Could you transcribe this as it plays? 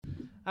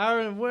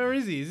Aaron, where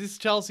is he? Is this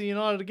Chelsea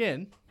United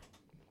again?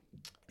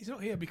 He's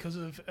not here because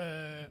of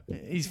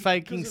He's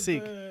faking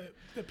sick.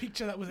 The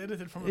picture that was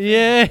edited from.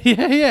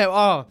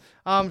 Yeah.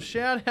 Oh,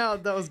 shout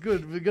out. That was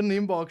good. We got an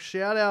inbox.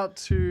 Shout out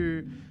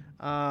to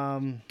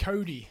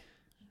Cody.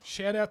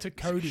 Shout out to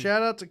Cody.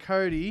 Shout out to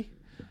Cody.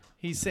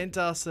 He sent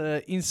us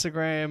an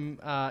Instagram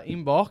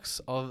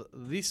inbox of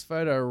this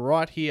photo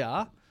right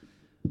here.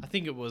 I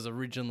think it was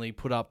originally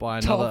put up by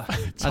another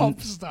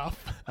top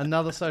stuff.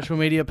 Another social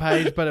media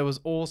page, but it was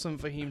awesome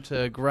for him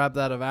to grab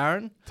that of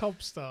Aaron.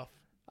 Top stuff.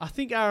 I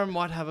think Aaron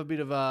might have a bit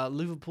of a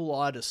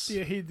Liverpool-itis.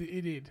 Yeah, he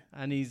did.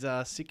 And he's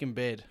sick in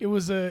bed. It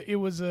was a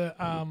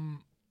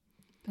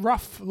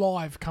rough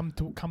live come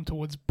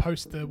towards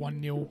post the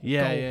 1-0 goal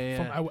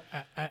from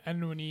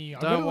Anuni.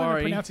 Don't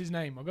worry. To pronounce his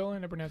name. I've got to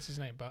learn to pronounce his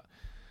name, but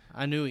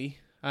Anui.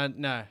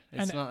 No,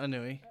 it's not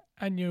Anui.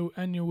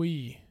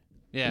 Anui.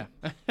 Yeah.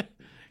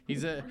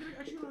 He's a. Actually,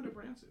 I don't know how to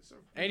pronounce it. So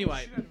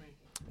Anyway,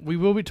 we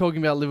will be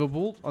talking about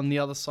Liverpool on the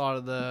other side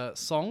of the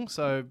song,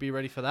 so be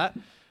ready for that.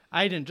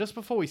 Aiden, just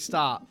before we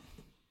start,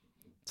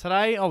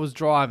 today I was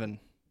driving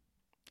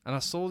and I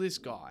saw this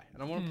guy,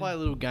 and I want to play a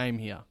little game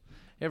here.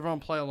 Everyone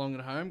play along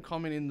at home.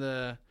 Comment in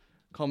the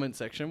comment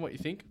section what you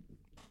think.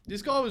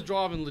 This guy was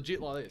driving legit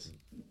like this.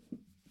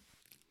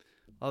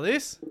 Like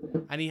this,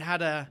 and he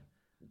had a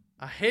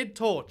head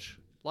torch.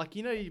 Like,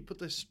 you know, you put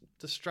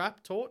the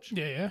strap torch?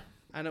 Yeah.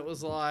 And it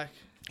was like...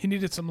 He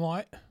needed some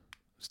light.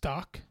 It's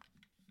dark.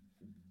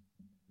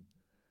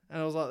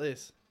 And it was like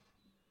this.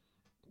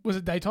 Was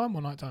it daytime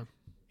or nighttime?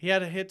 He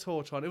had a head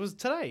torch on. It was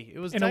today. It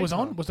was And daytime. it was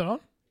on? Was it on?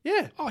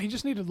 Yeah. Oh, he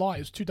just needed light.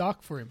 It was too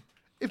dark for him.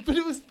 But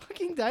it was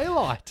fucking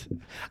daylight.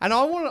 And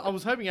I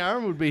was hoping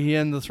Aaron would be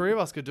here and the three of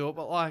us could do it,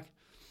 but like,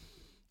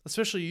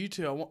 especially you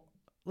two,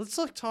 let's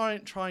like try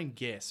and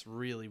guess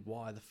really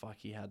why the fuck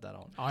he had that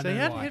on. I so know he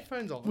had why.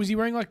 headphones on. Was he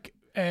wearing like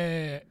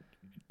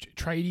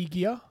tradie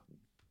gear?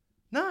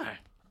 No.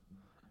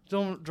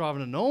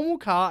 Driving a normal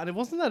car, and it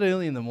wasn't that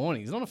early in the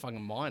morning. He's not a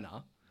fucking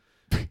miner.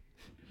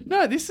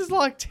 No, this is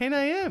like 10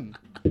 a.m.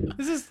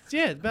 This is,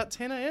 about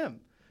 10 a.m.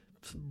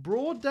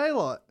 Broad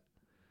daylight.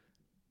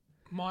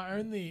 My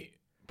only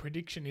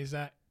prediction is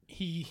that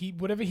he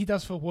whatever he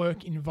does for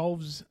work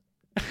involves...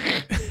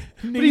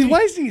 But he's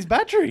wasting his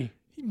battery.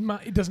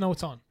 He doesn't know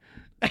what's on.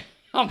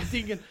 I'm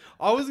thinking,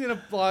 I was going to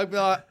be like,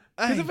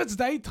 Because hey, if it's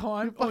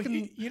daytime, like,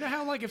 fucking- you know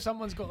how like if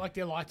someone's got like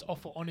their lights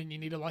off or on and you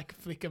need to like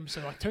flick them, so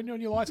like turn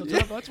on your lights or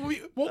turn off the lights.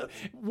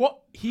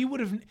 What he would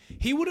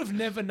have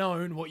never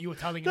known what you were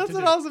telling him that's to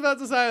what do. I was about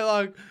to say.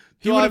 Like,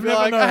 He do would I have be never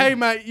like, known. hey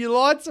mate, your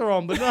lights are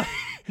on, but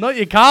not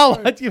your car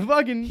lights. You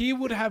fucking. He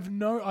would have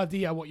no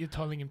idea what you're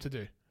telling him to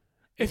do.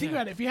 Think Yeah.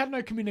 about it. If you had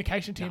no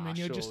communication to him and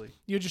surely.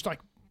 you're just like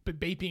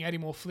beeping at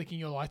him or flicking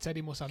your lights at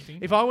him or something.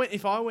 If I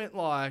went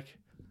like,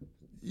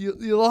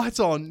 your lights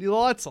on,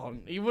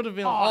 he would have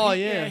been like,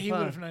 he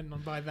would have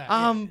known by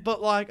that.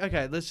 But like,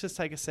 okay, let's just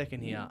take a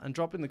second here and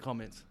drop in the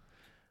comments.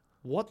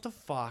 What the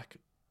fuck?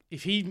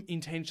 If he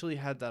intentionally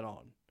had that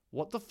on,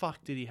 what the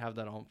fuck did he have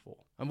that on for?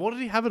 And what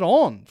did he have it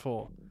on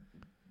for?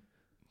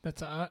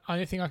 That's the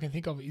only thing I can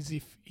think of is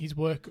if his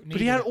work.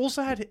 But he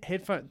also had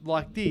headphones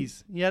like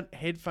these. He had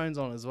headphones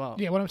on as well.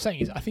 Yeah, what I'm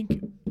saying is, I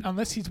think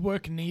unless his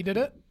work needed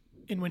it,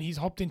 and when he's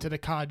hopped into the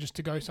car just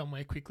to go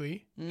somewhere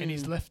quickly, and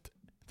he's left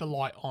the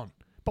light on.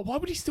 But why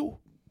would he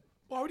still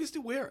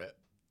wear it?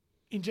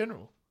 In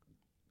general,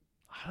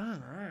 I don't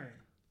know.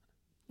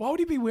 why would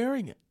he be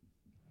wearing it?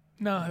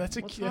 No, that's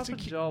a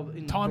job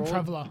in time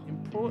traveler.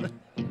 Important.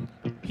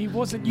 He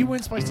wasn't. You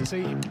weren't supposed to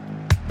see him.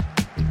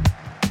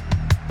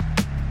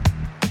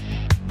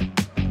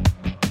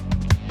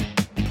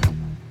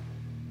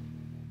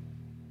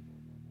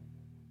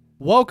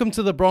 Welcome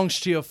to the Bronx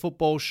Cheer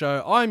Football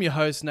Show. I'm your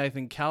host,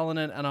 Nathan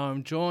Callanan, and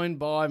I'm joined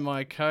by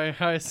my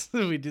co-host.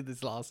 We did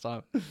this last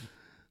time.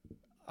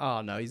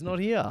 Oh, no, he's not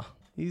here.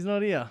 He's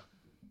not here.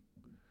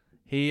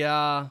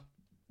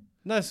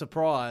 No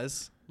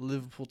surprise,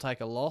 Liverpool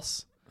take a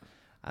loss,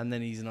 and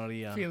then he's not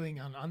here.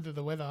 Feeling under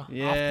the weather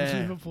Yeah. after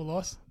the Liverpool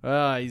loss.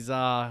 He's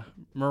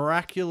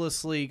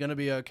miraculously going to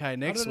be okay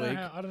next week.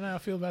 I don't know how I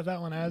feel about that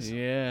one, Az.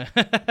 Yeah.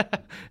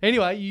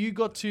 Anyway,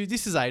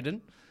 this is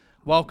Aiden.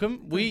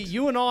 Welcome. Thanks.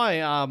 You and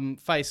I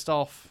faced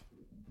off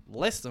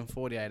less than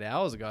 48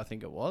 hours ago, I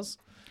think it was.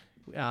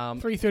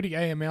 3:30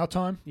 a.m. our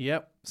time.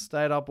 Yep.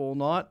 Stayed up all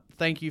night.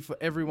 Thank you for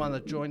everyone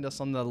that joined us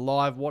on the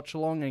live watch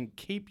along, and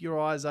keep your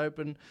eyes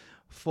open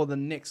for the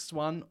next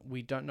one.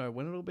 We don't know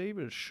when it'll be,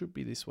 but it should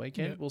be this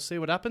weekend. Yep. We'll see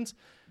what happens.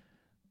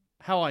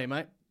 How are you,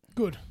 mate?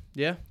 Good.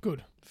 Yeah?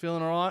 Good.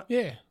 Feeling all right?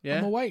 Yeah. Yeah?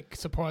 I'm awake,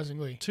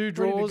 surprisingly. 2 Ready to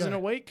draws go. in a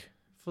week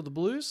for the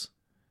Blues.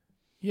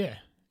 Yeah.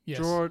 Yes.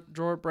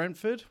 Draw at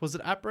Brentford. Was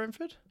it at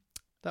Brentford?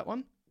 That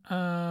one?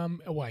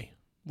 Away.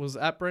 Was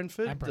at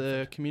Brentford, At the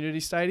Brentford. community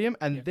stadium,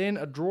 and Yep. then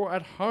a draw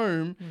at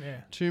home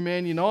Yeah. to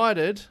Man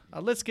United.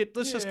 Let's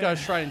just go Yeah.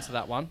 straight into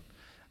that one.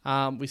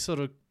 We sort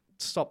of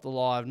stopped the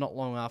live not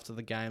long after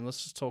the game.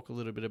 Let's just talk a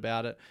little bit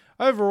about it.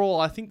 Overall,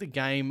 I think the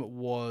game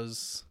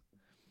was...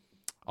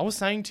 I was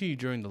saying to you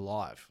during the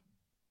live,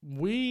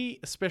 we,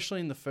 especially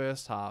in the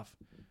first half,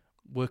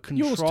 were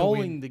Yours to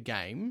controlling win. the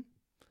game,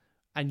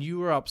 and you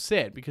were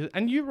upset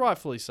and you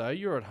rightfully so,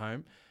 you're at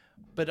home,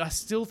 but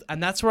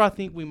and that's where I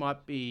think we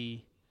might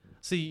be.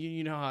 See,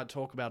 you know how I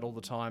talk about all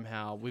the time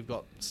how we've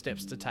got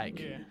steps to take.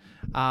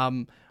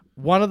 Yeah.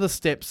 One of the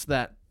steps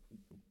that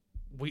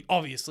we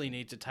obviously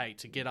need to take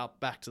to get up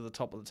back to the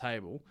top of the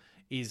table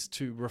is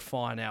to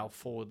refine our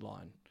forward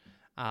line.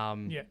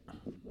 Yeah.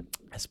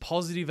 As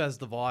positive as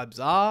the vibes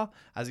are,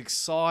 as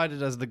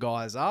excited as the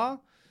guys are,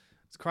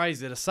 it's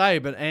crazy to say,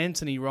 but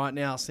Anthony right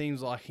now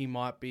seems like he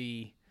might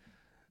be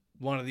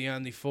one of the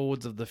only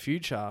forwards of the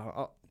future.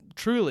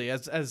 Truly,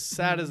 as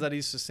sad as that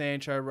is for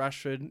Sancho,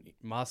 Rashford,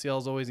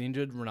 Martial's always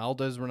injured,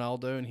 Ronaldo's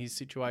Ronaldo in his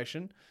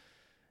situation.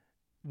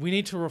 We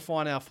need to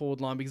refine our forward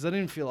line because I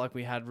didn't feel like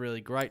we had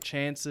really great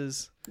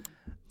chances.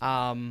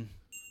 And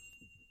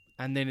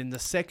then in the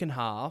second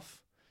half,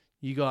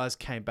 you guys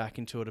came back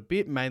into it a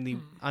bit. Mainly,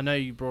 I know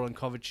you brought on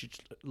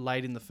Kovacic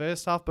late in the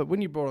first half, but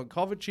when you brought on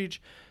Kovacic,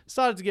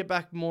 started to get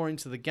back more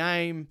into the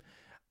game.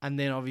 And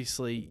then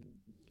obviously...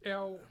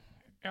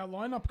 Our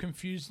lineup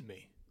confused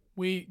me.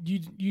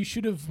 You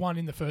should have won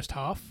in the first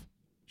half.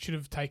 Should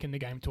have taken the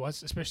game to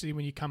us, especially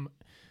when you come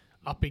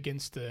up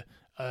against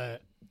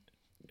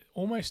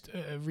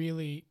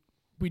really...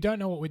 We don't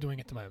know what we're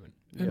doing at the moment.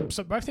 Yeah.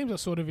 So both teams are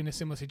sort of in a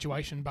similar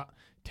situation, but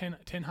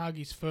Ten Hag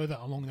is further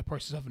along the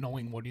process of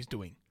knowing what he's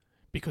doing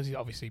because he's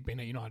obviously been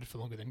at United for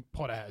longer than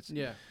Potter has.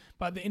 Yeah.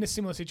 But in a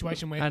similar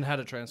situation where... And had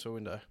a transfer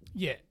window.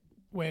 Yeah.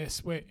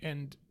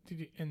 And did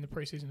he in the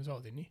preseason as well,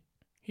 didn't he?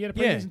 He had a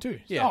preseason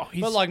too. Yeah.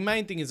 But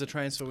main thing is a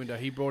transfer window.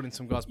 He brought in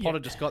some guys. Potter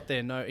just got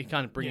there. No, he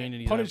can't bring in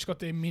any. Potter just got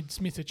there mid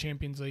a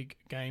Champions League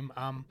game.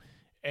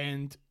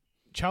 And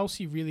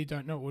Chelsea really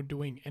don't know what we're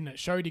doing. And it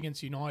showed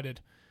against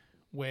United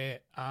where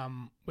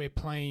we're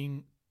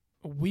playing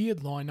a weird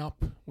lineup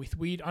with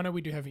weird... I know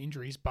we do have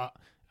injuries, but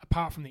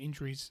apart from the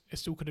injuries, it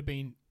still could have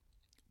been...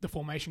 The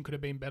formation could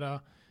have been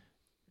better.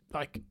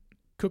 Like,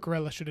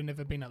 Cucurella should have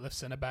never been at left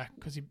centre-back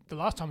because the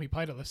last time he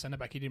played at left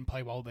centre-back, he didn't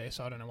play well there,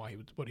 so I don't know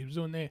what he was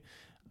doing there.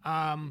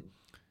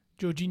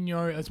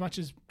 Jorginho, as much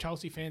as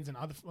Chelsea fans and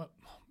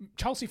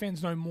Chelsea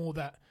fans know more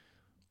that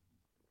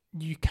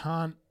you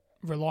can't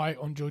rely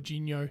on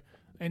Jorginho,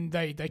 and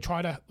they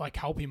try to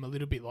help him a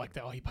little bit like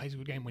that. Oh, he plays a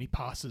good game when he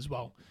passes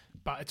well,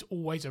 but it's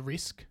always a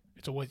risk.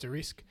 It's always a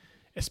risk,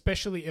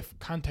 especially if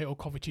Kante or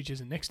Kovacic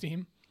isn't next to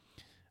him.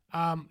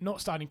 Not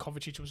starting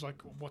Kovacic was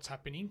like, what's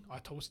happening? I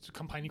was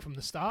complaining from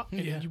the start.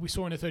 And we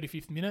saw in the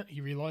 35th minute,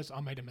 he realised I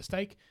made a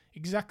mistake.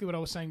 Exactly what I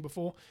was saying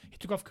before. He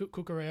took off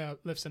Cucurella,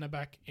 left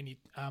centre-back, and he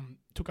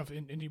took off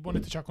and he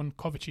wanted to chuck on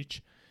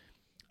Kovacic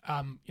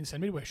in centre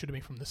mid, where it should have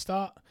been from the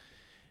start.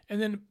 And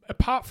then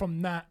apart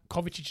from that,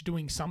 Kovacic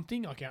doing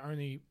something, like our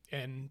only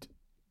and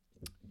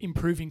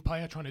improving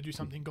player, trying to do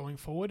something going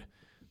forward,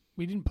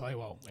 we didn't play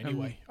well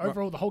anyway.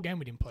 Overall, the whole game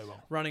we didn't play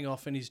well. Running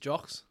off in his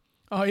jocks.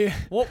 Oh yeah.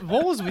 What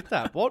was with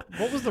that? What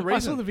was the reason? I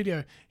saw the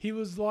video. He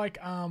was like,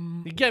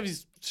 he gave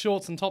his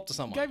shorts and top to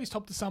someone. Gave his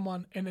top to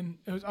someone, and then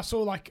I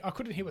saw I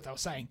couldn't hear what they were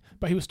saying,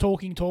 but he was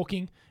talking,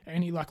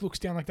 and he looks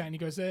down like that, and he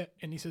goes there,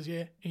 and he says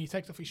yeah, and he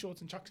takes off his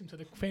shorts and chucks him to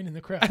the fan in the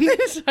crowd. And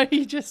then so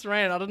he just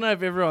ran. I don't know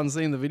if everyone's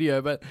seen the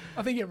video, but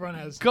I think everyone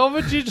has.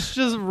 Kovacic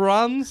just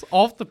runs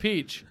off the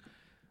pitch,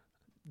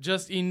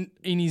 just in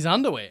his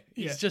underwear.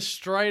 Yeah. He's just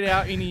straight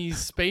out in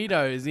his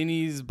Speedos, in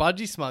his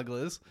budgie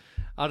smugglers.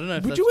 I don't know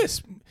if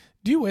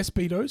Do you wear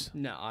Speedos?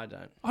 No, I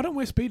don't. I don't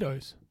wear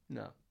Speedos.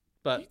 No.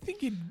 But you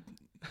think you'd...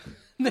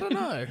 I don't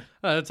know.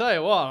 I'll tell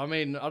you what, I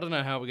mean, I don't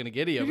know how we're going to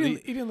get here. He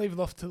didn't leave it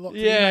off to the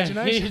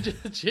imagination.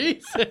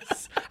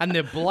 Jesus. And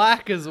they're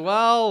black as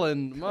well,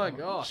 and my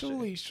gosh.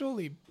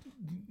 Surely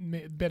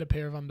better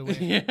pair of underwear.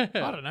 Yeah.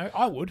 I don't know.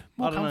 I would.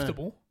 More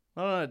comfortable.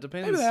 I don't know. It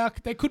depends. Maybe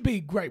they could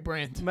be great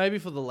brands. Maybe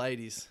for the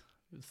ladies.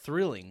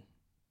 Thrilling.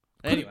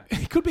 Anyway,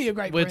 it could be a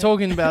great We're brand.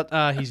 talking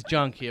about his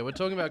junk here. We're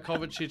talking about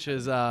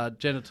Kovacic's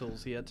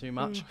genitals here too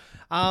much.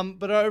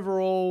 But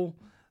overall,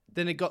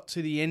 then it got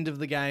to the end of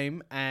the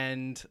game,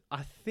 and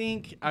I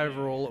think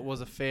overall it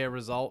was a fair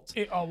result.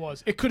 It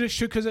was. It could have,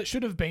 because it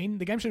should have been.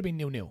 The game should have been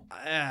 0-0.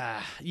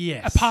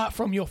 Yes. Apart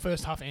from your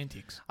first half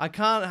antics, I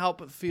can't help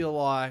but feel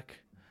like,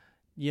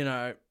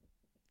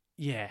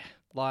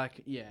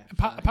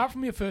 Apart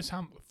from your first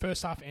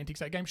half antics,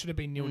 that game should have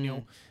been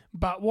 0-0.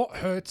 But what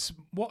hurt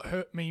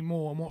me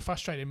more and what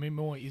frustrated me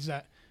more is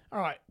that, all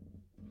right,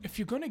 if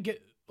you're going to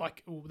get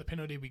the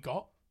penalty we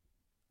got,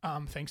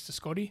 thanks to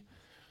Scotty,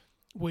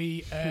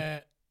 we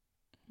you're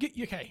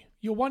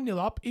 1-0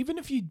 up. Even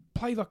if you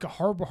play a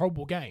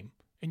horrible game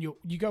and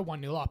you go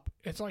 1-0 up,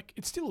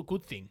 it's still a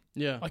good thing.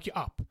 Yeah. You're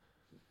up.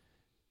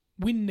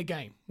 Win the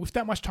game. With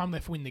that much time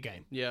left, win the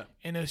game. Yeah.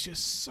 And it was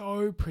just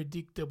so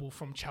predictable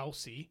from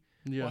Chelsea.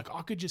 Yeah.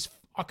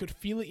 I could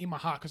feel it in my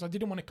heart because I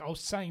didn't want to. I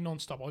was saying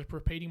nonstop. I was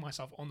repeating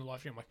myself on the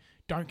live stream,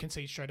 don't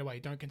concede straight away.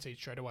 Don't concede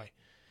straight away.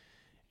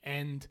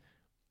 And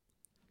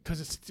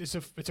because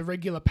it's a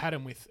regular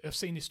pattern I've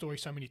seen this story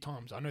so many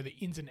times. I know the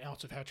ins and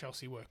outs of how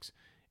Chelsea works.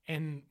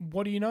 And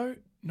what do you know?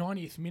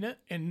 90th minute,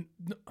 and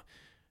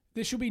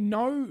there should be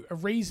no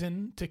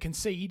reason to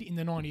concede in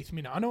the 90th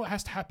minute. I know it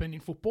has to happen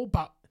in football,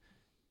 but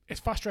it's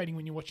frustrating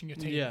when you're watching your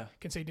team Yeah.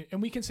 concede.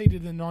 And we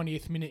conceded in the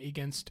 90th minute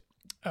against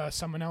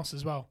someone else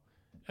as well,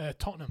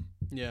 Tottenham.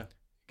 Yeah.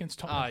 Against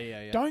Tottenham. Oh,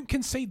 yeah. Don't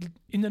concede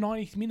in the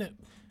 90th minute.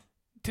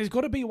 There's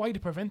got to be a way to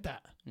prevent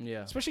that,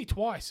 Yeah. especially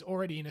twice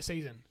already in a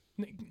season.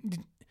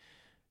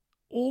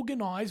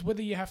 Organise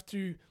whether you have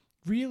to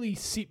really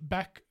sit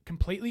back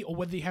completely or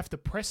whether you have to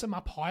press them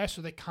up higher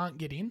so they can't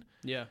get in.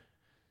 Yeah.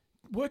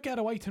 Work out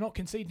a way to not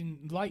concede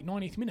in late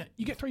 90th minute.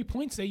 You get 3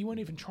 points there, you weren't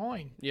even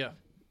trying. Yeah.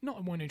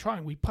 Not weren't even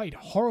trying, we played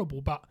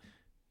horrible, but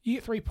you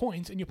get 3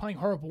 points and you're playing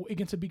horrible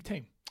against a big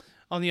team.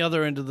 On the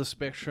other end of the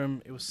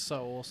spectrum, it was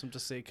so awesome to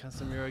see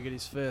Casemiro get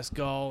his first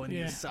goal, and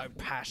Yeah. he's so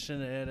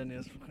passionate, and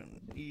he's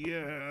fucking,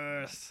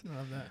 yes. I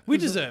love that. We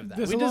deserved that.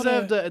 there's We a lot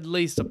deserved of- at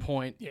least a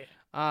point. Yeah.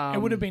 Um, It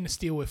would have been a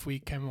steal if we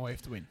came away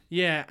with the win.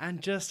 Yeah,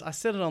 and just, I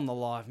said it on the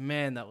live,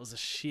 man, that was a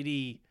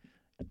shitty,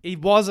 it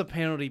was a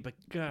penalty, but,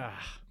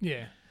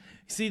 Yeah.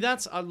 see,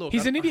 that's, look.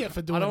 He's an idiot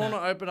for doing I don't that.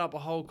 want to open up a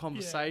whole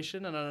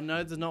conversation, and I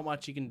know there's not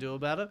much you can do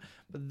about it,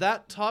 but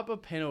that type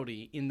of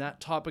penalty in that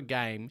type of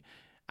game,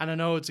 and I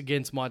know it's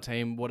against my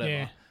team, whatever,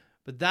 Yeah.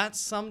 but that's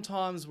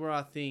sometimes where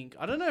I think,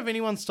 I don't know if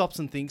anyone stops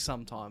and thinks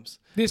sometimes,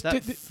 This,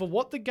 that for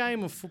what the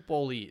game of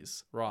football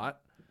is, right?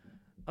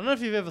 I don't know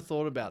if you've ever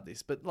thought about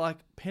this, but like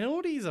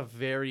penalties are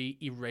very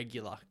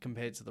irregular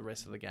compared to the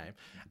rest of the game.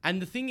 And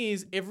the thing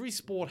is, every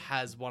sport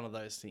has one of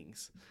those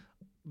things.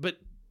 But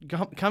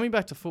coming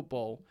back to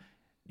football,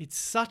 it's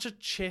such a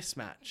chess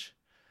match.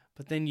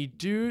 But then you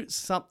do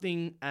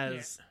something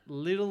as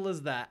little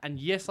as that. And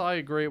yes, I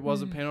agree it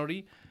was a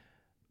penalty.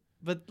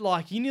 But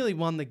like you nearly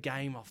won the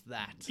game off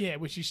that. Yeah,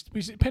 which is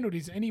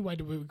penalties any way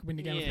to win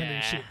the game of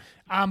penalties. Yeah.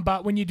 Shit.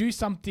 But when you do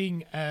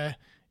something,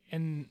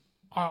 and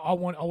I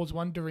was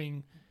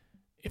wondering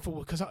if it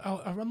was because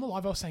I run the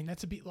live. I was saying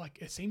that's a bit like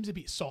it seems a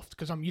bit soft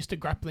because I'm used to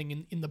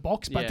grappling in the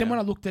box. But then Yeah. when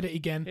I looked at it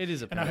again, It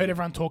is a and I penalty. heard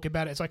everyone talk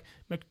about it, it's like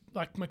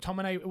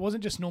McTominay. It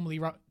wasn't just normally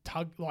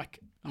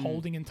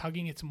holding and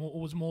tugging. It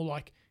was more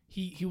like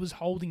he was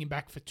holding him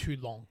back for too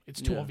long.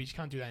 It's too Yeah. obvious. You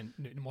can't do that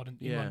in modern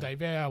Yeah. day.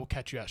 Yeah, I will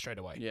catch you out straight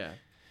away. Yeah.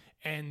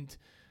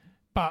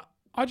 But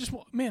I just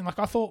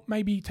I thought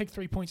maybe take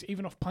 3 points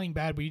even off playing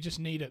bad, but you just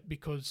need it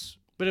because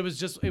But it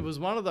was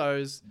one of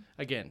those,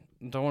 again,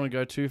 don't want to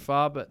go too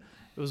far, but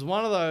it was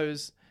one of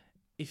those,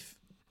 if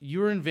you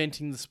were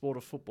inventing the sport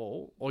of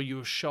football or you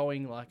were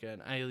showing like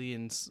an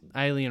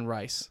alien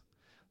race,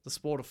 the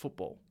sport of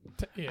football,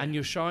 and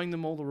you're showing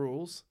them all the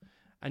rules,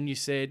 and you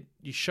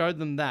showed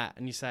them that,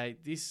 and you say,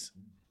 this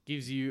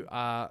gives you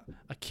a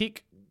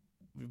kick,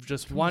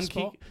 just From one the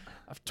spot. kick,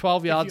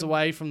 12 yards you're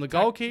away from the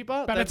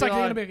goalkeeper. but they'd it's be like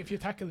a little bit if you're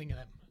tackling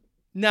them.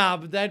 Nah,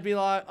 but they'd be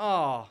like,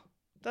 oh,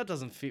 that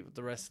doesn't fit with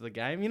the rest of the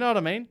game. You know what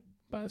I mean?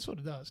 But that's what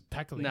it does.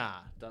 Tackling.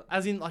 Nah,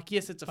 as in like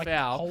yes, it's a Like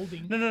foul.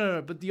 holding.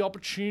 No. But the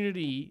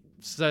opportunity,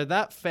 so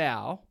that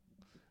foul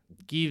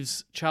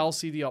gives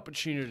Chelsea the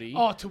opportunity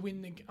Oh, to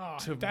win the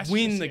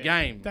win the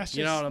game. That's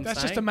You know what I'm That's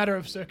saying? just a matter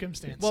of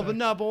circumstance. Well, so-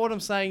 but what I'm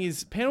saying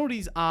is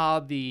penalties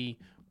are the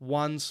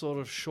one sort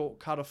of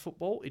shortcut of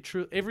football.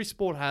 Every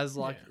sport has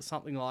like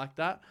something like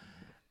that,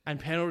 and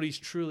penalties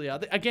truly are.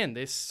 Again,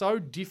 they're so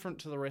different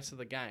to the rest of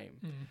the game.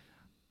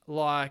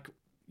 Like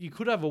you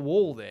could have a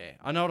wall there.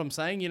 I know what I'm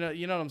saying. You know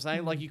what I'm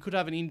saying. Like you could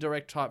have an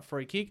indirect type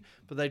free kick,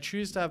 but they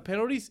choose to have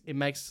penalties. It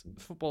makes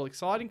football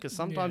exciting because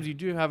sometimes you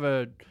do have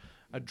a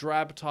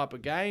drab type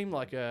of game,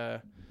 like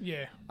a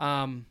yeah.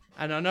 and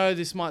I know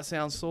this might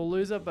sound sore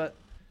loser, but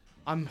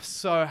I'm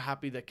so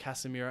happy that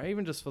Casemiro,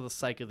 even just for the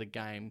sake of the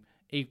game,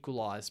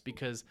 equalised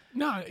because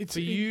No, it's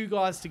for you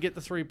guys to get the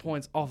 3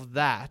 points off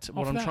that,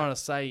 what I'm that. trying to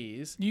say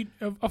is,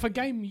 of a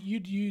game you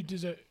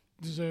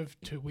deserve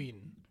to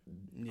win.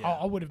 yeah.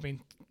 I would have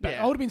been.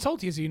 Yeah. I would have been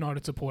salty as a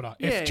United supporter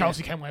if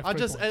Chelsea came away with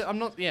 3 points. I'm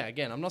not,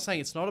 again, I'm not saying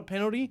it's not a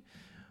penalty,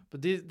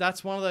 but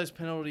that's one of those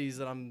penalties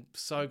that I'm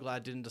so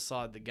glad didn't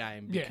decide the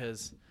game Yeah.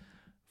 because,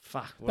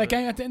 fuck. That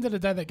game, at the end of the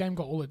day, that game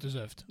got all it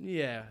deserved.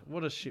 Yeah,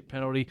 what a shit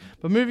penalty.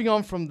 But moving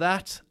on from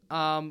that,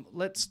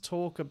 let's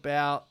talk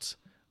about,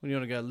 when you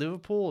want to go,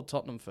 Liverpool or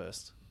Tottenham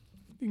first?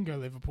 You can go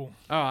Liverpool.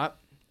 All right.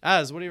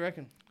 Az, what do you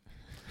reckon?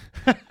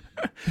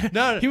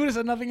 No, He would have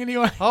said nothing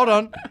anyway. hold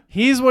on.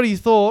 Here's what he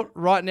thought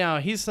right now.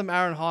 Here's some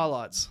Aaron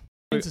highlights.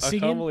 It's a I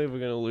singing. can't believe we're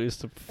going to lose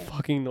to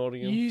fucking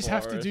Nottingham You just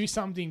have to Forest. do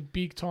something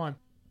big time.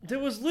 There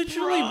was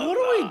literally, what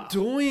are we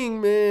doing,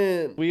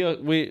 man?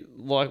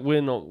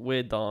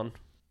 We're done.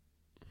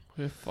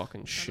 We're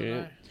fucking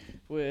shit.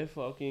 We're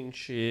fucking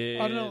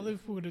shit. I don't know what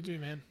Liverpool are going to do,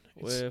 man.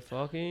 We're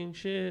fucking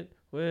shit.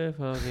 We're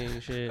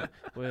fucking shit.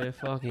 We're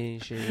fucking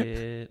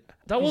shit.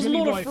 That was gonna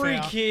not be a way free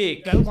foul.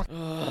 kick. That was like,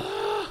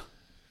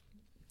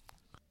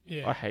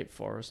 yeah. I hate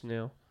Forest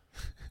now.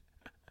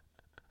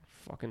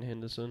 Fucking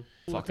Henderson.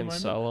 At the Fucking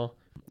moment. Salah.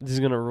 This is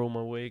going to ruin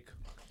my week.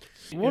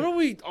 What are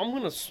we? I'm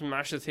going to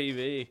smash the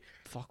TV.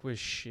 Fuck, we're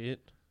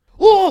shit.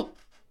 Oh!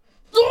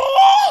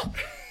 Oh!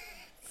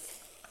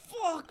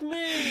 Fuck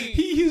me.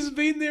 He has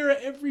been there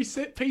at every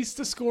set piece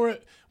to score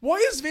it. Why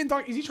is Van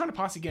Dijk? Is he trying to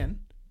pass again?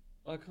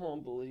 I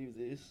can't believe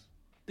this.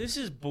 This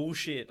is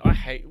bullshit. I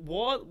hate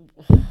what?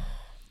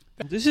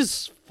 This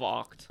is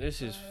fucked.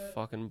 This is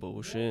fucking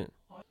bullshit.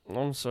 I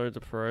I'm so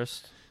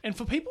depressed. And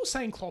for people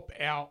saying Klopp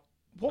out,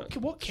 what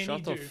can he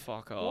Shut do? the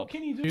fuck up. What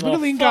can he do? Oh, Look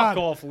at Lingard fuck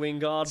off,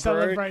 Lingard, bro.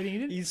 celebrating. He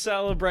didn't- You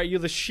celebrate. You're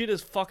the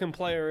shittest fucking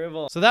player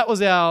ever. So that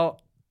was our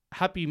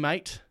happy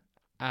mate.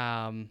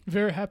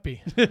 Very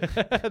happy.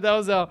 That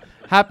was our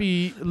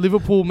happy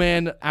Liverpool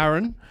man,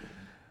 Aaron.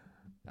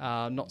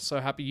 Not so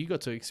happy you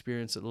got to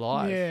experience it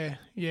live.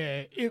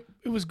 Yeah. It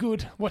was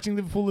good watching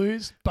Liverpool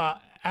lose,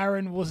 but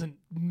Aaron wasn't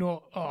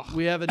not. Oh.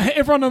 We have a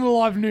Everyone on the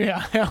live knew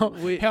how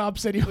We-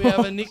 upset he we was.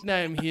 have a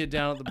nickname here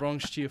down at the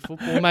Bronx Cheer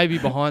Football. Maybe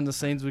behind the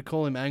scenes we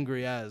call him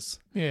Angry As.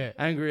 Yeah.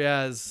 Angry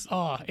As.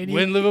 Oh, and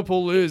When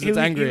Liverpool lose, it's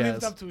Angry he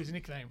As. lived up to his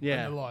nickname.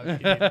 Yeah. On the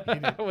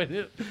live. He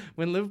did.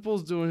 when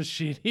Liverpool's doing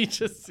shit, he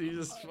just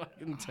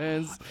fucking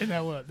turns. And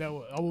that were.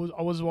 I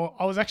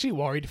was actually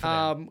worried for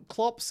them.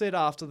 Klopp said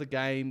after the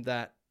game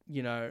that,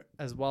 you know,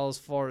 as well as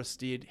Forrest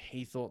did,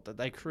 he thought that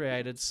they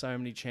created so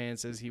many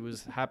chances. He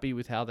was happy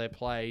with how they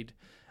played.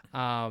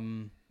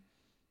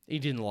 He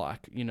didn't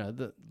like, you know,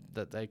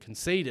 that they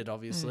conceded,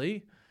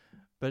 obviously.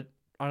 But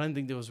I don't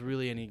think there was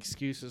really any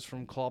excuses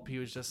from Klopp. He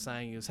was just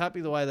saying he was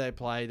happy the way they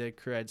played. They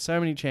created so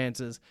many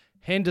chances.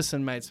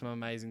 Henderson made some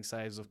amazing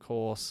saves, of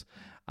course.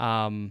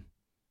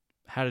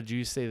 How did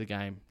you see the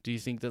game? Do you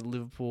think that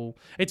Liverpool...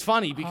 It's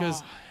funny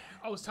because...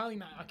 I was telling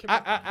that. I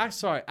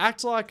kept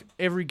act like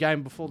every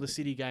game before the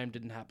City game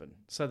didn't happen.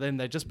 So then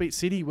they just beat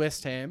City,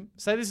 West Ham.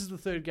 Say this is the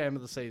third game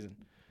of the season.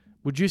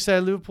 Would you say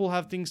Liverpool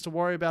have things to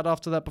worry about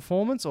after that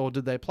performance, or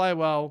did they play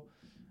well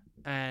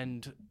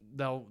and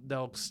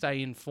they'll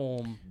stay in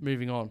form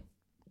moving on?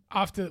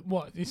 After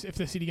what? If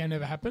the City game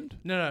never happened?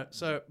 No.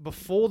 So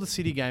before the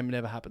City game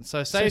never happened.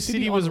 So say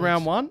City was onwards.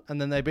 round one and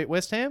then they beat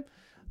West Ham,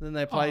 then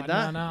they played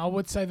that. No. I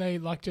would say they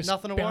just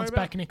Nothing to worry bounce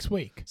about? back next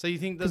week. So you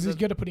think Because there's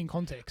he's got to put in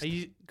context.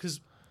 because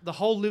the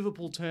whole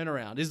Liverpool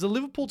turnaround, is the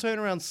Liverpool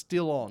turnaround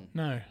still on?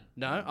 No.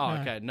 No? Oh,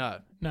 No. okay, no.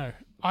 No,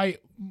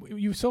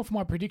 you saw from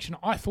my prediction.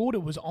 I thought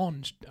it was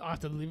on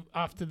after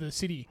the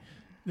City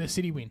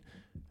win,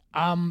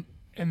 and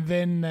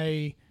then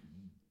they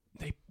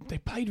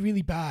played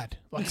really bad,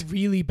 like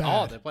really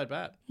bad. Oh, they played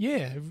bad.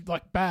 Yeah,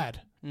 like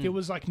bad. There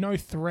was like no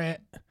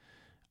threat.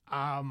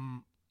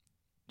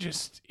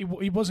 Just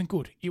it wasn't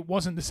good. It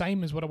wasn't the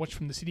same as what I watched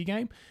from the City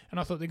game, and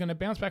I thought they're going to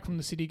bounce back from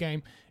the City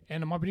game.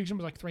 And my prediction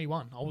was like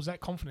 3-1. I was that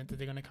confident that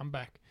they're going to come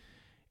back.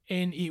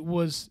 And it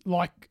was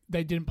like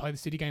they didn't play the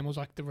City game. It was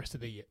like the rest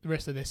of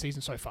their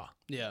season so far.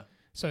 Yeah.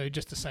 So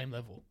just the same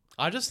level.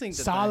 I just think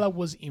that Salah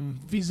was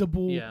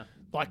invisible. Yeah.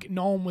 Like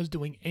no one was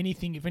doing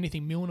anything. If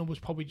anything, Milner was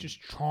probably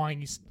just trying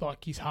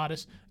his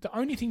hardest. The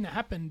only thing that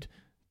happened,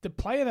 the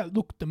player that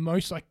looked the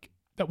most like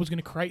that was going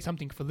to create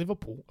something for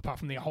Liverpool, apart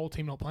from the whole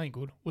team not playing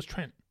good, was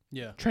Trent.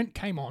 Yeah. Trent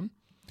came on,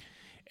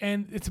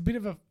 and it's a bit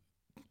of a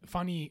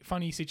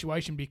funny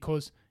situation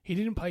because he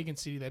didn't play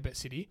against City. They bet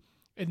City.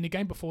 In the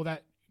game before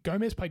that,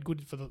 Gomez played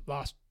good for the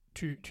last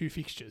two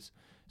fixtures.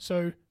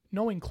 So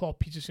knowing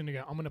Klopp, he's just going to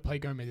go, I'm going to play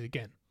Gomez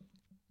again.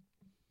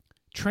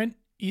 Trent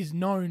is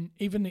known,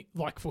 even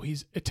like for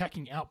his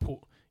attacking output,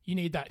 you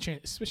need that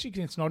chance, especially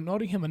against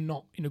Nottingham and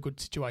not in a good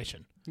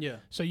situation. Yeah.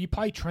 So you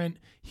play Trent,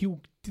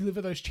 he'll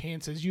deliver those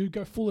chances. You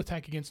go full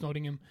attack against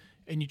Nottingham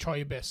and you try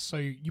your best. So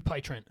you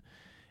play Trent.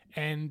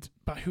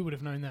 But who would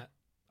have known that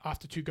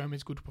after two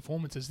Gomez good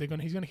performances, he's going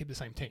to keep the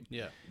same team.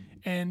 Yeah.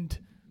 And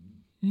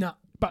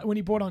but when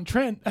he brought on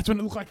Trent, that's when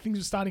it looked like things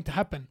were starting to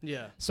happen.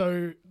 Yeah.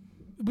 So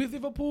with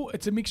Liverpool,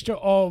 it's a mixture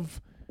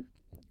of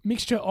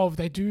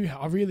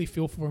I really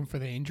feel for him for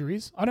their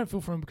injuries. I don't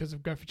feel for him because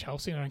of go for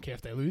Chelsea and I don't care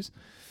if they lose.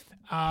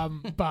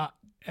 But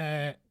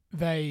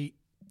they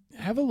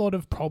have a lot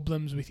of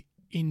problems with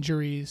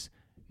injuries,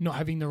 not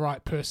having the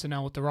right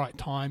personnel at the right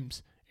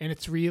times, and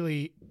it's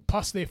really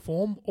plus their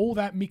form. All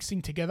that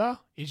mixing together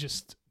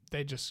is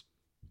they're just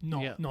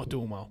not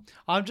doing well.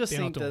 I just They're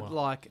think not that doing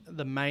well. like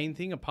the main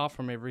thing, apart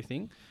from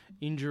everything,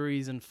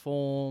 injuries and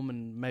form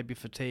and maybe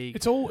fatigue.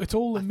 It's all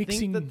a I mixing.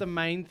 think that the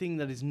main thing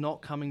that is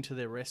not coming to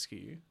their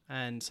rescue,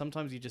 and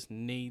sometimes you just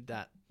need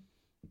that,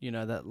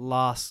 that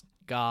last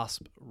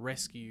gasp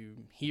rescue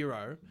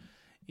hero,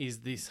 is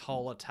this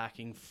whole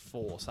attacking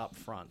force up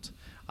front.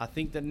 I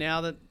think that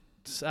now that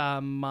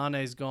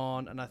Mane's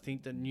gone, and I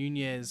think that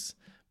Nunez,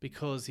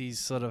 because he's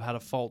sort of had a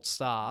false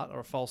start,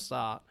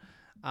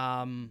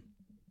 and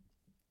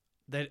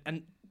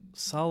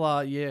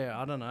Salah,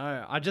 I don't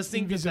know. I just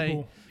think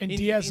invisible. that And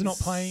Diaz not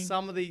playing.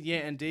 Some of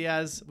and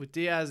Diaz, with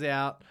Diaz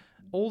out,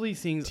 all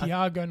these things.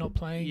 Thiago not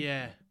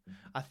playing.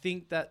 I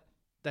think that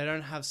they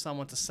don't have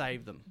someone to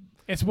save them.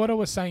 It's what I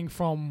was saying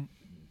from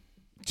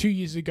 2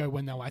 years ago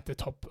when they were at the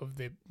top of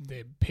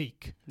their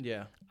peak.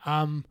 Yeah.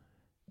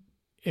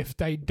 If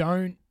they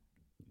don't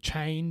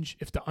change,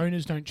 if the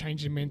owners don't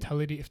change their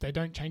mentality, if they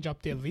don't change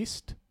up their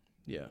list,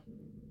 Yeah.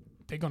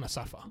 they're going to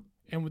suffer.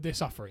 And they're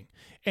suffering.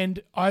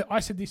 And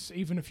I said this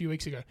even a few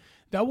weeks ago.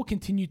 They will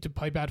continue to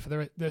play bad for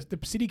the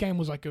City game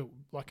was like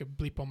a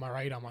blip on my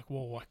radar. I'm like,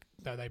 whoa, like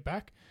are they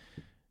back?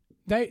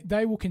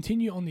 They will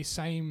continue on this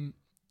same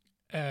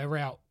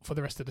route for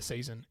the rest of the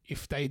season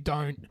if they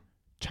don't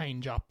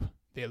change up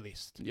their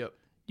list. Yep.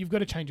 You've got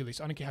to change your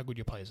list. I don't care how good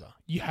your players are.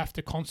 You have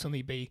to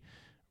constantly be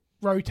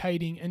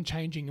rotating and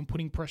changing and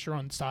putting pressure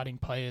on starting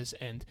players,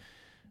 and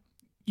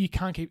you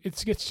can't keep it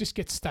just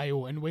gets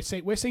stale. And we're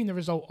seeing the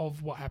result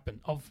of what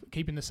happened of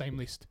keeping the same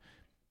list.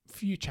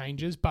 Few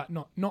changes, but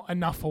not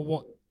enough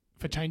for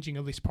changing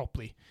a list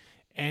properly.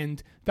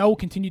 And they will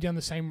continue down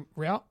the same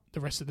route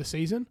the rest of the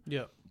season.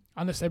 Yeah.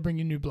 Unless they bring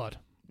in new blood.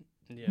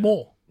 Yeah.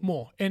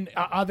 More. And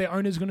are their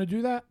owners going to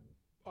do that?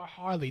 I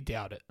highly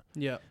doubt it.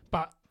 Yeah.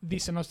 But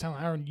and I was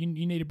telling Aaron, you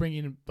need to bring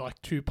in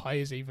like 2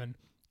 players even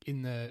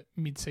in the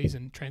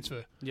mid-season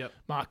transfer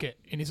market.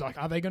 And he's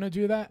like, are they going to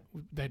do that?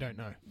 They don't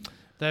know.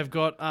 They've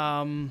got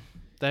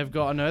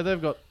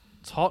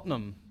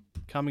Tottenham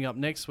coming up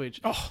next week.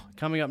 Oh,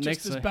 coming up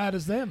just next as bad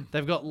as them.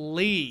 They've got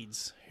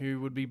Leeds,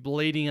 who would be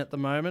bleeding at the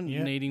moment,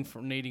 Yeah.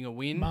 needing a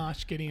win.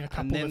 March getting a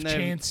couple then of they've-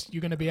 chance. You're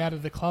going to be out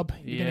of the club.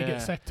 You're going to Yeah.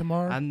 get sacked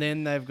tomorrow. And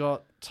then they've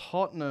got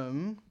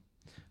Tottenham.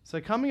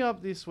 So coming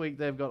up this week,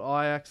 they've got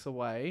Ajax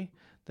away.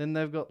 Then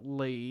they've got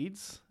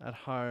Leeds at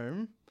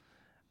home,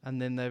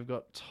 and then they've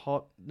got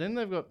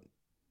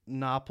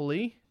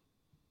Napoli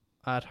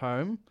at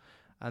home,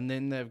 and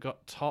then they've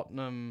got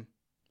Tottenham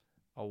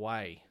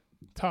away.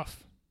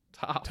 Tough.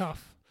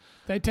 Tough.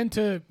 They tend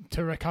to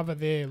recover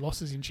their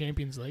losses in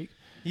Champions League,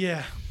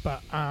 Yeah.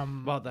 but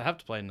Well, they have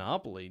to play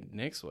Napoli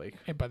next week.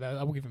 but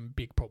that will give them a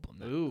big problem.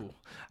 Though. Ooh.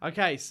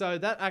 Okay, so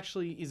that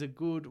actually is a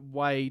good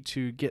way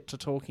to get to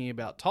talking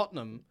about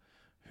Tottenham,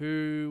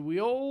 who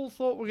we all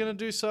thought were going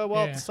to do so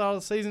well at Yeah. the start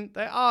of the season.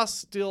 They are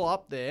still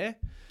up there,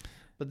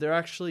 but they're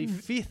actually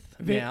 5th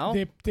now.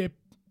 They're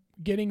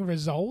getting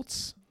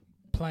results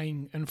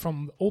playing, and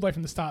from all the way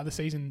from the start of the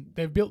season,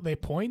 they've built their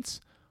points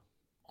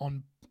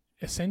on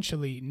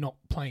essentially not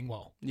playing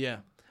well. Yeah.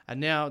 And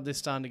now they're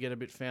starting to get a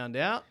bit found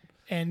out.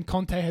 And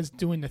Conte has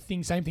doing the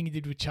same thing he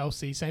did with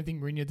Chelsea, same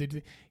thing Mourinho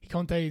did.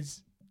 Conte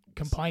is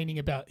complaining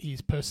about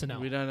his personnel.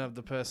 We don't have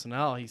the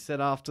personnel. He said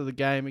after the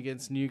game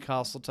against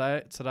Newcastle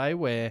today,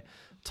 where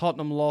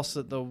Tottenham lost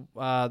at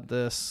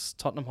the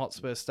Tottenham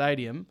Hotspur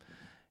Stadium,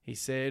 he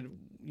said,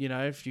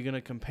 if you're going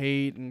to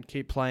compete and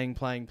keep playing,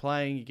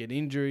 you get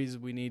injuries.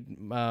 We need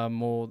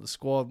more of the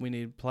squad. We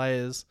need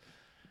players.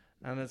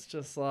 And it's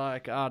just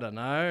like, I don't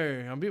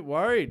know. I'm a bit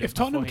worried. If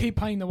Tottenham keep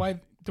playing the way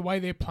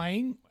they're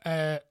playing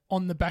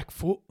on the back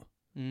foot,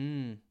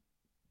 the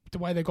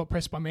way they got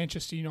pressed by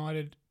Manchester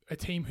United, a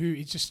team who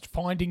is just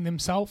finding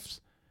themselves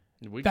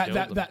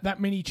that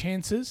many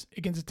chances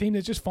against a team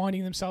that's just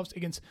finding themselves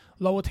against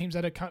lower teams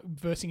that are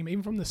versing them.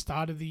 Even from the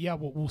start of the year,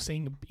 what we're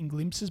seeing in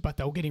glimpses, but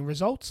they're getting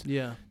results.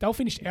 Yeah. They'll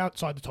finish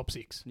outside the top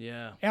 6.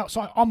 Yeah.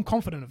 Outside, I'm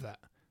confident of that.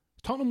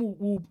 Tottenham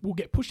will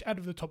get pushed out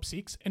of the top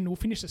 6 and will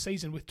finish the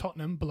season with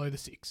Tottenham below the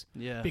 6.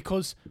 Yeah.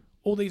 Because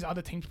all these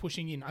other teams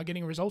pushing in are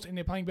getting results and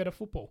they're playing better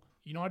football.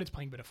 United's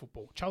playing better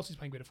football. Chelsea's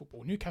playing better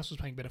football. Newcastle's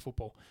playing better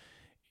football.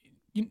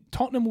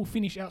 Tottenham will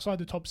finish outside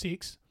the top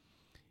 6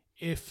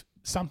 if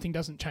something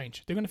doesn't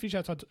change. They're going to finish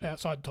outside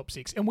the top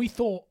 6. And we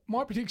thought,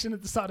 my prediction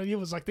at the start of the year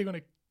was like they're going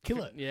to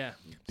kill it. Yeah.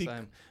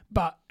 Same.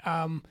 But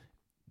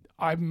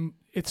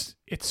it's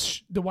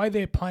the way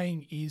they're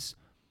playing is.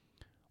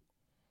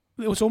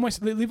 It was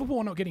almost Liverpool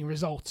are not getting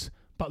results,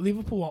 but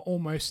Liverpool are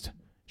almost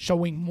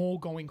showing more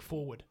going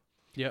forward.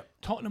 Yep.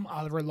 Tottenham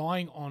are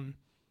relying on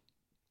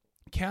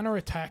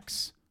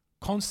counter-attacks,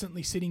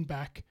 constantly sitting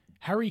back,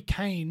 Harry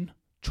Kane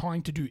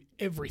trying to do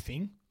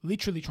everything,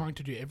 literally trying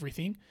to do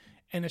everything,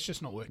 and it's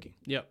just not working.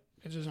 Yep.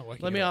 It's just not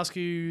working. Let me ask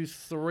you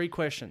 3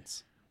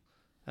 questions,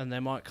 and they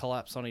might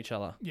collapse on each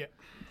other. Yeah.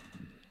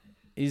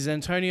 Is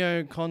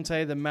Antonio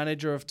Conte the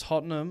manager of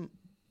Tottenham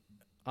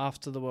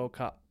after the World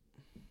Cup?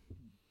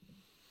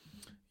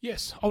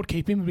 Yes, I would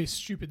keep him. It would be a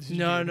stupid decision.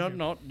 No,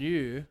 not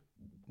you.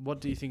 What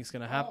do you think is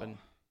going to happen?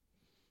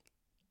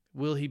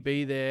 Will he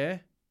be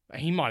there?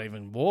 He might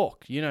even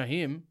walk. You know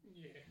him.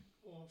 Yeah.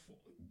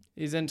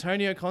 Is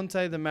Antonio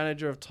Conte the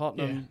manager of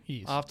Tottenham he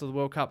is. after the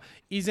World Cup?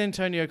 Is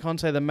Antonio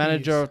Conte the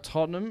manager of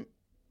Tottenham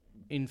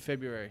in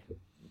February?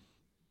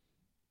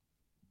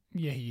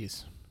 Yeah, he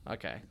is.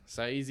 Okay.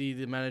 So is he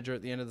the manager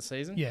at the end of the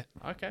season? Yeah.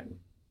 Okay.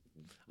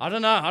 I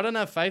don't know. I don't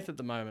have faith at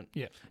the moment.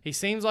 Yeah. He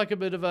seems like a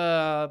bit of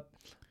a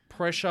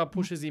pressure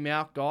pushes him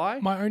out guy.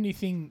 My only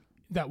thing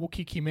that will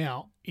kick him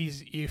out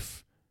is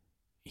if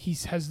he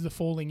has the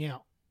falling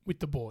out with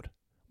the board,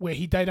 where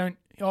they're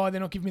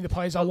not giving me the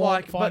players I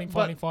want, fighting.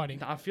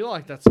 I feel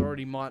like that's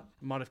already might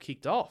have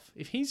kicked off.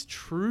 If he's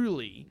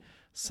truly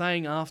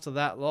saying after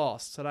that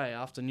loss today,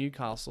 after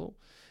Newcastle,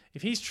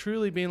 if he's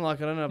truly been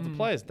like, I don't have the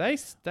players,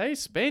 they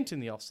spent in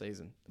the off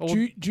season.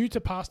 Due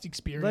to past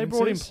experiences, They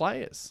brought in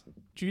players.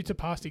 Due to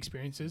past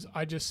experiences,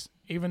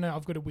 even though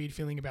I've got a weird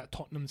feeling about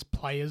Tottenham's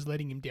players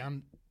letting him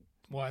down,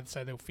 why I'd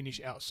say they'll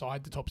finish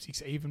outside the top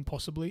 6 even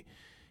possibly,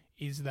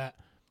 is that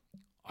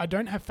I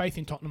don't have faith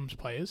in Tottenham's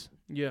players,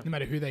 Yeah. no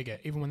matter who they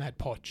get, even when they had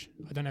Poch.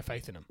 I don't have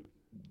faith in them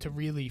to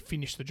really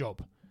finish the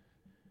job.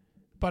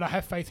 But I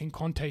have faith in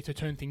Conte to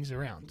turn things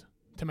around,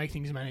 to make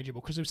things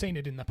manageable, because we've seen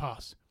it in the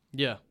past.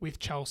 Yeah. With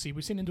Chelsea,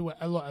 we've seen him do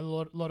a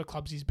lot of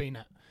clubs he's been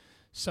at.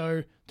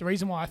 So the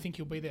reason why I think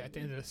he'll be there at the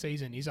end of the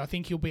season is I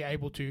think he'll be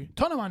able to.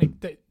 Tottenham,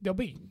 they're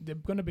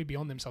going to be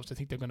beyond themselves to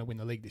think they're going to win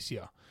the league this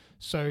year.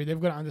 So they've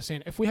got to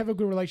understand if we have a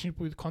good relationship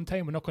with Conte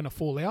and we're not going to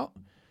fall out,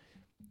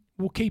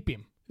 we'll keep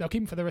him. They'll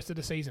keep him for the rest of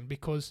the season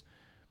because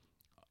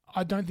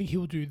I don't think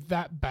he'll do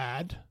that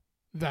bad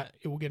that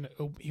he'll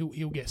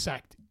get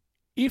sacked.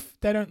 If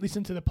they don't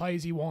listen to the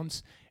players he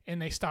wants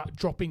and they start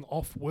dropping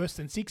off worse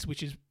than 6,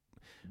 which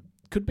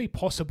could be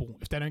possible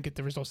if they don't get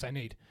the results they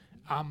need,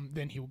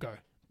 then he'll go.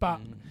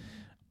 But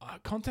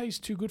Conte is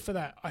too good for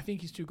that. I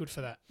think he's too good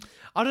for that.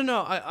 I don't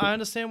know. I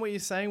understand what you're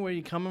saying, where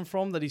you're coming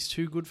from, that he's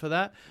too good for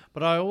that.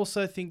 But I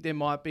also think there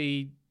might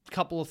be a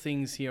couple of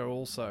things here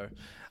also.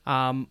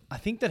 I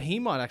think that he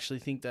might actually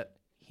think that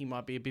he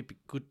might be a bit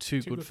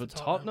too good for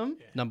Tottenham,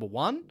 number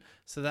one.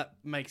 So that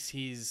makes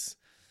his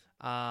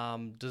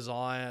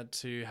desire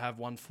to have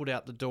one foot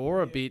out the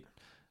door a bit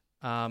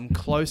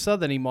closer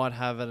than he might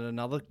have at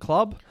another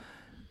club.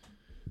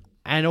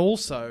 And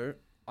also,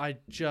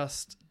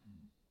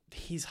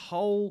 his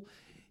whole...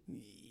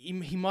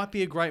 He might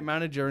be a great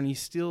manager, and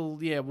he's still...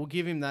 Yeah, we'll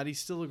give him that. He's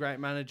still a great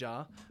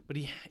manager. But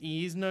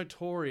he is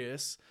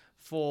notorious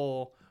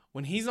for...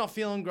 When he's not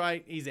feeling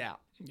great, he's out.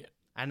 Yeah.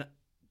 And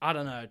I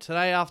don't know.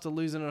 Today, after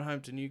losing at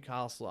home to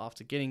Newcastle,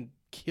 after getting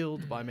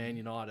killed by Man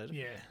United,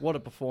 what a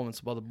performance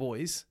by the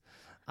boys.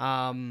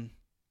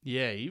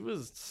 Yeah, he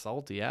was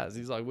salty as.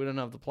 He's like, we don't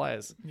have the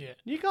players. Yeah.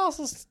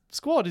 Newcastle's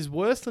squad is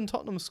worse than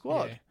Tottenham's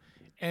squad. Yeah.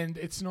 And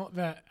it's not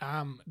that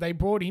they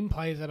brought in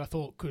players that I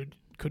thought could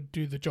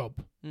do the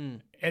job.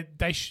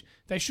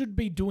 They should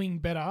be doing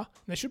better.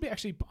 They should be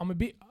actually. I'm a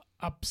bit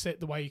upset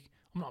the way.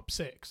 I'm not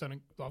upset because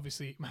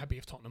obviously I'm happy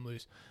if Tottenham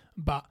lose,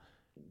 but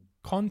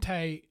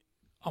Conte,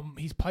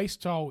 his play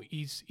style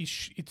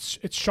it's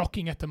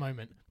shocking at the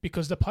moment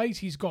because the players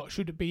he's got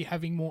should be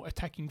having more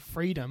attacking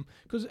freedom.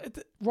 Because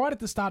right at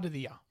the start of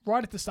the year,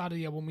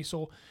 when we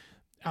saw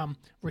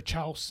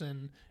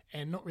Richarlison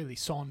and not really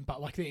Son,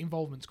 but like their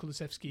involvements,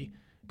 Kulusevski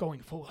going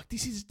forward, like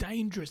this is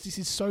dangerous. This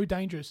is so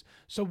dangerous.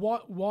 So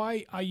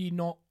why are you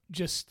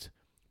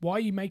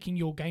making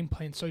your game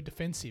plan so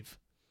defensive?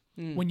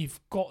 When you've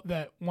got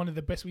one of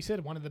the best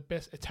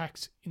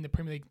attacks in the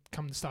Premier League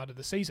come the start of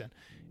the season.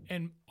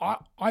 And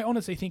I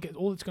honestly think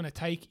all it's going to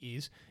take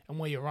is, and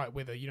where you're right,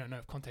 whether you don't know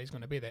if Conte is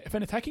going to be there. If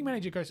an attacking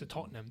manager goes to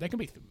Tottenham, they can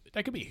be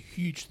a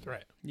huge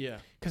threat. Yeah.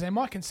 Because they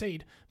might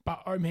concede,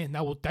 but oh man,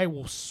 they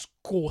will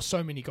score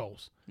so many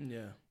goals.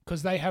 Yeah.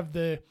 Because they have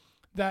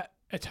that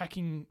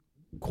attacking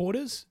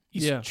quarters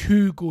is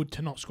too good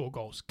to not score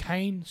goals.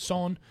 Kane,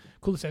 Son,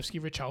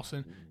 Kulusevski,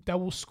 Richarlison, they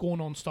will score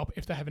non-stop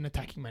if they have an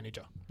attacking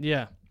manager.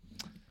 Yeah.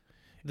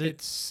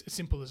 It's as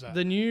simple as that.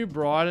 The new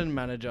Brighton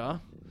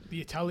manager, the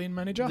Italian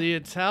manager,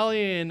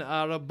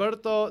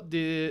 Roberto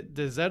De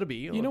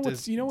Zerbi.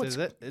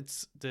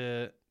 It's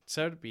De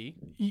Zerbi.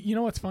 You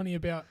know what's funny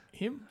about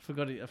him?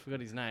 I forgot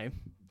his name.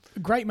 A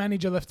great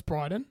manager left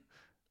Brighton,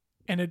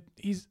 and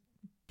he's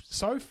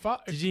so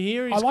far. Did you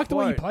hear his I like quote? the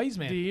way he plays,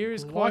 man. Did you hear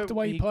his quote? I like the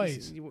way he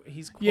plays.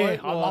 His quote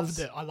I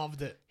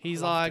loved it.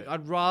 He's like,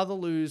 I'd rather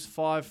lose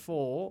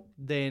 5-4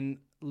 than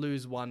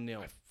lose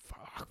 1-0.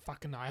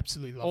 I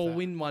absolutely love or that.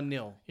 win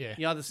 1-0. Yeah.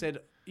 He either said,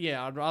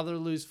 I'd rather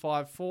lose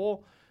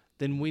 5-4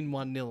 than win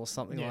 1-0 or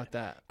something like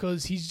that.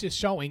 Because he's just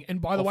showing.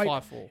 And by the way,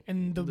 5-4.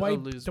 And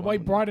the way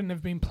Brighton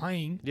have been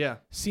playing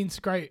since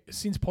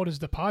Potter's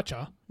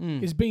departure,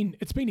 it's been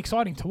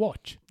exciting to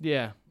watch.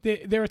 Yeah.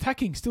 They're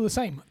attacking still the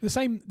same.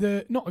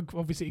 Not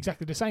obviously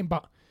exactly the same,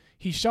 but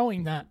he's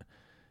showing that,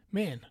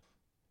 man.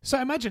 So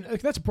imagine,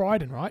 that's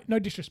Brighton, right? No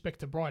disrespect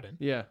to Brighton.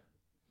 Yeah.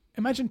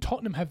 Imagine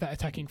Tottenham have that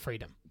attacking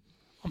freedom.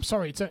 I'm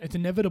sorry, it's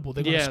inevitable.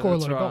 They're going to score a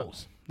lot of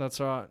goals. That's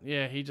right.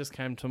 Yeah, he just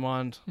came to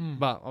mind.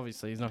 But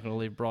obviously, he's not going to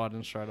leave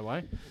Brighton straight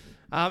away.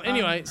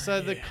 Anyway,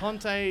 the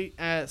Conte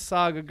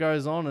saga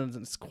goes on, and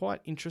it's quite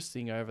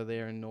interesting over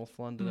there in North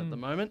London at the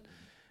moment.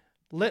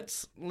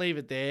 Let's leave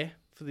it there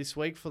for this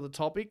week for the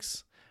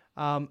topics.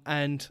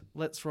 And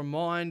let's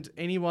remind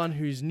anyone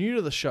who's new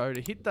to the show to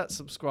hit that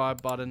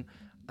subscribe button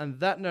and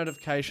that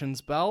notifications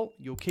bell.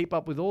 You'll keep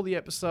up with all the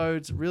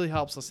episodes. It really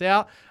helps us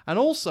out. And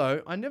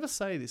also, I never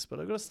say this, but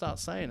I've got to start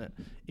saying it.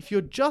 If you're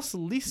just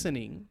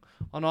listening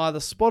on either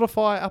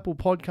Spotify, Apple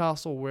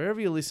Podcasts, or wherever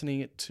you're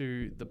listening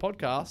to the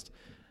podcast,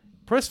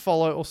 press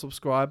follow or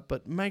subscribe,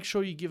 but make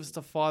sure you give us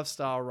a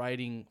 5-star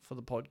rating for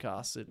the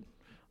podcast.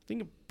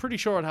 I'm pretty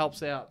sure it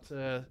helps out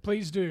to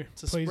please do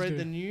spread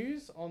the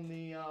news on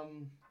the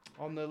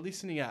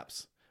listening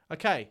apps.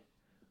 Okay,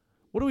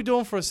 what are we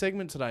doing for a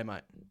segment today,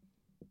 mate?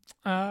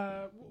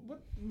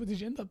 What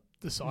did you end up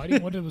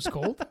deciding what it was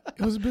called?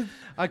 It was a bit...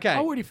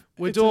 Okay,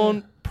 we're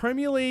doing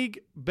Premier League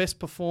best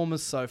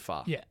performers so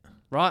far. Yeah.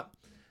 Right?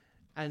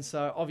 And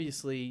so,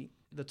 obviously,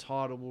 the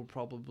title will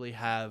probably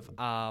have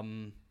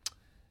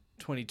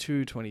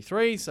 22,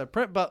 23.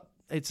 But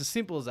it's as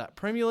simple as that.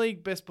 Premier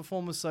League best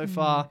performers so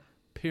far,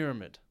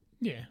 pyramid.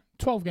 Yeah.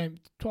 12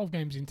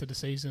 games into the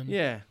season.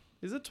 Yeah.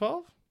 Is it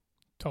 12?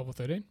 12 or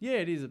 13. Yeah,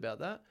 it is about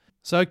that.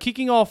 So,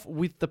 kicking off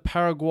with the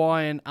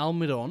Paraguayan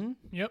Almidon.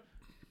 Yep.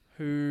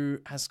 Who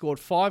has scored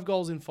 5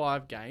 goals in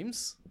 5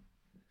 games.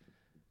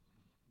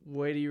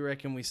 Where do you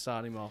reckon we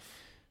start him off?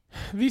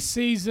 This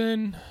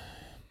season,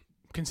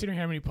 considering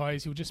how many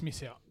players, he'll just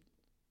miss out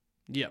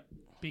Yep.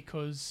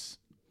 because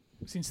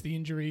since the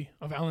injury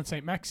of Alan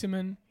St.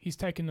 Maximin, he's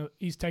taken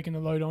the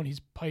load on. He's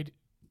played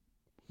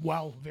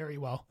well, very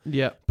well.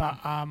 Yep. But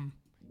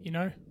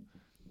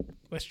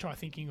let's try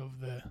thinking of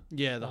the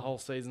The whole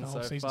season, The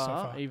whole so, season so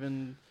far, far.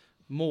 even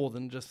more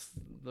than just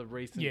the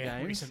recent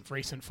games.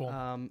 recent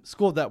form.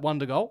 Scored that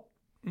wonder goal.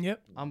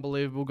 Yep.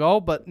 Unbelievable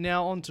goal. But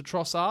now on to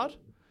Trossard.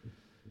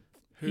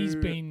 Who He's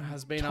been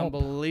has been top.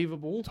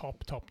 unbelievable.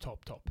 Top.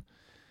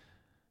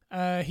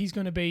 He's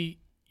going to be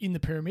in the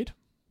pyramid.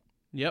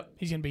 Yep.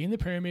 He's going to be in the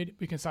pyramid.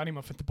 We can start him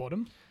off at the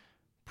bottom.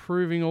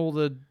 Proving all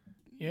the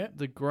Yeah.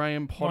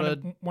 Graham Potter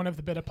One of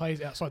the better players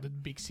outside the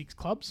big six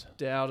clubs.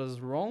 doubters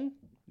wrong.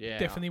 Yeah.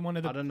 Definitely one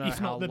of the, I don't know if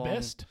how not the long-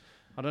 best.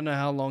 I don't know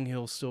how long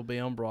he'll still be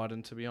on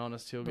Brighton, to be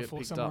honest. He'll Before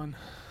get picked someone,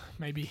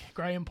 maybe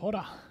Graham Potter.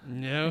 up.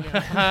 No.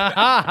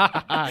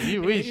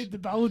 You wish. The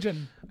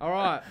Belgian. All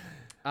right.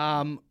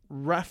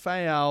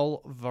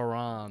 Raphael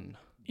Varane.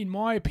 In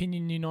my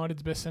opinion,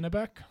 United's best centre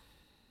back.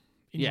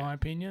 Yeah. My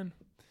opinion.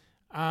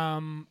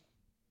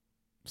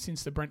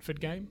 Since the Brentford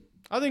game.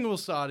 I think we'll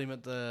start him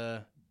at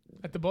the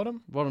At the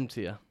bottom. bottom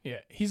tier. Yeah.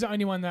 He's the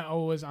only one that I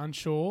was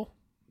unsure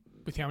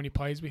with how many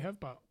players we have,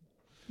 but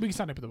we can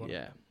start up at the bottom.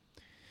 Yeah.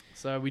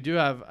 So we do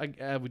have,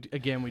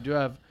 we do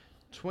have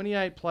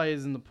 28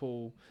 players in the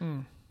pool.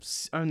 Mm.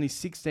 Only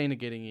 16 are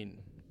getting in,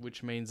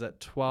 which means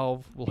that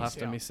 12 will have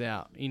to miss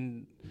out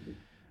on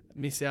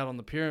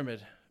the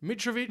pyramid.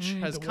 Mitrovic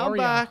has the come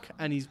warrior. back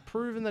and he's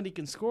proven that he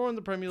can score in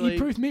the Premier He League.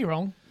 proved me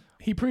wrong.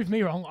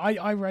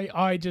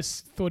 I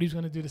just thought he was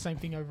going to do the same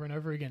thing over and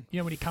over again. You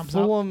know, when he comes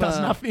Fulham, up, does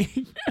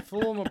nothing.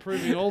 Fulham are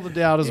proving all the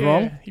doubters Yeah,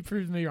 wrong. He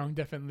proved me wrong,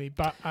 definitely.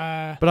 But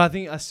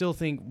I still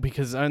think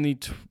because only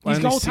his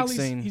goal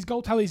 16. his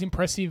goal tally is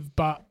impressive,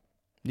 but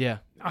Yeah.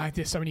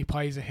 there's so many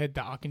players ahead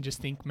that I can just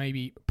think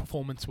maybe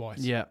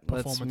performance-wise. Yeah.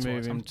 Let's Performance-wise.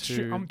 move him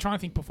to I'm trying to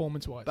think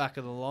performance-wise. back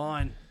of the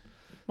line.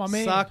 My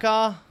man,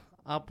 Saka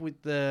up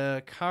with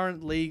the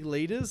current league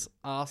leaders,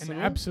 an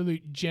Arsenal.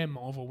 absolute gem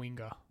of a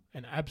winger.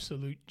 An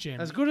absolute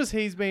gem. As good as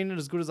he's been and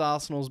as good as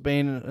Arsenal's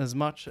been, and as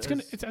much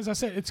As I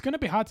said, it's going to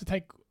be hard to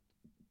take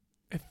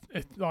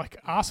like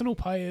Arsenal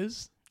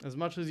players. as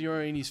much as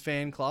you're in his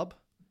fan club,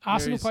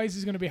 Arsenal is- players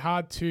is going to be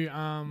hard to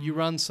you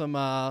run some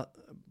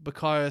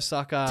Bukayo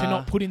Saka to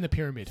not put in the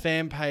pyramid.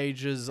 fan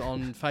pages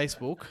on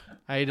Facebook.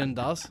 Aiden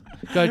does.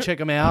 Go check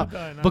them out.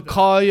 No,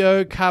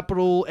 Bukayo,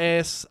 capital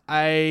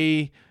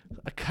S-A,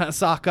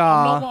 Saka.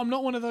 I'm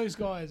not one of those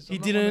guys. He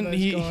I'm not one of didn't- those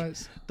he-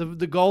 guys.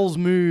 The goals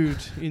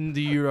moved in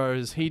the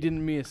Euros. He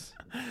didn't miss.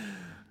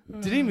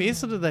 Did he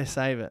miss or did they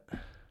save it?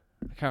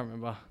 I can't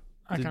remember.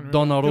 I Did can't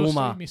remember. There was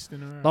Donnarumma. three missed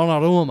in a row.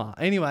 Donnarumma.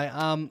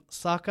 Anyway,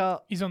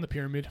 Saka. He's on the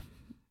pyramid.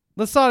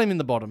 Let's start him in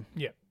the bottom,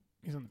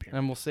 He's on the pyramid.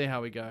 and we'll see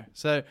how we go.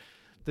 So,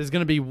 there's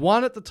going to be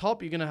one at the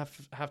top. You're going to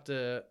have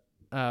to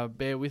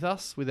bear with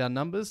us with our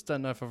numbers.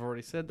 Don't know if I've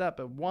already said that,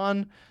 but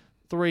 1,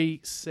 3,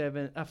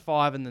 7,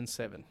 5, and then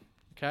 7.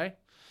 Okay.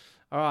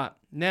 All right.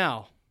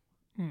 Now,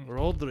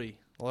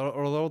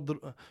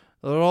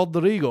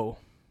 Rodrigo.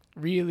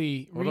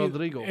 Really,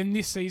 Rodrigo. in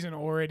this season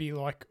already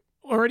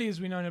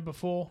as we known it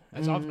before,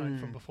 as I've known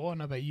from before. I don't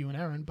know about you and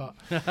Aaron, but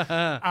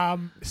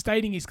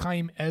stating his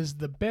claim as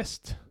the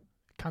best.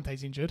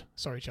 Kante's injured.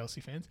 Sorry, Chelsea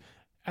fans.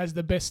 As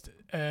the best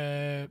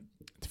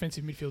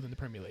defensive midfield in the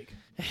Premier League.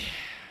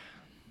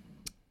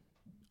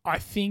 I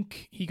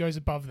think he goes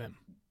above them.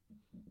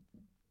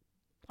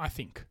 I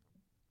think.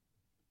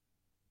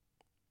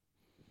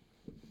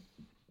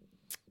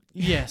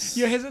 Yes.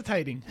 You're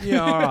hesitating. Yeah.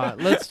 All right.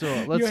 Let's do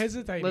it. You're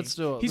hesitating. Let's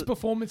do it. His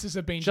performances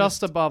have been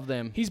just above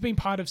them. He's been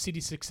part of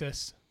City's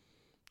success.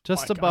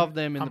 Just Like, above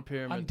them in the un-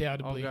 pyramid.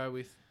 undoubtedly. I'll go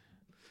with.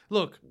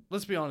 Look,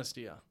 let's be honest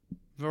here.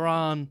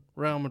 Varane,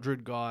 Real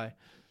Madrid guy.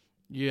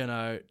 You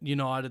know,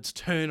 United's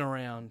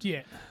turnaround.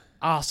 Yeah.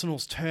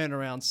 Arsenal's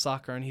turnaround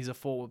sucker, and he's a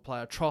forward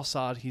player.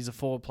 Trossard, he's a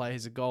forward player.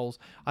 He's a goals.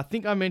 I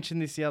think I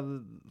mentioned this the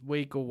other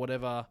week or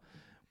whatever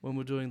when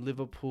we're doing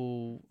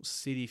Liverpool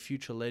City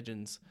Future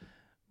Legends.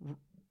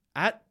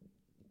 At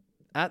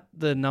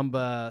the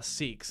number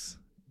 6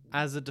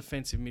 as a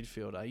defensive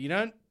midfielder, you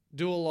don't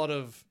do a lot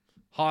of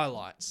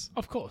highlights.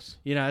 Of course.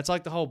 You know, it's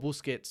like the whole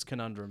Busquets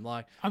conundrum.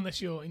 Like Unless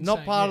you're insane.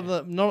 not part of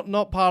the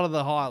not part of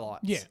the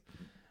highlights. Yeah.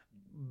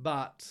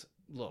 But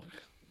look,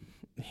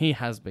 he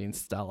has been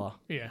stellar.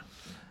 Yeah.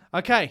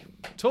 Okay,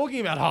 talking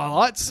about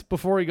highlights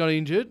before he got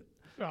injured,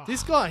 Oh,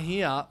 this guy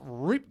here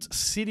ripped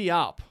City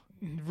up.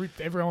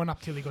 ripped everyone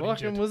up till he got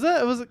Fucking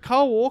injured. was it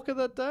Kyle Walker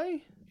that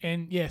day?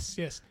 And yes.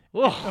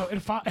 Whoa. Oh,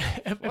 and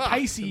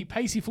a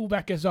pacey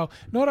fullback as well.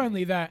 Not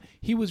only that,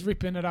 he was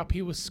ripping it up.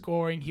 He was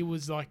scoring. He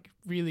was like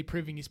really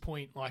proving his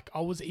point. Like I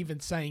was even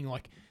saying,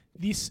 like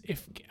this,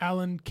 if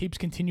Alan keeps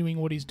continuing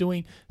what he's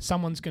doing,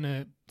 someone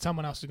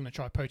else is gonna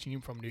try poaching him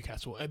from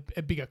Newcastle,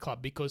 a bigger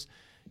club, because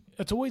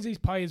it's always these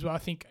players where I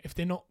think if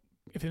they're not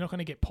going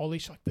to get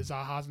polished, like the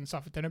Zahas and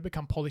stuff, if they don't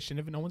become polished,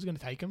 and no one's going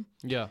to take them.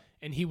 Yeah.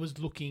 And he was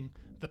looking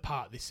the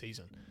part this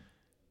season.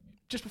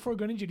 Just before he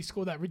got injured, he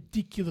scored that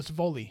ridiculous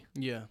volley.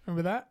 Yeah.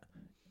 Remember that?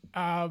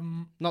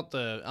 Not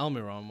the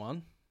Almiron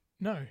one.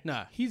 No.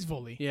 No. His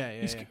volley. Yeah,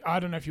 yeah, yeah. I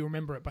don't know if you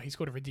remember it, but he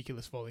scored a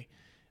ridiculous volley.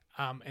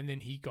 And then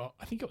he got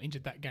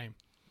injured that game.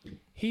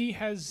 He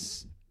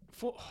has,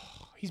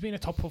 he's been a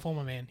top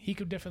performer, man. He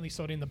could definitely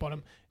slot in the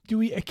bottom. Do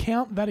we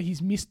account that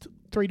he's missed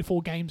 3 to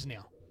 4 games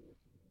now?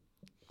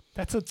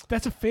 That's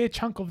a fair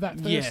chunk of that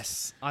first.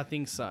 Yes, I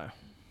think so.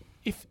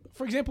 If,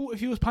 for example, if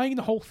he was playing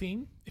the whole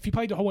thing, if he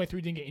played the whole way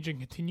through, didn't get injured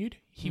and continued,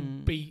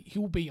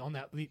 he'll be on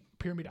that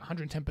pyramid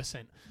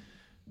 110%.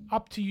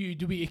 Up to you.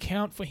 Do we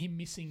account for him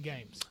missing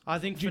games? I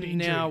think Due for to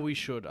now injury. we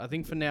should. I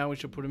think for now we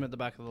should put him at the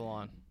back of the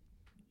line.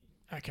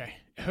 Okay.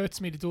 It hurts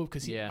me to do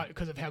it Yeah.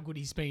 because of how good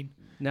he's been.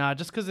 Nah,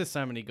 just because there's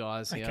so many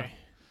guys here. Okay.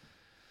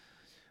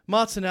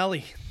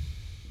 Martinelli.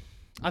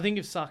 I think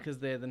if Saka's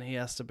there, then he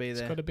has to be It's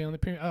there. got to be on the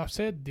pyramid. I've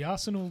said the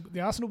Arsenal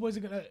boys are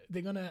gonna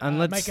And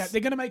make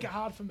it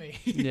hard for me.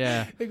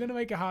 Yeah. They're gonna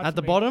make it hard At for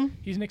the me. bottom,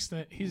 He's next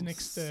to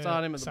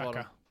Start him at the Saka.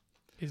 bottom.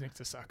 He's next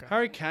to Saka.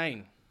 Harry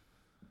Kane.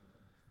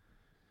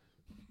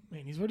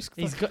 Man, he's already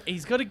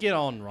He's got to get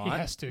on, right?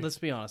 has to. Let's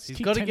be honest. He's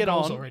kicked got to 10 get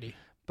goals on. already.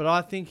 But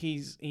I think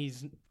he's.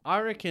 I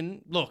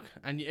reckon. Look,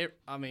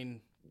 I mean,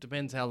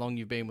 depends how long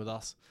you've been with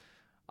us.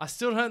 I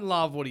still don't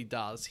love what he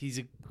does. He's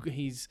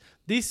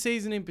this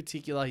season in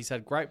particular. He's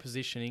had great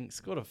positioning. He's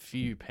got a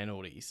few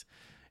penalties.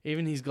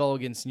 Even his goal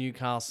against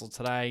Newcastle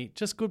today,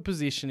 just good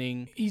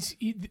positioning.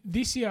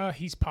 This year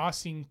his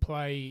passing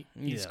play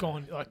is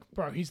gone. Like,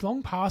 bro, his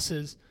long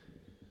passes.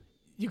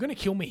 You're gonna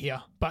kill me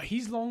here, but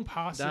his long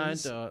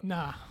passes. Don't do it.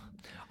 Nah.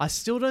 I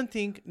still don't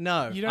think.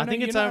 No, You don't I think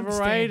know- it's you don't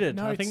overrated. understand.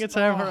 No, I think it's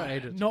oh,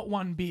 overrated. Not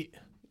one bit.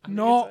 think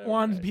Not it's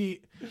one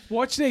overrated. bit.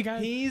 Watch their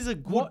game. He's a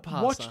good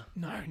passer. Watch.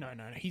 No.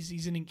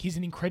 He's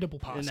an incredible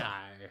passer. No.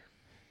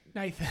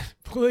 Nathan,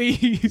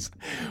 please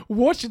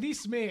watch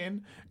this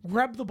man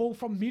grab the ball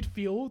from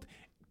midfield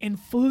and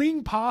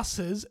fling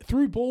passes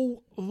through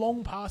ball,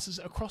 long passes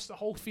across the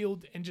whole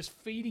field, and just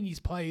feeding his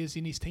players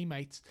and his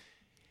teammates.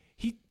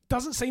 It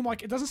doesn't seem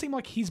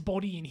like his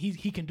body and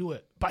he can do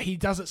it, but he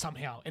does it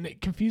somehow, and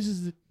it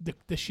confuses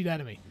the shit out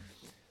of me.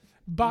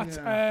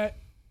 But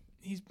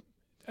he's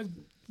as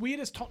weird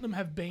as Tottenham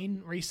have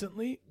been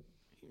recently.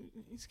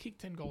 He's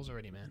kicked 10 goals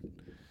already, man,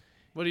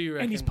 What do you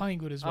reckon? and he's playing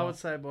good as well. I would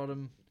say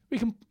bottom.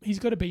 He's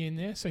got to be in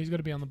there, so he's got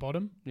to be on the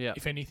bottom. Yeah.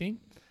 If anything.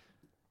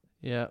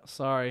 Yeah.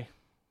 Sorry.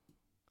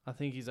 I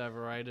think he's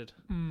overrated.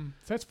 So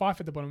that's 5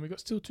 at the bottom. We've got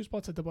still 2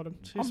 spots at the bottom.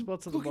 Two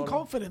spots at the looking bottom.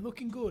 confident,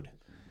 looking good.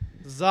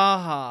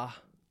 Zaha.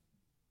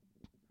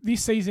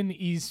 This season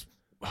is,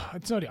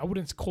 it's not, I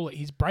wouldn't call it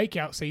his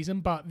breakout season,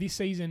 but this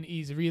season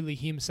is really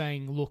him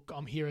saying, look,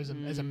 I'm here as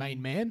a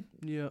main man.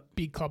 Yeah.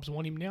 Big clubs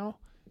want him now.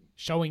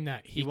 Showing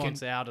that He can,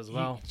 wants out as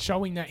well.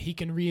 Showing that he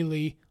can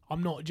really,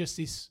 I'm not just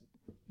this,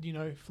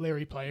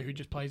 flary player who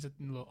just plays it.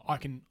 Look, I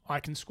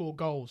can score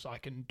goals. I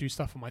can do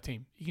stuff for my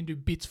team. He can do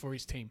bits for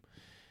his team.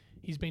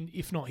 He's been,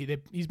 if not,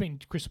 he's been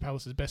Crystal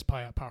Palace's best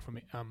player apart from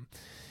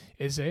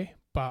Eze.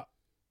 But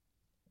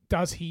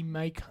does he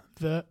make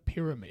the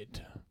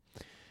pyramid?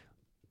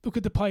 Look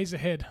at the players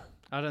ahead.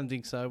 I don't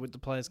think so with the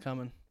players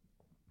coming.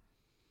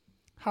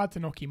 Hard to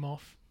knock him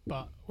off,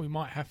 but we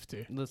might have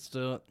to. Let's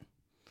do it.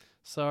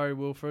 Sorry,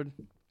 Wilfred.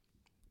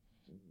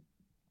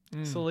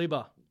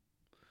 Saliba.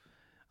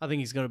 I think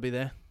he's going to be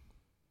there.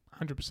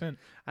 100%.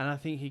 And I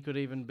think he could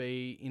even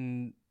be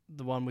in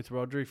the one with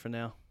Rodri for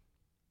now.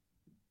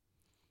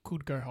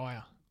 Could go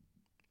higher.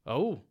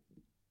 Oh.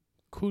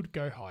 Could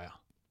go higher.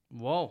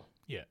 Whoa.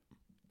 Yeah.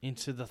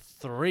 Into the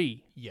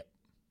 3. Yep.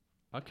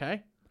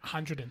 Okay.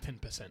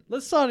 110%.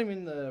 Let's start him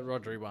in the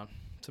Rodri one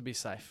to be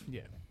safe.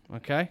 Yeah.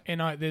 Okay.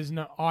 And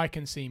I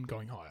can see him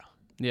going higher.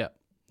 Yeah.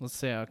 Let's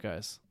see how it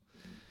goes.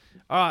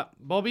 All right,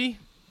 Bobby.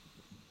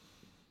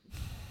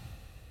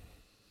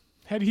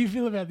 How do you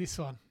feel about this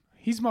one?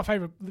 He's my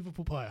favourite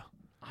Liverpool player.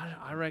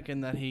 I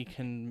reckon that he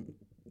can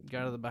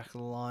go to the back of the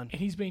line. And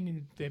he's been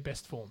in their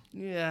best form.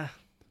 Yeah.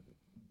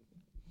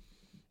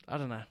 I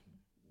don't know.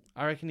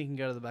 I reckon he can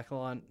go to the back of the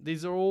line.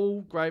 These are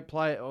all great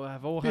players.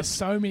 There's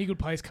so many good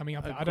players coming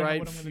up. I don't know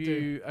what I'm going to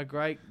do. A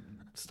great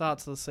start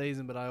to the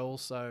season, but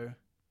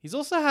he's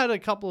also had a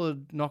couple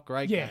of not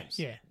great games.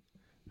 Yeah.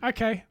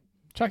 Okay.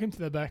 Chuck him to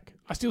the back.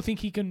 I still think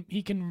he can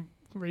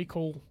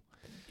recall.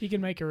 He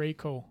can make a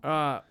recall.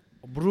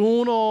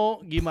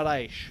 Bruno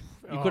Guimaraes.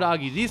 You could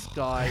argue this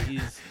guy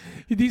is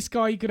This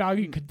guy, you could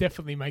argue, could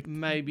definitely make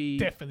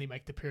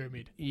the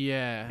pyramid.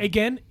 Yeah.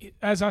 Again,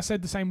 as I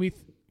said the same with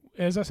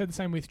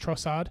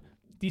Trossard,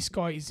 this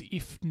guy is,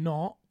 if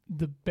not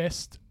the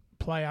best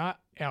player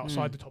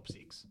outside the top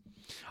 6.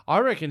 I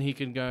reckon he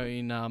can go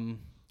in.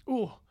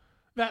 Ooh,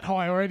 that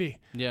high already.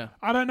 Yeah.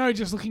 I don't know.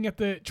 Just looking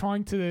at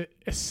trying to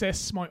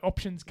assess my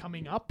options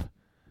coming up,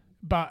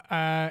 but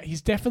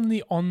he's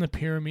definitely on the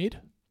pyramid,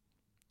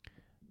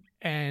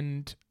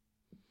 and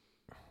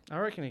I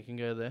reckon he can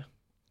go there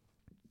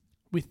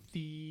with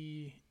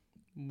the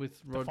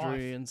Rodri 5.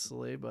 and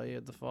Saliba. Yeah,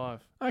 the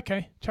 5.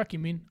 Okay, chuck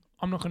him in.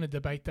 I'm not going to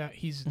debate that.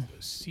 He's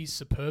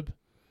superb.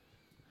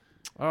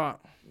 All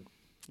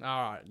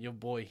right, your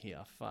boy here.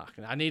 Fuck,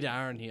 I need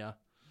Aaron here.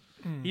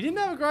 He didn't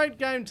have a great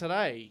game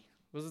today.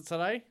 Was it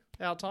today?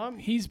 our time.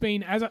 He's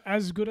been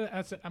as good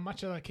as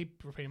much as I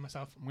keep repeating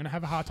myself. I'm going to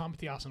have a hard time with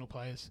the Arsenal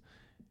players.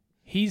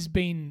 He's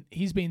been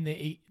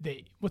the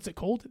what's it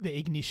called? The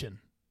ignition.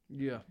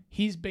 Yeah.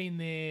 He's been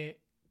there.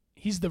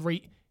 He's the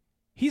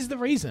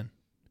reason.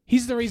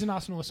 He's the reason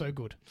Arsenal are so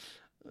good.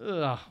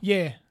 Ugh.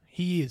 Yeah,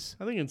 he is.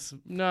 I think it's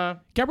no.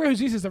 Gabriel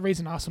Jesus is the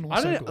reason Arsenal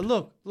are so good.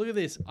 Look at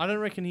this. I don't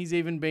reckon he's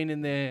even been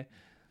in there.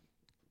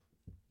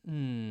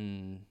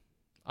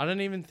 I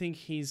don't even think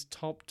he's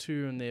top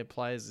 2 in their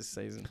players this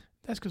season.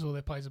 That's because all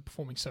their players are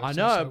performing so. I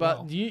know,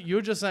 but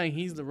you're just saying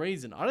he's the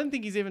reason. I don't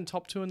think he's even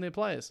top 2 in their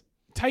players.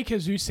 Take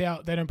Jesus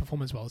out, they don't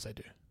perform as well as they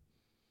do.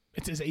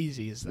 It's as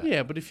easy as that.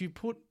 Yeah, but if you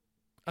put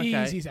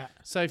Easy as that.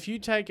 So if you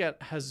take out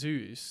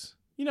Jesus,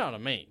 you know what I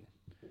mean.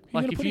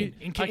 Like if you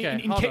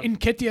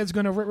Nketiah's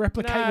going to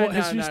replicate what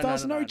Jesus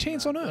does, no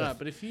chance on earth. No,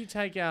 but if you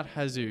take out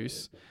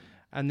Jesus,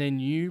 and then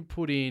you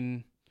put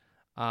in,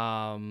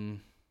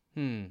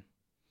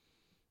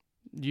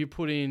 you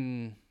put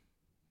in,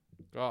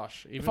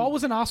 gosh. If I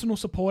was an Arsenal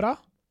supporter,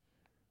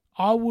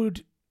 I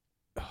would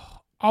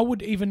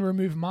even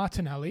remove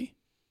Martinelli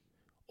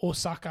or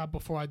Saka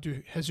before I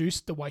do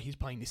Jesus the way he's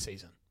playing this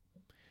season.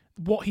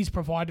 What he's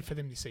provided for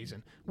them this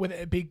season, whether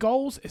it be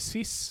goals,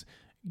 assists,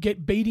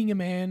 beating a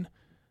man,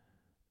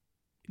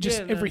 just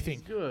everything.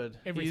 He's good.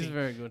 Everything. He's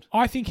very good.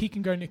 I think he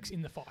can go next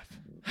in the 5.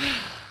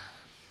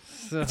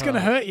 It's going to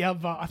hurt you,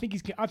 but I think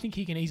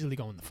he can easily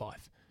go in the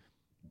 5.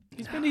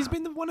 He's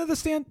been one of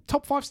the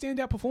top 5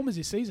 standout performers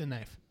this season,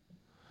 Nave.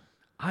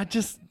 I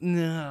just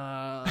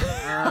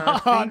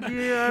I think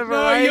you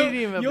overrate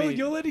him a bit.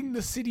 You're letting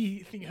the City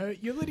thing hurt.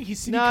 You're letting his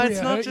City No, career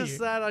it's not hurt just you.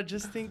 that. I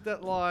just think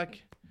that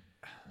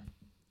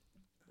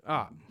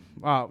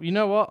you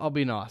know what? I'll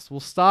be nice. We'll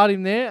start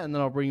him there, and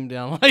then I'll bring him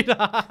down later.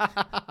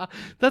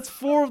 That's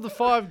 4 of the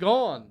 5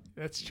 gone.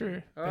 That's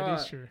true. All That right.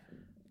 is true.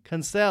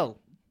 Cancelo,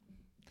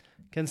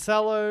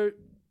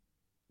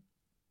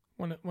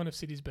 One of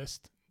City's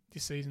best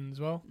this season as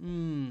well.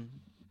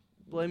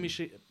 blemish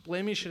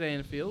at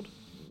Anfield.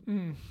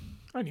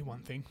 Only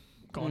one thing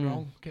gone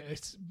wrong.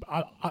 It's,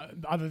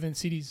 other than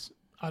City's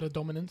utter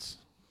dominance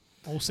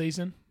all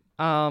season.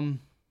 The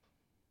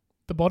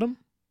bottom?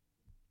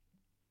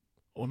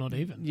 Or not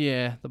even?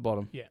 Yeah, the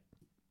bottom. Yeah.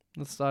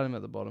 Let's start him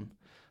at the bottom.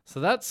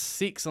 So that's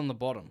 6 on the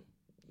bottom.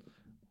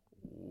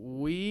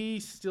 We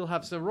still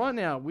have... So right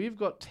now, we've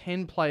got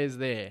 10 players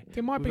there.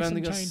 There might be some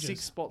only got changes.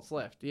 6 spots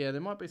left. Yeah,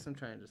 there might be some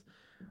changes.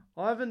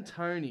 Ivan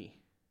Toney.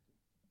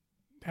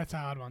 That's a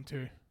hard one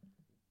too.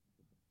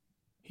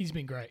 He's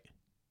been great.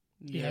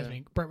 He Yeah. has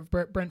been.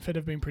 Brentford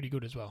have been pretty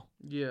good as well.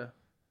 Yeah.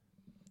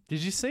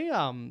 Did you see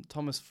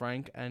Thomas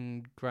Frank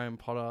and Graham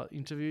Potter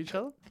interview each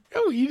other?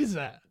 How weird is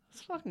that?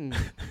 It's fucking...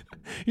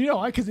 You know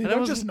why? Because they're And it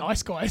not was- just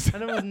nice guys.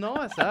 And it was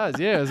nice as.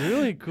 Yeah, it was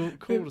really cool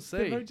They're to see.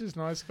 They're not just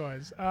nice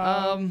guys.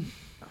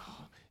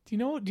 Do you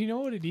know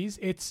what it is?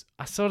 It's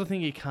I sort of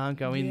think he can't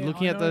go in. Yeah,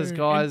 Looking I at those know.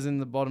 guys in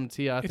the bottom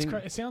tier, I it's think...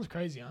 it sounds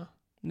crazy, huh?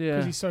 Yeah.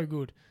 Because he's so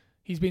good.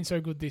 He's been so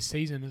good this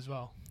season as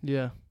well.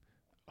 Yeah.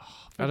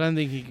 I don't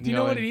think he can Do you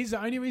go know what in. it is?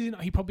 The only reason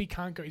he probably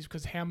can't go is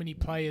because how many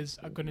players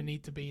are going to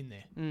need to be in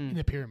there in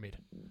the pyramid.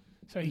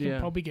 So he Yeah. can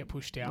probably get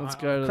pushed out. Let's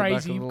go to the back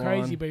crazy, of the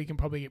crazy, line. but he can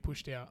probably get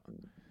pushed out.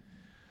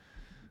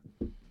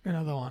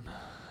 Another one.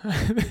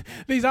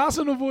 These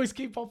Arsenal boys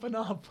keep popping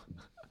up.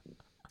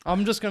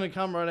 I'm just going to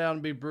come right out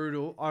and be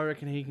brutal. I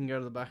reckon he can go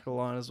to the back of the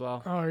line as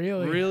well. Oh,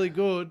 really? Really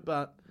good,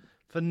 but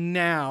for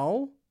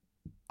now,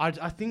 I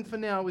think for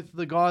now with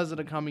the guys that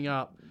are coming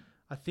up,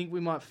 I think we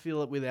might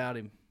feel it without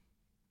him.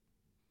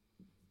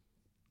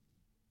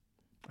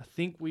 I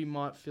think we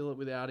might feel it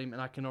without him,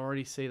 and I can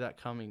already see that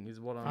coming.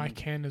 I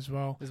can as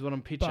well. Is what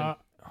I'm pitching.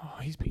 But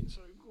he's been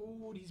so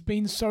good. He's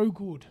been so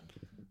good.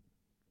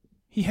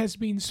 He has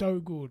been so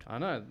good. I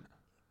know.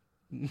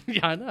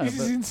 Yeah, I know. This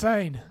is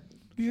insane.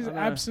 This is I know.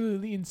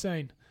 absolutely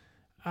insane.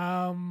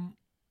 Yep.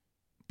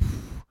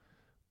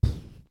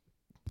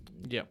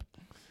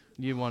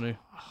 You want to.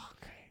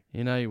 Okay.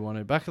 You know you want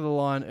to. Back of the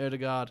line,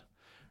 Erdegaard.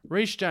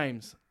 Reece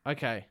James.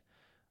 Okay.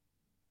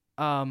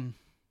 I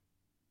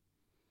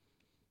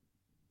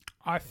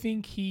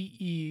think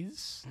he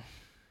is.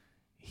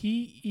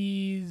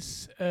 You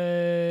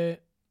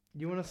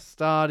want to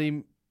start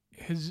him?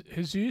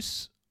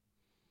 Jesus.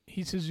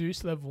 He's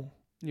Jesus level.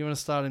 You want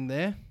to start him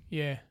there?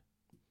 Yeah.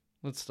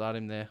 Let's start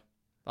him there.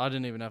 I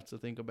didn't even have to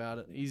think about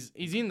it. He's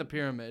in the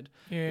pyramid.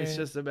 Yeah. It's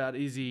just about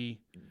is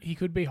he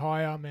could be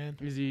higher, man.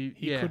 he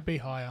He could be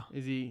higher.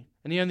 is he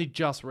and he only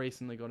just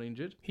recently got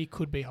injured. He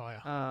could be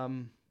higher.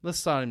 Let's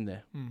start him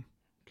there. Mm.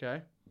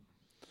 Okay.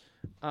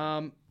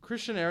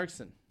 Christian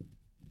Eriksen.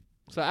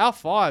 So our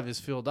 5 is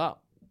filled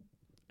up.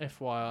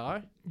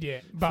 FYI.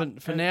 Yeah.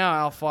 But For now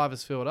our 5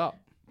 is filled up.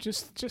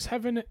 just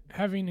having a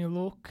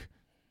look.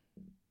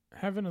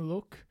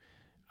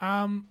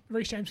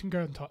 Reece James can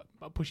go and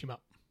push him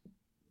up.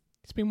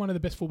 He's been one of the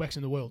best fullbacks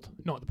in the world,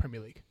 not the Premier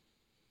League.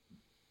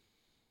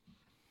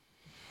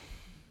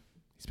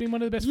 He's been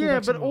one of the best. Yeah,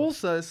 fullbacks but in the world.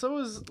 also so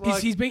is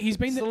like he's been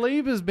the,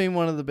 Saliba's been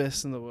one of the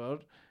best in the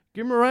world.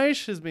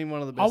 Guimaraes has been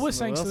one of the best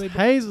was in the saying world.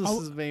 Saliba- Jesus I-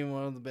 has been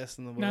one of the best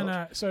in the world.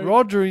 No. So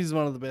Rodri is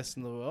one of the best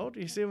in the world.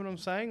 You see what I'm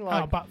saying?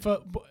 Like, but for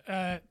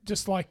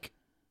just like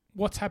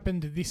what's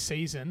happened this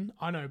season,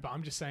 I know, but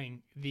I'm just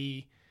saying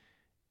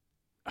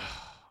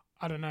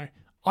I don't know.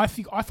 I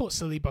thought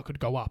Saliba could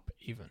go up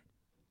even.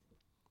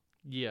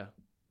 yeah.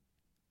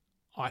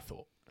 I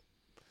thought.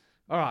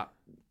 All right.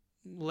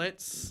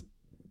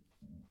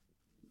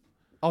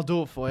 I'll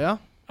do it for you.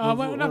 Wait. Do you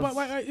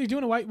want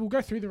to wait? We'll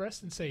go through the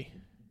rest and see.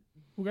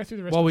 We'll go through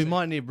the rest. Well, and we see.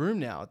 might need room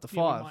now at the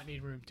Yeah, we 5. might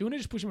need room. Do you want to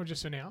just push him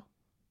just for now,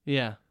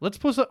 Yeah. Let's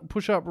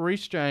push up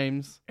Reece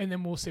James and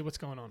then we'll see what's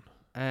going on.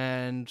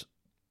 and.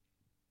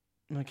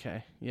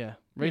 Okay. Yeah.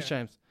 Reece Yeah.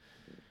 James.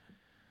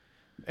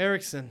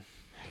 Ericsson.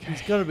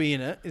 He's got to be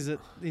in it. Is it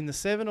in the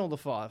 7 or the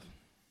 5?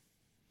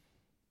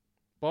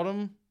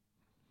 Bottom.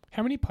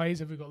 How many players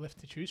have we got left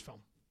to choose from?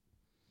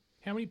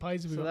 How many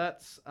players have we So got?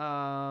 that's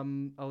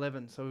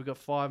 11. So we've got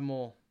 5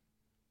 more.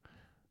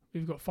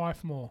 We've got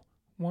 5 more.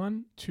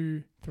 1,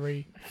 2,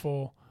 3,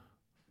 4.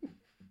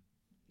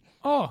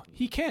 Oh,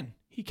 he can.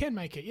 He can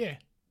make it. Yeah,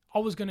 I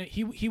was gonna.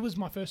 He was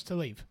my first to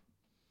leave.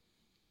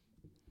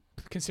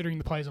 Considering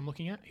the players I'm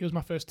looking at, he was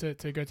my first to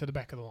go to the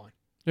back of the line.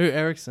 Who,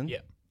 Ericsson?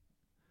 Yep.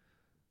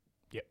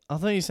 Yep. I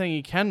thought you were saying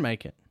he can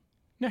make it.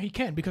 No, he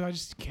can because I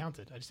just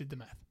counted. I just did the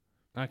math.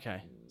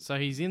 Okay. So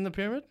he's in the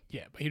pyramid?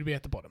 Yeah, but he'd be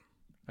at the bottom.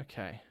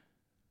 Okay.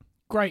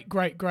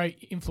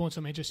 Great influence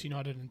on Manchester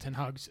United and Ten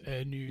Hag's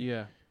new.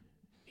 Yeah.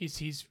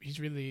 He's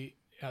really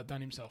outdone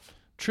himself.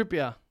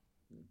 Trippier.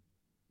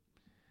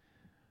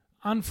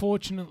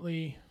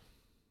 Unfortunately,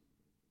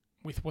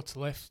 with what's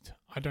left,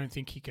 I don't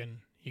think he can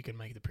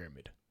make the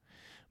pyramid.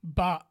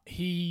 But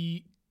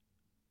he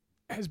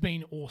has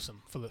been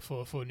awesome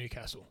for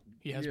Newcastle.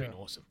 He has been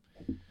awesome.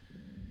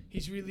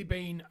 He's really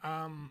been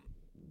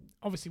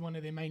obviously one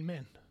of their main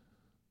men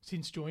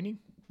since joining.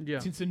 Yeah.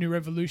 Since the new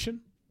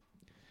revolution.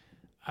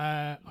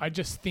 I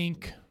just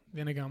think.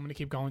 Then again, I'm going to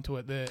keep going to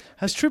it.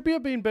 Has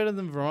Trippier been better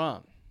than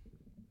Varane?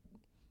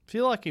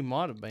 Feel like he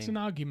might have There's an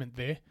been. argument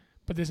there,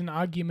 but there's an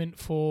argument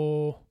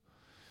for.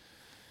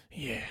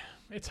 Yeah,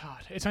 it's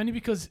hard. It's only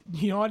because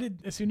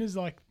United, as soon as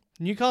like.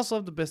 Newcastle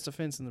have the best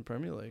defence in the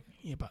Premier League.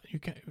 Yeah, but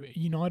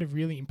United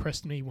really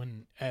impressed me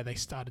when they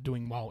started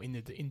doing well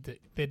in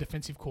their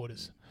defensive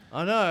quarters.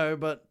 I know,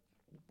 but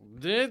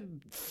they're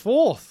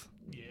 4th.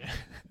 Yeah,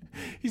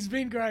 he's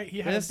been great.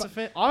 He has. Best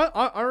defence.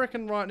 I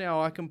reckon right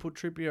now I can put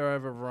Trippier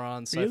over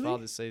Varane so Really? far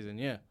this season.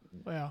 Yeah.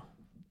 Wow.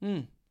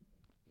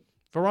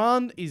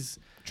 Varane is.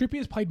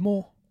 Trippier's played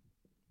more.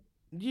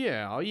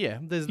 Yeah.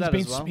 There's He's that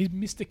been as well. he's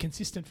Mr.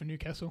 Consistent for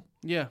Newcastle.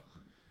 Yeah.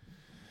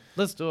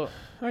 Let's do it.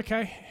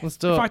 Okay. Let's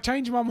do If it. I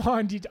change my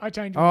mind, I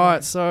change my All right,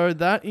 mind. so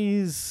that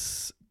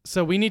is.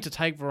 So we need to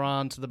take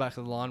Varane to the back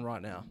of the line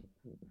right now.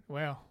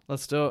 Wow.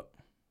 Let's do it.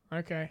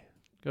 Okay.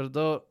 Got to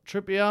do it.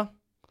 Trippier.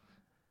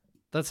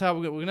 That's how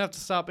we're going to have to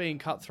start being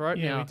cutthroat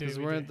Yeah, now we do. because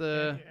we we're do. at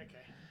the. Yeah, okay.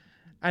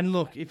 And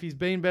look, if he's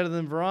been better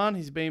than Varane,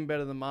 he's been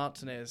better than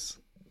Martinez.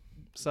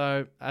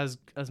 So as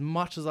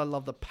much as I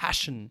love the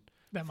passion,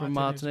 That from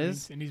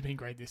Martinez. and he's been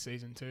great this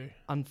season too.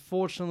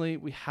 unfortunately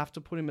we have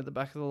to put him at the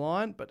back of the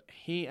line. But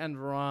he and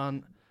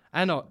Varane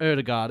and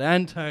Erdegaard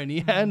and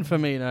Tony and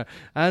Firmino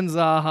and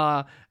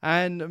Zaha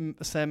and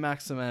Sam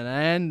Maximin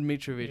and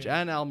Mitrovic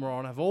and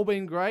Almiron have all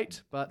been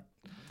great. But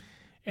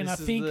And I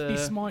this is think the-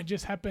 this might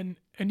just happen.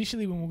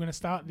 Initially, when we we're going to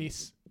start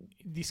this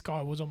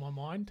guy was on my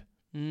mind.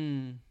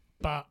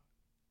 But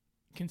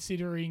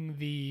considering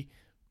the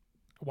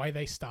way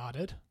they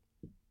started,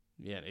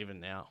 yeah, even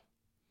now,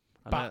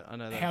 but I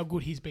know that. how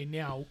good he's been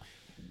now,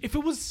 if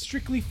it was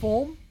strictly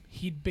form,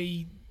 he'd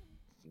be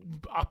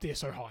up there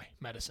so high,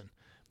 Madison.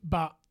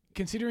 But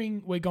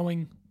considering we're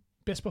going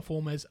best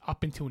performers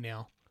up until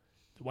now,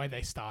 the way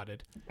they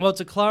started. Well,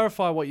 to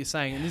clarify what you're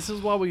saying, and this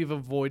is why we've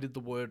avoided the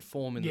word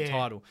form in the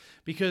title,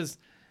 because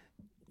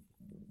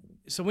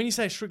so when you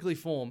say strictly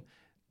form,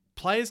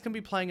 players can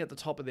be playing at the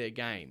top of their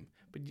game,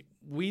 but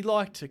we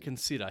like to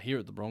consider here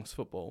at the Bronx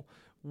Football,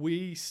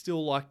 we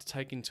still like to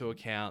take into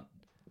account,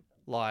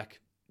 like,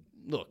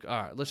 look,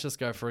 all right, let's just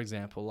go for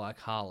example, like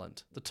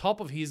Haaland. The top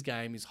of his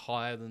game is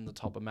higher than the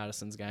top of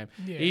Madison's game.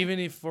 Yeah. Even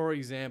if, for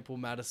example,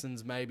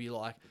 Madison's maybe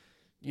like,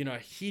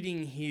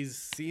 hitting his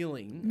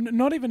ceiling.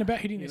 Not even about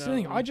hitting You the know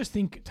ceiling. what I mean? I just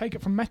think take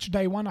it from match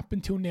day 1 up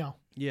until now.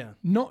 Yeah.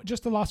 Not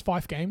just the last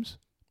 5 games,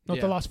 not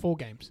Yeah. the last 4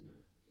 games.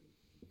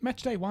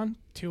 Match day 1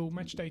 till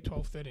match day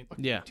 12, 13. Like,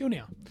 Yeah. till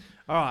now.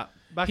 All right.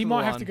 Back He of the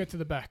might line. have to go to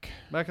the back.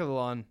 Back of the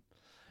line.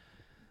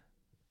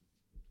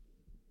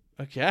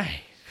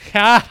 Okay.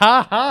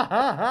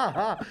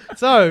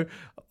 So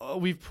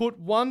we've put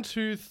 1,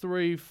 2,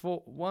 3,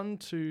 4,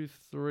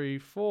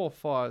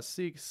 5,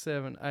 6,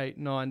 7, 8,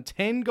 9,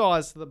 10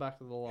 guys to the back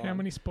of the line. How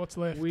many spots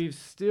left? We've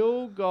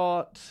still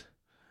got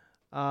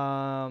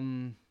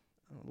 11,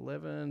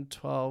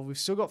 12. We've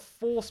still got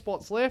 4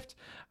 spots left,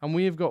 and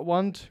we have got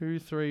 1, 2,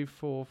 3,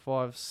 4,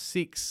 5,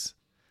 6.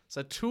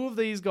 So 2 of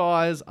these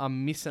guys are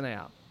missing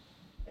out.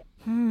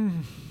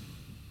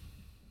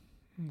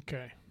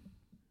 Okay.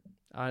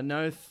 I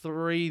know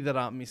 3 that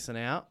aren't missing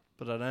out,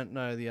 but I don't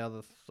know the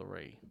other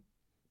 3.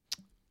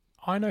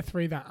 I know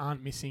 3 that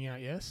aren't missing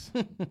out. Yes.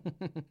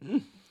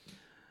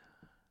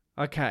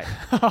 Okay.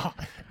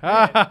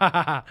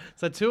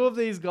 So 2 of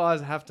these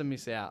guys have to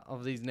miss out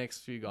of these next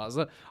few guys.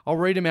 I'll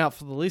read them out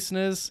for the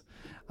listeners.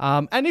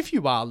 And if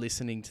you are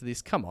listening to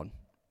this, come on.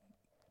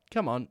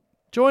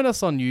 Join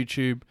us on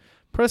YouTube.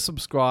 Press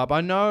subscribe. I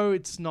know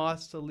it's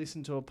nice to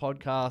listen to a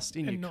podcast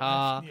in your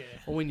car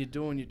or when you're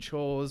doing your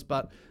chores,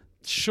 but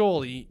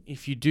surely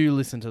if you do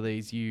listen to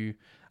these, you,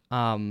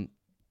 I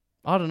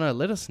don't know,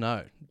 let us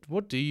know.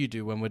 What do you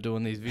do when we're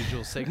doing these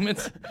visual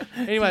segments?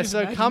 Anyway,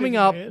 so coming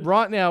up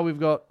right now, we've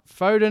got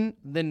Foden,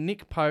 then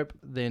Nick Pope,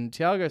 then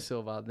Thiago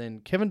Silva,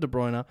 then Kevin De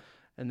Bruyne,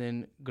 and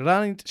then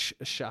Granit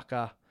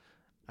Xhaka,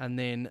 and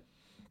then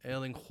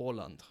Erling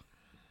Haaland.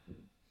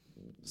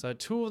 So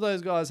 2 of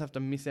those guys have to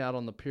miss out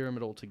on the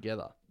pyramid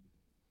altogether.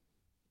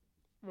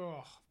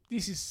 Oh,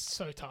 this is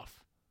so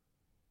tough.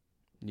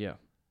 Yeah.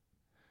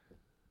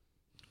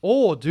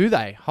 Or do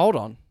they? Hold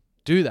on.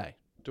 Do they?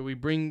 Do we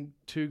bring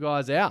 2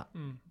 guys out?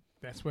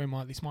 That's where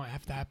this might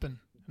have to happen.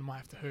 It might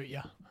have to hurt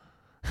you.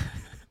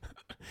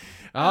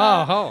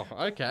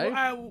 Okay.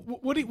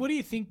 What do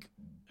you think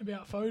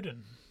about Foden?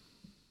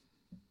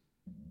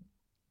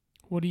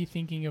 What are you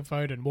thinking of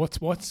Foden?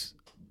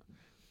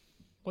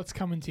 What's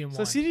coming to your mind?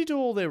 So City do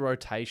all their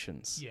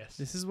rotations. Yes.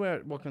 This is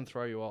what can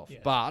throw you off.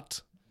 Yes.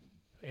 But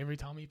every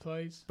time he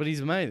plays. he's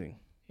amazing.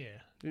 Yeah.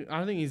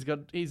 I think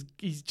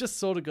he's just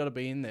sort of got to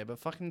be in there, but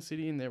fucking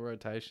City in their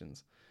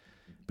rotations.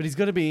 But he's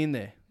got to be in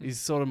there. Is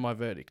sort of my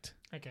verdict.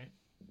 Okay.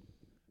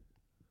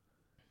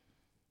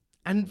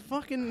 And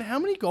fucking, how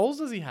many goals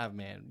does he have,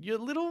 man? Your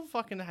little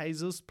fucking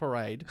Jesus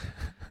parade.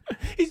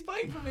 He's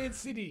playing for Man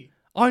City.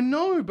 I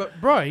know, but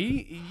bro,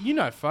 you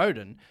know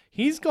Foden.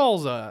 His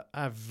goals are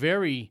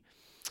very.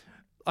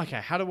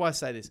 Okay, how do I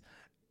say this?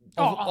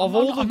 I'm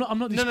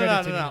not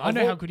discrediting him. I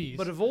know how good he is.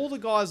 But of all the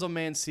guys on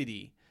Man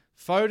City,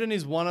 Foden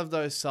is one of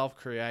those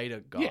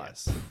self-created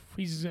guys. Yeah.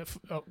 He's. I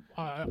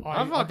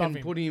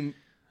fucking put him.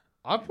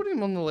 I put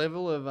him on the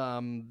level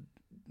of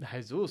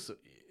Jesus.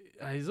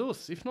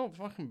 Jesus, if not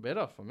fucking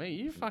better for me.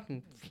 You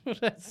fucking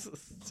that's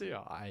too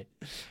high.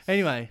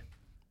 Anyway.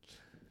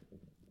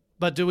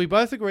 But do we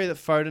both agree that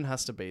Foden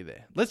has to be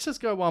there? Let's just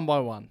go one by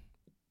one.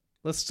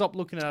 Let's stop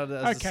looking at it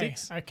as a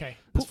 6. Okay.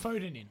 Put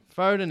Foden in.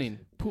 Foden in.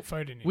 Put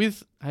Foden in.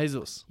 With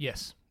Jesus.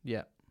 Yes.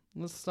 Yeah.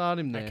 Let's start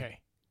him there.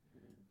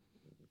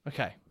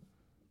 Okay.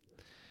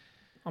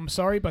 I'm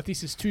sorry, but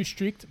this is too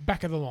strict.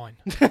 Back of the line.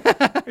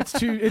 It's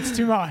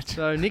too much.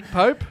 So Nick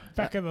Pope.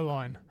 Back of the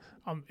line.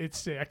 I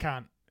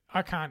can't.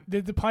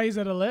 The players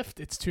that are left,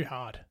 it's too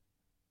hard.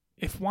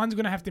 If one's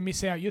gonna have to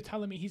miss out, you're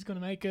telling me he's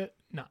gonna make it?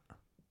 Nah.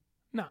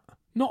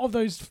 Not of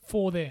those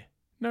 4 there.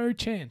 No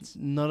chance.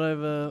 Not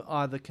over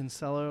either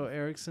Cancelo or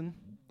Eriksen.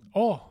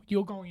 Oh,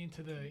 you're going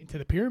into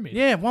the pyramid.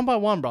 Yeah, one by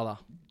one, brother.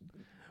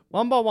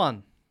 One by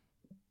one.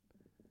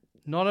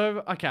 Not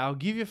over. Okay, I'll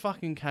give you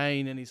fucking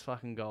Kane and his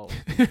fucking goals.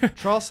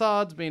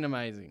 Trossard's been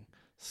amazing.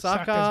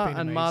 Saka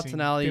and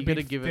Martinelli, you got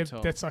to give it to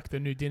him. That's like the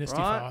new dynasty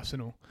for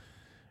Arsenal.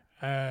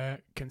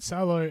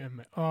 Cancelo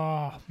and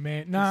nah.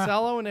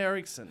 Cancelo and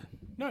Eriksen.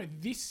 No,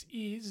 this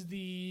is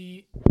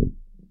the.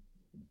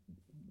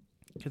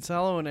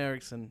 Cancelo and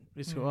Eriksen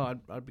is who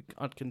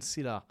I'd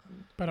consider.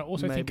 But I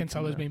also think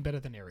Cancelo's been better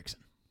than Eriksen.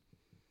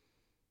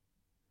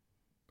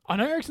 I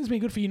know Eriksen's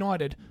been good for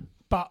United,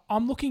 but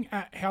I'm looking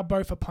at how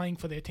both are playing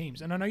for their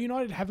teams. And I know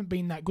United haven't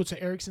been that good, so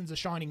Eriksen's a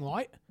shining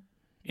light.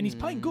 And he's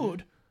playing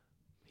good.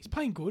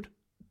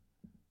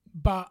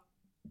 But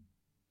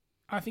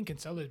I think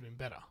Cancelo's been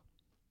better.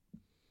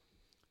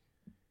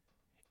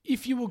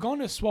 If you were going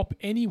to swap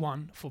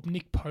anyone for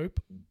Nick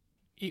Pope,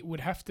 it would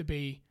have to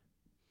be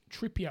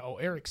Trippier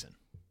or Eriksen.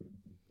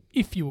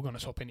 If you were going to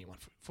swap anyone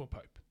for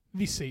Pope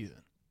this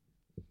season.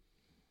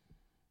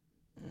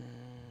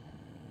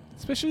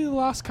 Especially the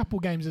last couple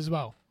games as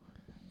well.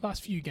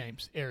 Last few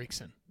games,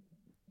 Eriksen.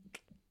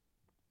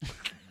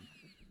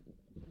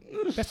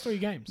 Best 3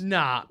 games.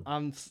 Nah.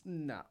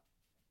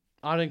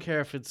 I don't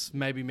care if it's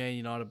maybe Man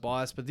United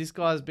bias, but this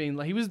guy's been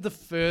he was the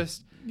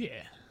first.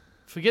 Yeah.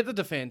 Forget the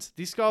defense.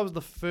 This guy was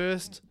the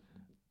first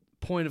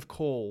point of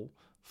call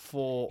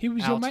for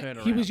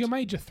turnaround. He was your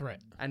major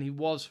threat. And he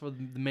was for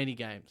many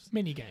games.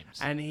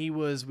 And we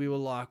were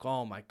like,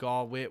 oh my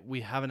God,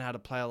 we haven't had a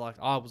player like,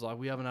 I was like,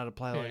 we haven't had a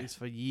player like this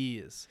for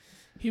years.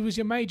 He was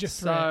your major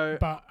threat. So,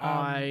 but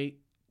I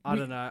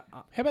don't know.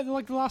 How about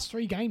the last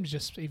 3 games,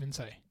 just even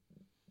say?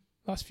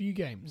 Last few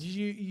games.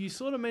 You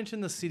sort of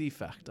mentioned the City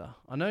factor.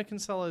 I know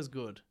Cancelo's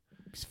good.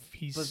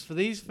 But for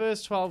these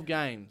first 12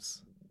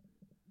 games,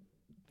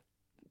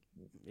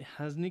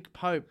 has Nick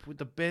Pope with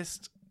the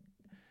best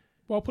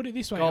Well, put it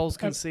this way: goals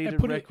conceded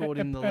record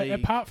in the league.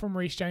 Apart from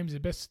Reece James,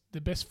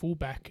 the best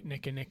fullback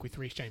neck and neck with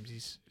Reece James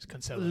is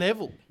Cancelo.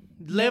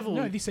 Level.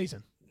 No, this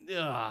season.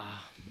 Yeah.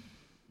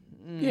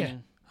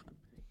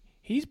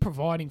 He's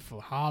providing for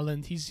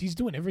Haaland. He's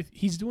doing everything.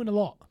 He's doing a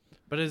lot.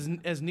 But as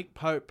Nick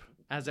Pope,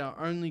 as our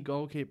only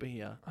goalkeeper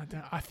here,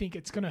 I think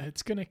it's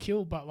gonna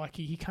kill. But like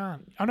he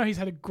can't. I know he's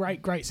had a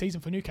great season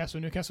for Newcastle.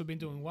 Newcastle have been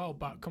doing well,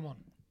 but come on.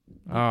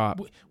 All right.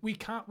 We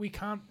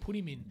can't put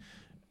him in.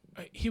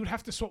 he would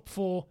have to swap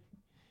for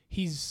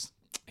his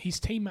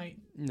teammate.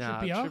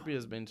 Nah, Trippier.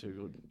 Trippier's been too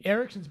good.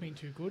 Ericsson's been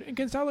too good, and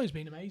Gonzalo's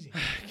been amazing.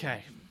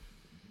 Okay.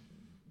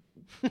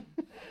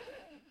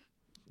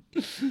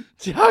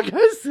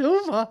 Thiago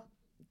Silva.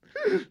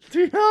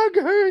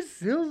 Thiago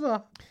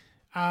Silva.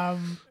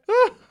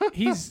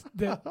 He's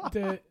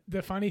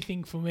the funny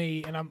thing for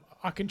me, and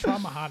I can try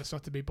my hardest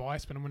not to be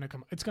biased, but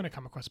it's gonna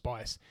come across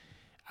biased.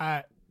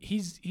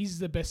 He's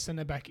the best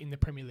centre back in the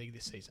Premier League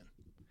this season.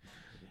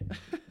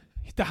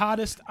 The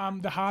hardest.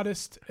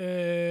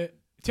 Thiago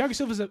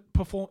Silva's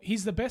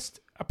he's the best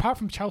apart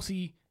from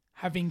Chelsea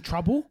having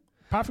trouble.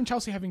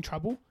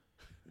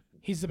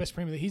 He's the best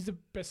Premier League. He's the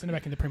best centre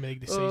back in the Premier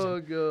League this season. Oh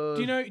god.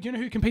 Do you know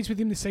who competes with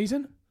him this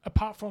season?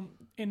 Apart from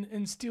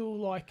and still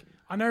like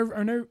I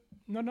know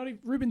not even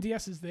Ruben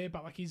Dias is there,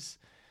 but like he's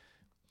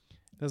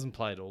Hasn't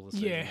played all the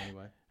season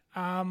anyway.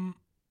 Van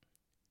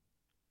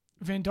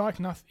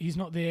Dijk, he's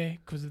not there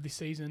because of this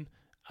season.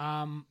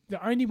 The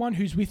only one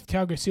who's with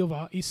Thiago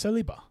Silva is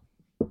Saliba.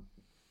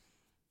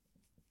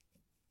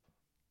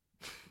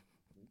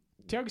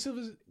 Thiago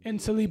Silva and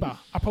Saliba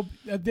are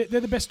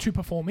they're the best two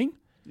performing.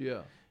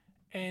 Yeah.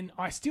 And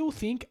I still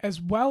think, as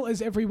well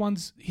as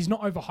he's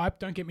not overhyped,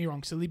 don't get me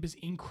wrong, Saliba's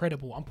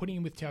incredible. I'm putting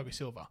him with Thiago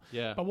Silva.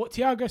 Yeah. But what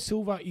Thiago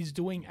Silva is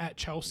doing at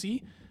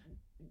Chelsea,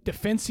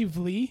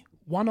 defensively,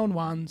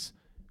 one-on-ones,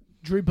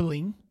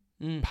 dribbling,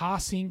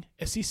 passing,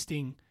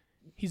 assisting,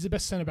 he's the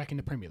best centre-back in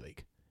the Premier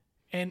League.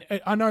 And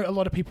I know a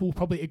lot of people will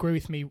probably agree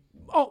with me,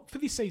 for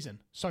this season,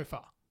 so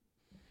far.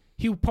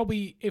 He'll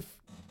probably, if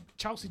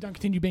Chelsea don't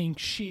continue being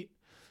shit,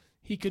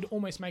 he could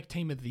almost make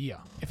Team of the Year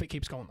if it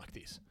keeps going like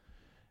this.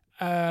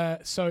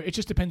 So it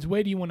just depends,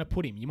 where do you want to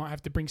put him? You might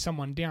have to bring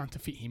someone down to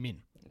fit him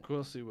in. Of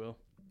course he will.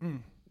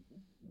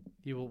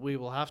 We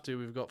will have to.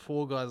 We've got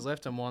 4 guys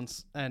left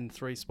and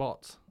 3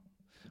 spots.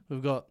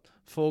 We've got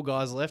 4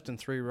 guys left and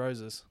 3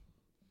 roses.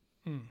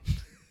 And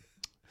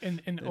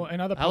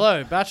other people.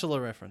 Hello, Bachelor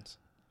reference.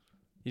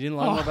 You didn't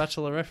like my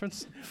Bachelor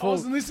reference? I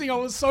wasn't listening. I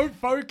was so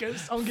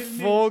focused on getting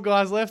 4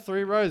 guys left,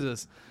 3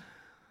 roses.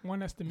 One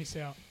has to miss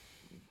out.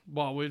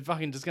 Well, we're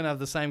fucking just going to have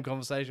the same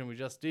conversation we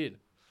just did.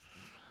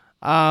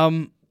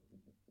 Oh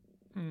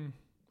no,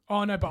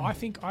 but I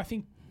think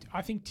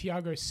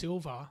Thiago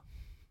Silva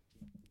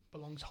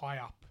belongs high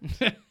up.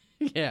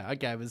 Yeah,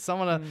 okay,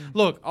 but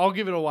look, I'll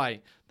give it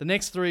away. The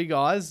next 3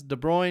 guys, De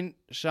Bruyne,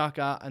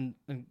 Xhaka,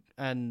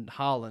 and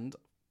Haaland,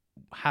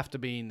 have to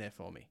be in there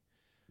for me.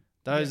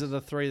 Those are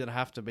the 3 that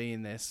have to be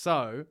in there.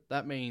 So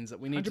that means that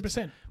we need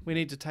 100%. We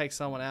need to take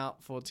someone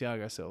out for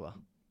Thiago Silva.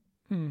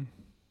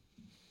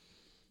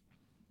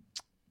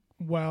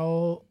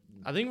 Well,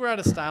 I think we're at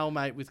a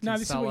stalemate with No,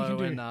 this is what you Cancelo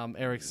can do. and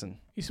Eriksen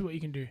this is what you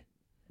can do.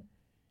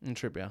 and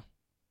Trippier.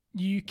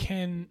 You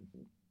can.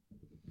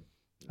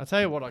 I'll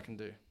tell you what I can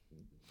do.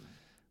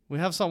 We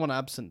have someone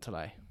absent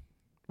today.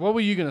 What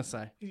were you going to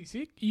say? Is he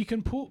sick? You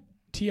can put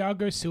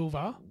Thiago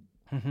Silva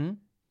Mm-hmm.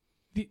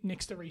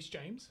 next to Reece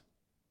James,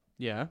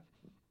 Yeah.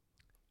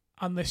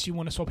 unless you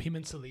want to swap him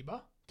and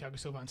Saliba. Thiago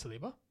Silva and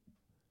Saliba.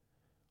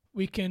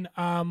 We can.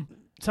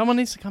 Someone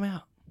needs to come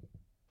out.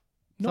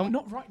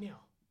 Not right now.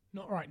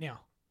 Not right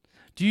now.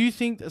 Do you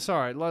think...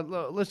 Sorry,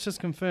 let's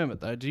just confirm it,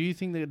 though. Do you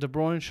think that De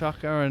Bruyne,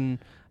 Xhaka, and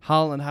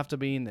Haaland have to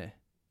be in there?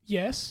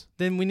 Yes.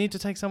 Then we need to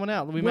take someone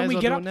out. We may When as we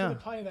well get do up it to now. the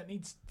player that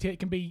needs to,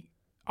 it can be.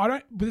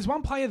 But there's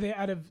one player there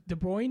out of De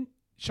Bruyne,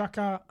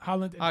 Xhaka,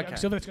 Haaland, and Thiago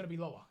Silva that's going to be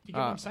lower. Do you get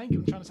what I'm saying? Get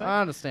what I'm trying to say?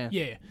 I understand.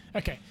 Yeah.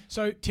 Okay.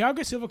 So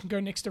Thiago Silva can go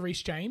next to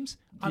Reece James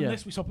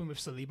unless we swap him with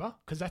Saliba,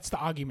 because that's the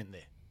argument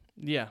there.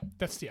 Yeah.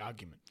 That's the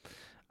argument.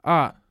 All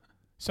right.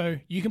 So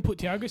you can put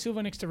Thiago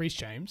Silva next to Reece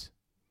James.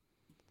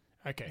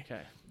 Okay.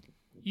 Okay.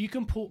 You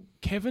can put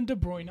Kevin De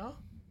Bruyne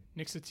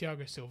next to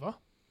Thiago Silva.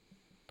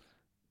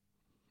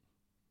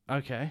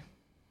 Okay.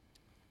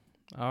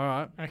 All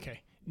right.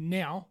 Okay.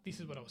 Now, this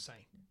is what I was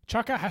saying.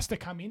 Chaka has to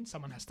come in.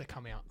 Someone has to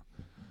come out.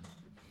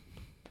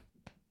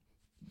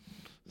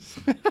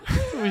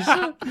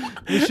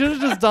 We should have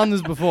just done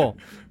this before.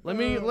 Let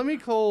me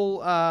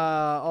call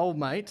old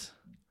mate.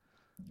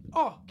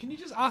 Oh, can you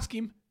just ask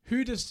him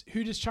who does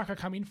Chaka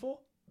come in for?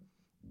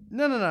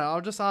 No.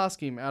 I'll just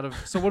ask him out of...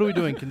 So what are we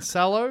doing?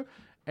 Cancelo,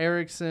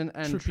 Eriksen,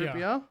 and Trippier.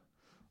 Trippier?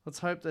 Let's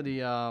hope that he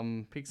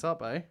picks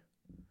up, eh?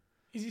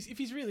 If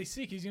he's really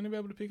sick, is he going to be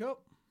able to pick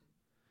up?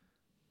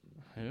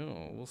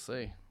 Oh, we'll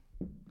see.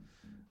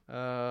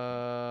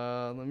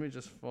 Let me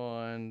just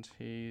find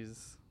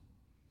his...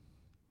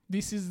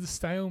 This is the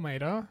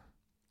stalemate, huh?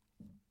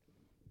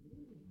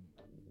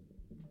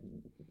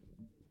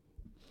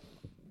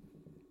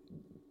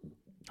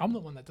 I'm the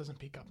one that doesn't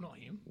pick up, not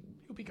him.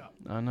 He'll pick up.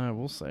 I know,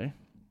 we'll see.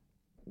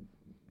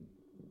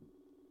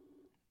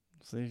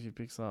 See if he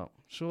picks up.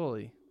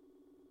 Surely.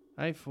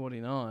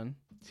 8:49.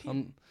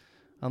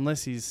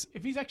 Unless he's...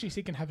 If he's actually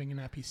sick and having a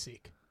nap, he's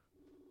sick.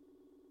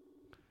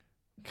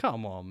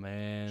 Come on,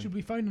 man. Should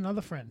we phone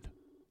another friend?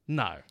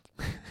 No.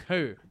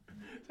 Who?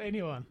 Say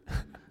anyone.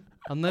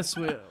 Unless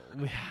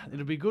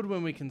it'll be good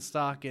when we can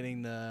start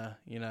getting the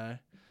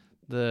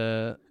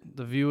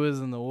viewers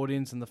and the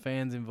audience and the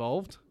fans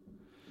involved.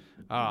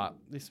 All right,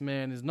 this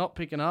man is not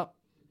picking up.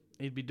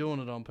 he'd be doing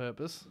it on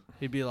purpose.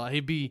 He'd be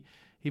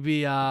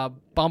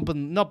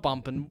bumping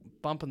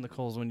the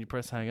calls when you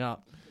press hang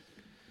up.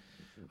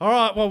 All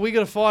right, well, we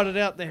got to fight it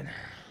out then.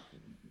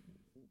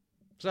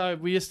 So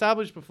we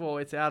established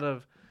before it's out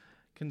of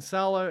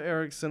Cancelo,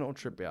 Eriksen, or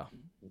Trippier.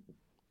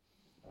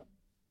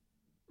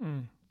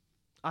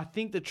 I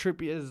think the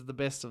Trippier is the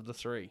best of the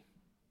three,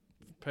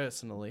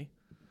 personally.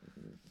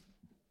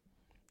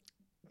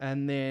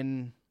 And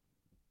then,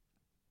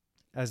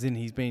 as in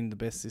he's been the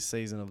best this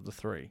season of the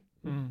three.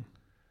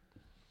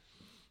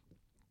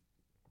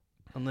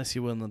 Unless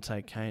you're willing to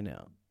take Kane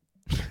out.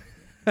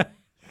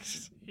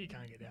 He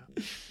can't get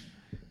out.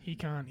 He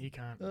can't.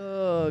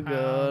 Oh,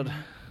 God. Man.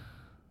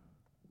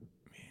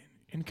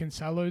 And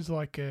Cancelo's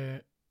like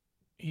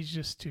he's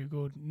just too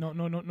good.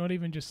 Not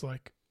even just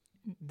like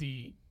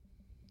he's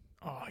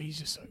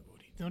just so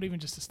good. Not even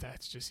just the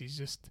stats.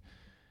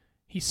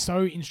 He's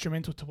so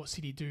instrumental to what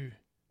City do.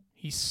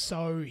 He's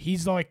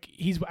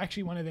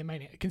actually one of their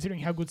main, considering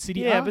how good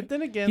City are. Yeah, but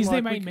then again, he's like,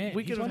 their main man.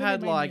 We could have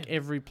had like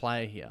every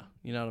player here.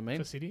 You know what I mean?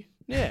 For City.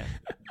 Yeah.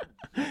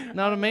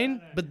 Know what I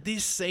mean? But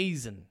this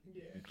season.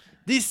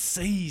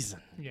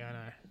 Yeah, I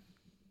know.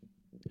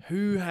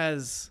 Who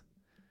has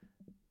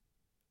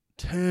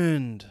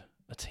turned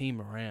a team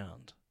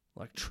around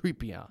like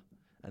Trippier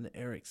and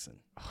Eriksen?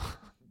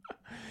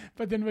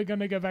 But then we're going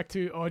to go back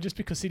to, just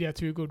because City are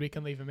too good, we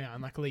can leave them out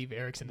and like leave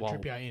Eriksen and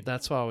Trippier in.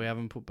 That's why we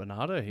haven't put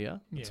Bernardo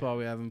here. That's why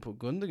we haven't put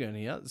Gundogan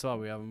here. That's why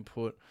we haven't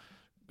put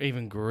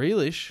even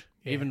Grealish,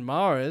 even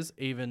Mahrez,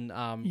 even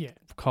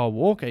Kyle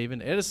Walker,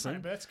 even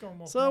Edison. But that's gone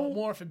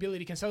more off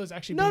ability. Cancelo's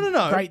actually been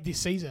great this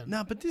season.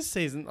 No, but this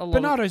season,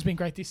 Bernardo's been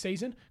great this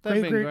season.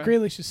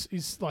 Grealish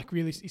is like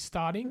really is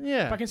starting.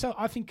 Yeah. But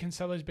I think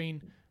Cancelo's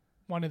been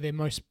one of their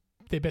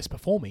best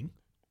performing.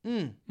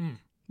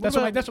 That's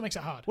what makes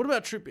it hard. What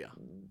about Trippier?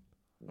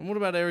 And what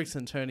about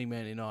Eriksen turning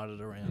Man United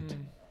around?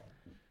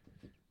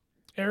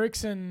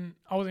 Eriksen,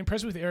 I was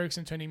impressed with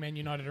Eriksen turning Man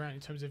United around in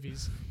terms of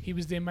he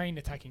was their main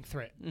attacking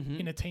threat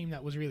in a team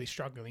that was really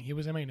struggling. He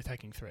was their main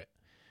attacking threat.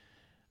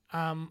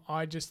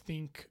 I just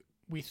think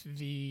with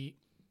the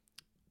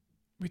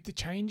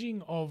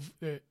changing of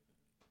the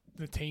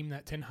team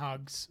that Ten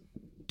Hag's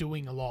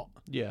doing a lot.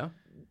 Yeah.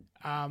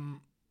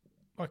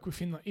 Like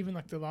within even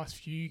like the last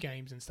few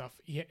games and stuff,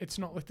 it's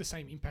not like the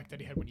same impact that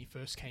he had when he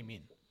first came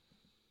in.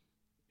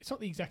 It's not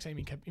the exact same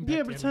impact.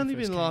 Yeah, but it's only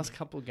been the last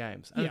couple of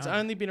games, and it's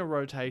only been a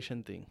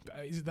rotation thing.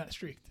 Is it that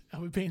strict? Are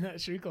we being that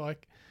strict?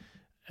 Like,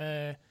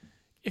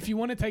 if you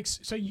want to take,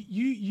 so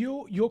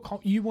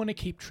you want to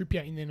keep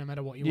Trippier in there no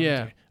matter what you want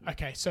to do.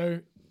 Okay, so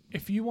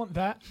if you want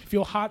that, if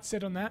your heart's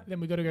set on that, then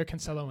we got to go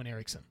Cancelo and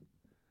Eriksen.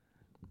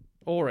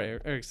 Or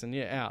Eriksen,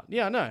 out.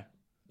 Yeah, I know.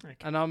 Okay.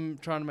 And I'm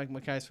trying to make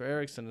my case for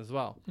Eriksen as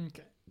well.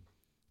 Okay.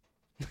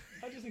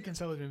 I just think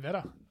Cancelo's been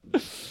better.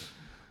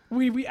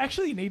 We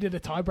actually needed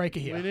a tiebreaker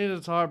here. We need a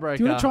tiebreaker.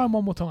 Do you want to try him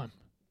one more time?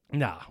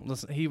 Nah,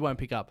 listen, he won't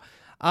pick up.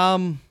 How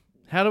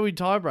do we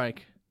tiebreak?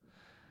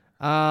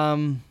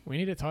 We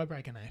need a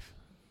tiebreaker, Nave.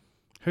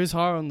 Who's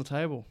higher on the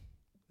table?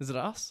 Is it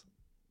us?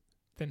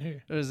 Then who?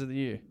 Or is it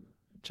you?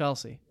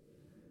 Chelsea.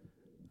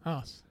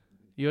 Us.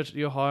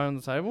 You're higher on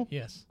the table?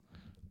 Yes.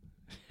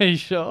 Are you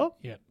sure?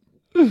 Yep.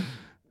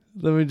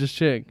 Let me just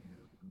check.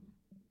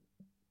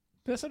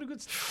 That's not a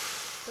good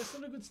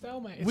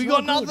stalemate. We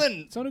got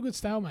nothing. It's not a good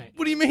stalemate.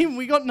 What do you mean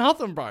we got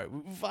nothing,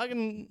 bro?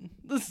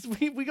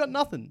 We got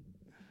nothing.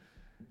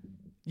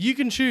 You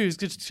can choose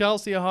because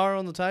Chelsea are higher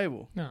on the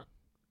table. No,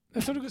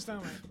 that's not a good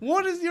stalemate.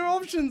 What is your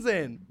options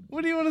then?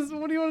 What do you want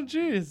to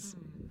choose?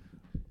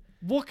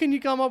 What can you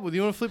come up with?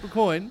 You want to flip a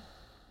coin?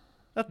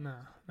 No.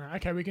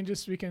 Okay, we can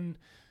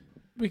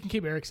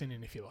keep Eriksen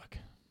in if you like.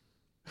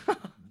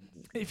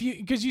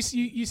 Because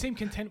you seem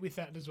content with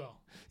that as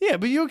well. Yeah,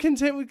 but you're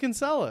content with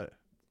Cancelo.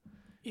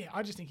 Yeah,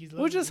 I just think he's.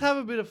 We'll just have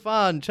a bit of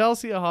fun.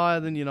 Chelsea are higher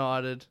than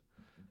United.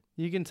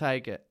 You can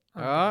take it.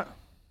 Okay. All right.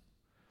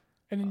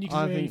 And then you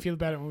can see how you feel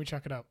about it when we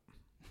chuck it up.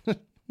 All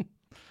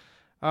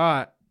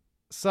right.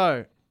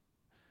 So.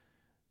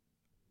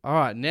 All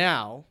right,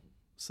 now,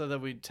 so that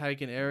we've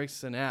taken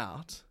Eriksen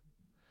out,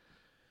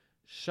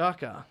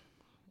 Xhaka.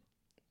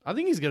 I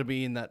think he's going to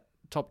be in that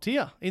top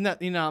tier, in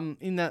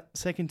that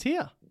second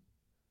tier.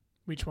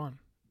 Which one?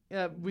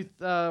 Yeah, with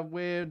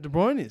where De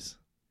Bruyne is.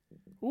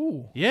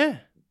 Ooh. Yeah.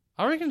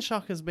 I reckon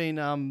Xhaka's been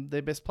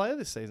their best player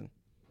this season.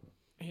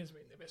 He has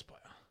been their best player.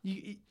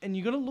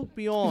 You got to look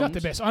beyond. He's not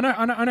the best.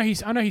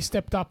 I know he's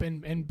stepped up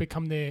and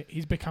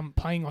he's become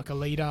playing like a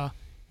leader,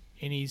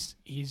 and he's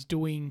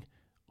doing.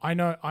 I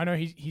know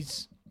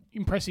he's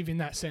impressive in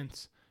that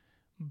sense,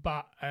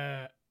 but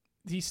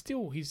he's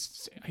still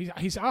his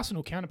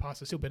Arsenal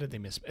counterparts are still better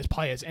than him as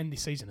players and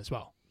this season as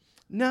well.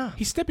 Nah,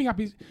 he's stepping up.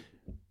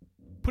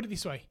 Put it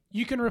this way: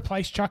 you can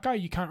replace Xhaka,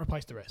 you can't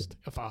replace the rest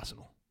of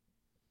Arsenal.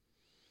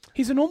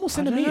 He's a normal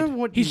centre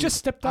mid. He's just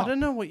stepped up. I don't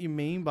know what you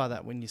mean by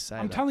that when you say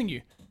that. I'm telling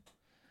you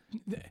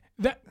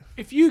that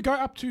if you go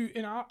up to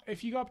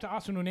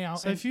Arsenal now,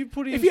 so if you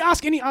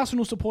ask any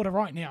Arsenal supporter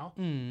right now,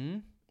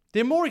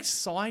 They're more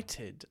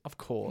excited, of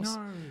course.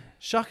 No.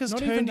 Shaka's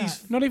Not even turned that.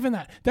 his... Not even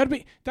that.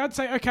 That'd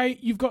say, okay,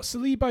 you've got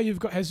Saliba, you've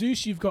got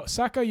Jesus, you've got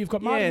Saka, you've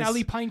got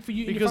Martinelli playing for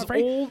you in your because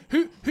front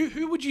three.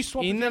 Who would you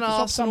swap in if you an had to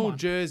swap Arsenal someone?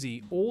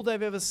 jersey, all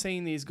they've ever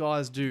seen these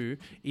guys do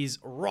is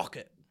rock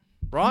it,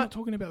 I'm right? not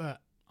talking about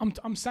that.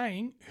 I'm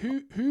saying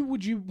who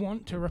would you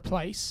want to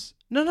replace?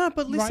 No,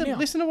 but Right now.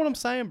 listen to what I'm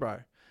saying, bro.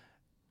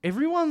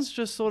 Everyone's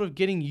just sort of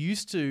getting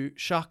used to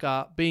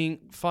Shaka being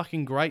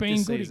fucking great Being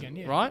this good season, again,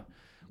 yeah. right?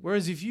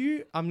 Whereas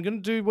I'm going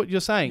to do what you're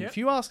saying. Yep. If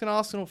you ask an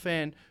Arsenal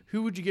fan,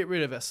 who would you get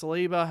rid of?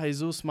 Saliba,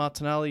 Jesus,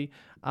 Martinelli,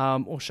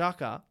 or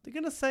Shaka? They're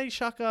going to say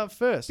Shaka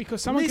first.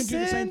 Because someone can do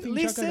the same thing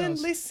Shaka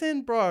does.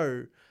 Listen,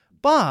 bro.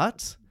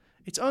 But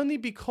it's only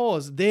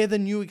because they're the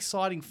new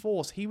exciting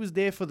force. He was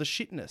there for the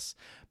shitness.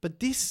 But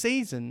this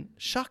season,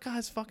 Shaka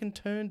has fucking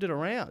turned it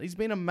around. He's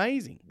been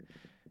amazing.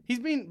 He's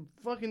been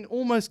fucking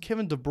almost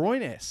Kevin De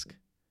Bruyne-esque.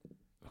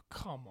 Oh,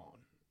 come on.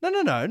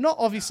 No, not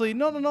obviously,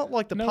 not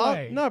like the No pass.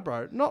 way. No,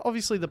 bro, not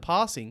obviously the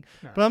passing,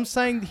 No. but I'm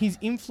saying his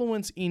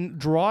influence in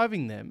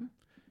driving them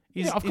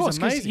is, Yeah, of course, is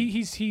because amazing.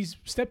 he's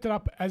stepped it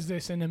up as their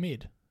centre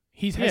mid.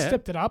 Has Yeah.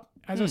 stepped it up.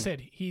 As I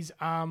said, he's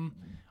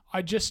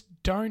I just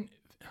don't.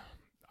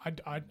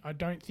 I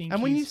don't think.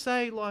 And when you he's-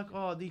 say like,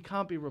 oh, he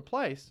can't be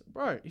replaced,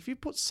 bro, if you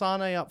put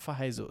Sane up for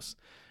Jesus,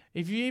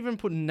 if you even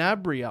put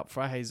Gnabry up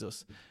for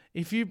Jesus,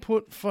 if you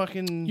put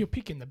fucking you're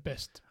picking the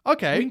best.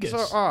 okay, wingers.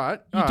 so all right,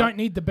 You don't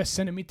need the best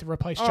centre mid to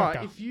replace all Xhaka.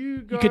 right, if you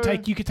go,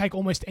 You could take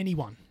almost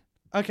anyone.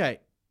 okay,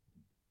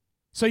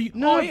 So you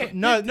no, oh, yeah, but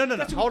no, yeah, no,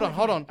 that's a good hold on, point.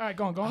 hold on. All right,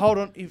 go on. Hold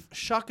on. If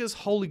Shaka's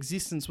whole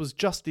existence was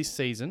just this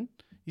season,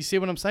 you see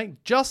what I'm saying?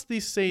 Just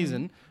this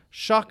season,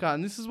 Shaka,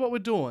 and this is what we're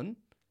doing.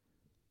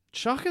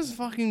 Shaka's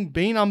fucking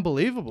been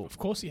unbelievable. Of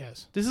course he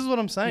has. This is what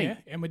I'm saying. Yeah,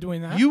 and we're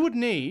doing that. You would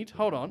need,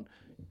 hold on,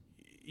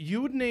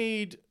 you would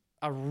need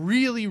a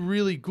really,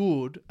 really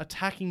good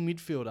attacking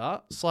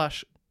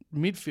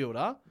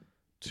midfielder/midfielder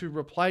to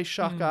replace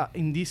Shaka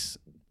in this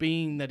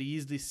being that he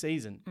is this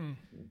season.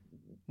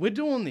 We're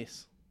doing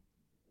this.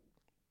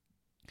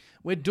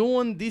 We're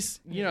doing this,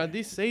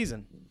 this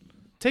season.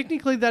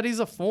 Technically, that is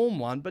a form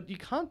one, but you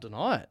can't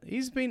deny it.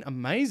 He's been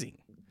amazing.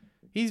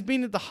 He's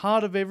been at the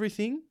heart of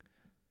everything.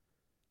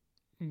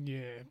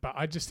 Yeah, but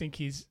I just think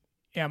he's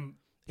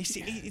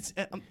It's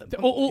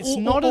or-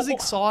 not as or-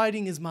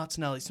 exciting as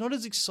Martinelli. It's not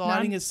as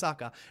exciting as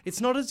Saka.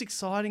 It's not as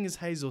exciting as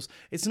Jesus.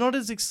 It's not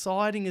as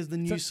exciting as the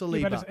new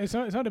Saliba. but it's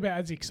not about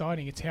as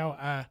exciting. It's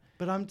how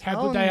But I'm how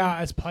telling good they you, are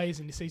as players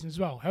in this season as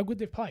well. How good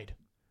they've played.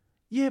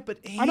 Yeah, but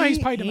I know he's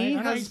played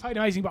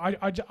amazing.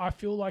 But I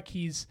feel like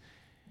he's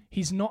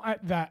not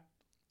at that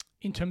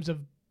in terms of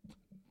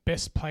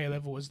best player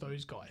level as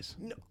those guys.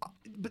 No,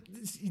 but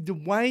the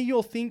way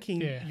you're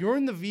thinking, Yeah. you're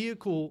in the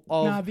vehicle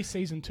of Nah, this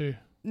season too.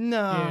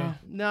 no.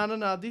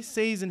 This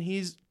season,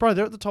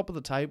 they're at the top of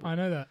the table. I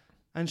know that.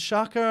 And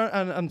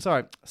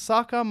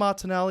Saka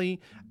Martinelli,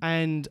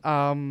 and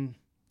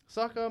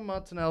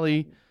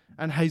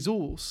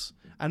Jesus,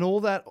 and all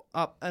that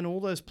up, and all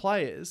those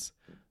players.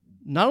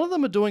 None of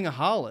them are doing a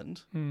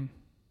Haaland.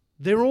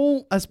 They're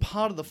all as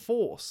part of the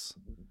force,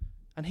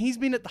 and he's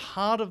been at the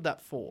heart of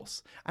that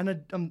force.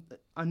 And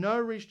I know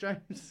Reece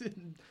James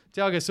and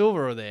Thiago Silva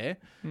are there,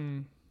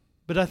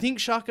 but I think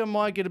Xhaka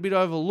might get a bit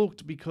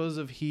overlooked because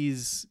of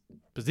his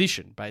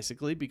position,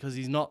 basically, because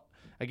he's not.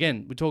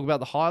 Again, we talk about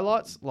the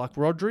highlights like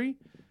Rodri.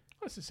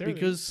 Not necessarily.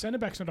 Because- centre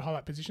back's not a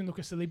highlight position. Look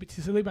at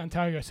Saliba and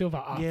Thiago Silva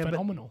are Yeah, but-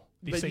 phenomenal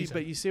this season.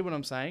 But you see what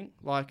I'm saying?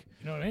 Like,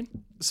 you know what I mean?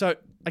 so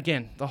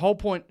again, the whole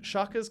point,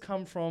 Xhaka's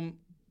come from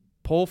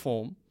poor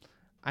form,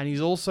 and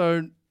he's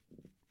also,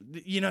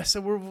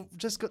 so we've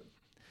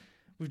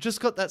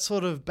just got that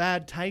sort of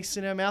bad taste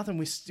in our mouth, and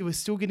we're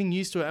still getting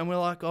used to it, and we're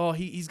like, oh,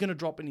 he's going to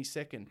drop any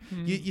second.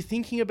 You're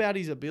thinking about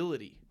his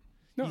ability.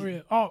 Not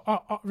really.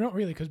 Not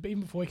really. Because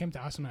even before he came to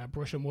Arsenal,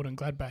 Borussia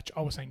Mönchengladbach,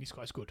 I was saying this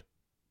guy's good.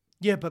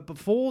 Yeah, but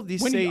before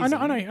this season,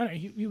 I know.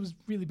 He was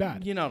really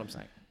bad. You know what I'm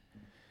saying?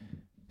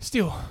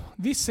 Still,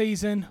 this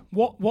season,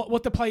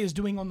 what the players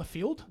doing on the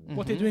field,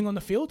 what they're doing on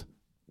the field,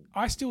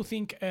 I still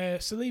think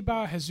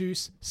Saliba,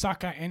 Jesus,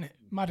 Saka, and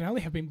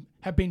Martinelli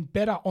have been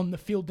better on the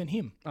field than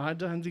him. I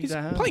don't think He's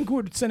they have. playing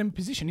good centre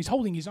position. He's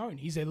holding his own.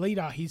 He's a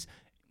leader. He's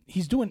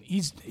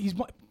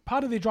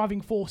part of their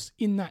driving force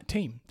in that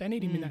team. They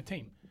need him in that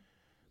team.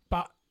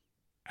 But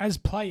as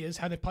players,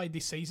 how they played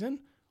this season,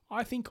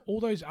 I think all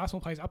those Arsenal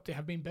players up there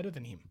have been better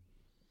than him.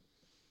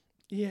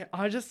 Yeah,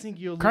 I just think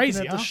you're Crazy,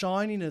 looking at the huh?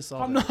 shininess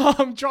of I'm it. not.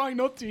 I'm trying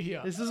not to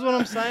here. This is what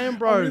I'm saying,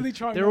 bro. I'm really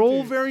trying They're not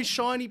all to. very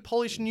shiny,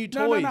 polished new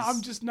No. toys.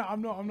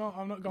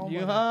 I'm not going.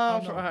 You by that. are,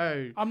 I'm not.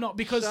 bro. I'm not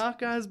because.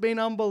 Xhaka has been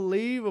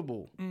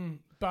unbelievable.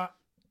 But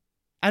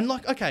And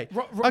like, okay,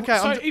 okay.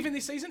 So I'm even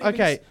this season.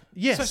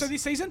 yes. So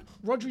this season,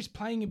 Rodri's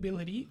playing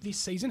ability this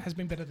season has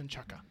been better than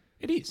Xhaka.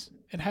 It is.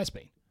 It has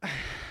been.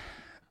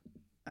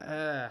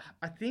 I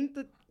think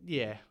that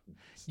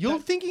you're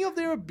thinking of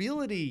their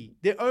ability,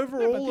 their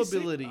overall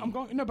ability. I'm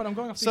going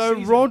off this So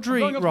season. Rodri, I'm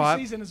going off right.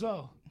 this season as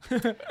well.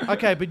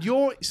 Okay, but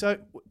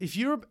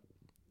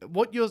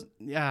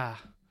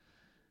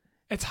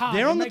It's hard.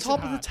 they're It on the makes it top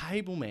of the hard.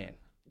 table, man.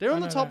 They're I on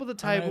the know top that. of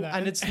the I know table, that.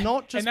 and it's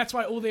not just And that's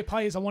why all their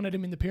players, I wanted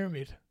them in the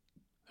pyramid.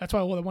 That's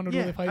why I wanted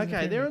all their players in the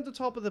okay, pyramid. they're at the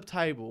top of the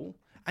table,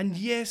 and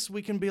yes,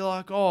 we can be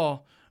like,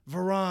 oh,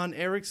 Varane,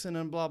 Ericsson,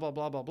 and blah blah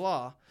blah blah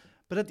blah.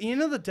 But at the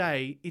end of the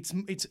day, it's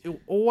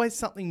always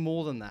something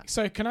more than that.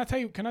 So can I tell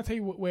you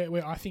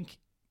where I think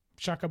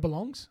Xhaka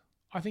belongs?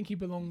 I think he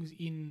belongs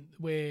in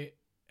where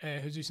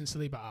Jesus and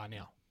Saliba are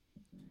now.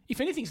 If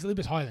anything,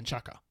 Saliba's higher than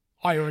Xhaka.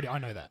 I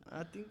know that.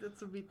 I think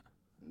that's a bit.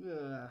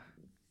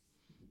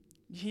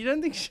 You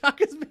don't think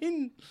Xhaka's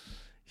been?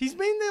 He's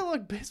been their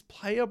like best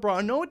player, bro.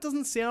 I know it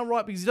doesn't sound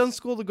right because he doesn't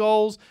score the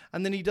goals,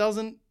 and then he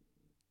doesn't.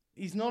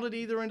 He's not at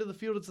either end of the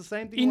field. It's the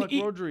same thing like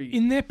Rodri.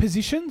 In their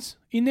positions.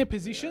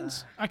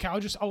 Okay,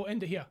 I'll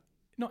end it here.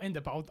 Not end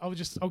it, but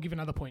I'll give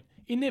another point.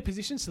 In their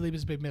positions,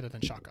 Saliba's been better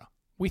than Xhaka.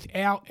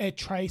 Without a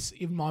trace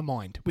in my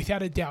mind.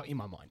 Without a doubt in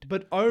my mind.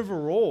 But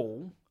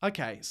overall,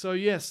 okay, so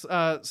yes,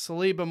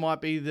 Saliba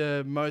might be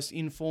the most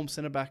informed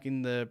centre-back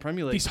in the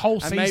Premier League. This whole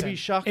and season, maybe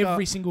Xhaka,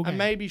 every single game. And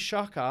maybe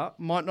Xhaka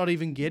might not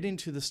even get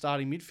into the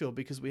starting midfield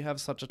because we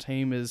have such a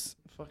team as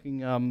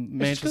fucking It's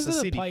Manchester because of the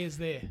City. players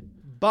there.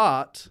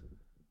 But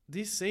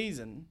this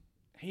season,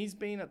 he's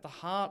been at the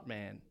heart,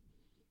 man.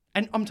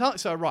 And I'm telling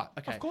so right,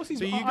 okay. Of course he's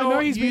so you I go know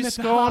on- he's you been at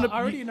the go on heart. a-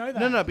 I already know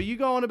that. No, but you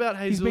go on about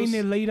Jesus. He's been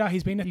their leader.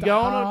 He's been at You the go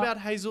heart. on about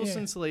Jesus Yeah.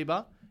 and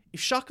Saliba. If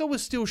Xhaka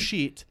was still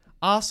shit,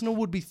 Arsenal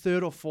would be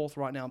third or fourth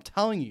right now. I'm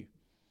telling you.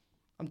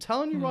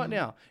 Right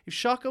now. If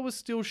Xhaka was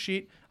still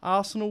shit,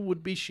 Arsenal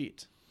would be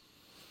shit.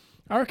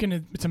 I reckon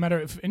it's a matter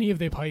of if any of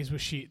their players were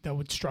shit, they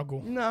would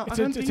struggle. No, it's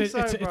I don't think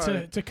so, bro.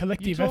 It's a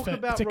collective talk effort.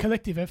 about It's a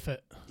collective effort.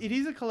 It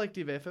is a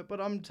collective effort,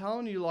 but I'm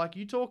telling you, like,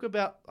 you talk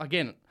about,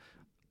 again,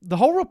 the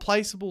whole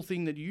replaceable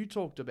thing that you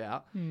talked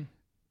about,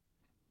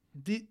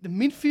 the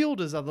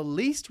midfielders are the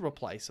least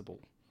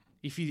replaceable.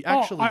 If you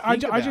actually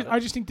think about it. I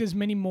just think there's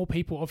many more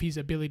people of his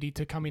ability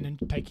to come in and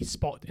take his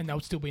spot, and they'll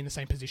still be in the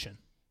same position.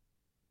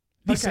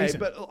 This Okay, season.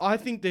 but I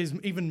think there's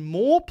even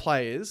more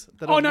players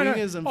that are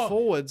wingers and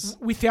forwards.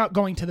 Without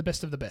going to the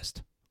best of the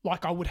best.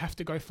 Like, I would have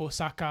to go for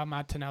Saka,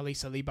 Martinelli,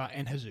 Saliba,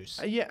 and Jesus.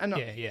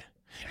 Yeah.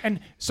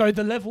 And so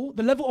the level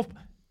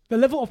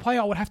of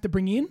player I would have to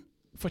bring in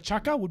for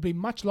Xhaka would be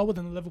much lower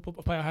than the level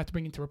of player I have to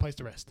bring in to replace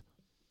the rest.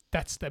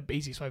 That's the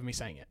easiest way of me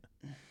saying it.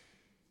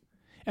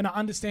 And I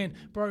understand,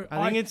 bro.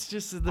 I think it's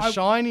just the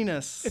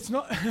shininess. It's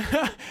not.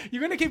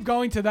 You're going to keep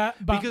going to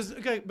that, but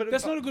but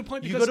that's not a good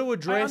point. You Because got to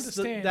address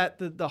understand that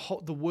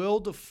the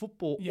world of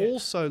football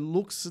also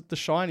looks at the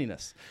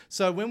shininess.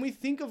 So when we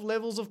think of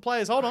levels of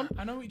players, hold on.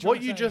 I know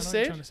what you're trying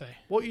to say.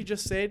 What you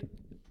just said,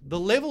 the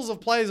levels of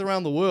players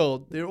around the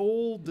world, they're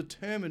all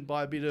determined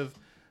by a bit of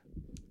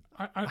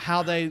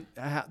how the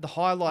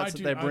highlights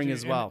that they bring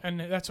as well. And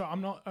that's why I'm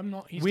not.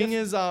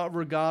 Wingers are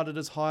regarded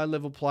as higher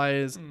level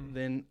players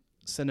than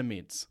centre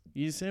mids.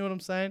 You see what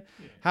I'm saying?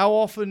 Yeah. How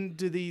often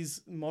do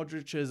these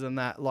Modric's and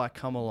that like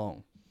come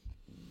along?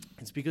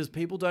 It's because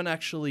people don't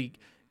actually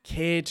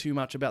care too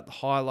much about the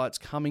highlights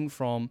coming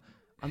from,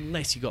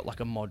 unless you got like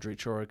a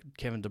Modric or a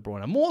Kevin De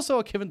Bruyne. More so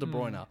a Kevin De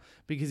Bruyne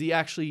because he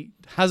actually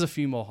has a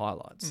few more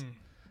highlights.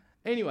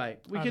 Anyway,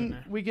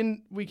 we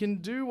can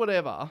do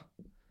whatever,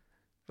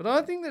 but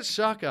I think that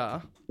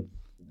Xhaka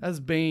has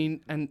been,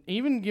 and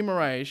even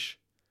Guimaraes,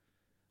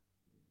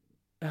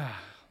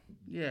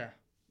 yeah.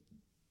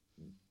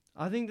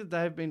 I think that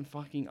they've been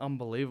fucking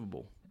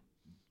unbelievable.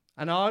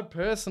 And I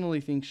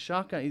personally think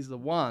Xhaka is the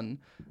one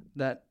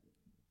that,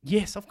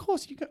 yes, of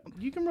course, you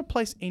can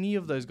replace any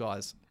of those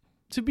guys.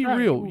 To be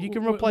real, you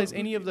can replace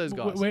any of those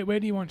guys. Where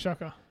do you want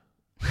Xhaka?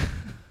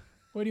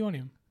 Where do you want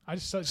him? I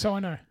just so I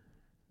know.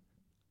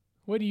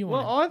 Where do you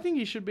want him? Well, I think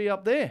he should be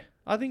up there.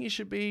 I think he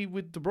should be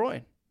with De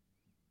Bruyne.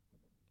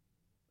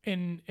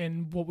 And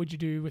what would you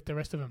do with the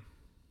rest of them?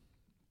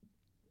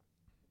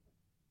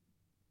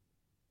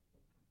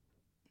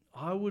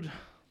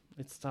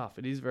 It's tough.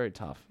 It is very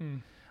tough.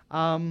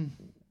 I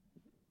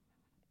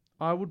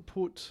would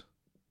put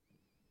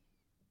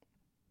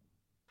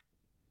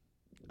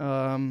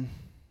Guimaraes.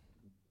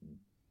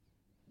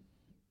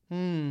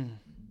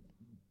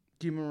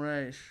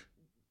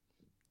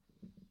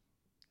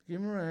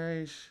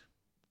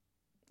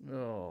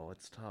 Oh,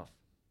 it's tough.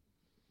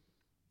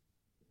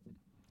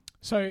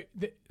 So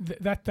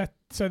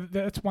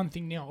that's one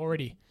thing now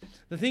already.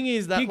 The thing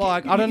is that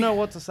I don't know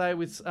what to say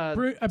with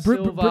Silva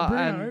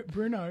and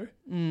Bruno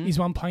is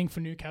one playing for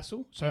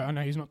Newcastle, so I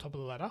know he's not top of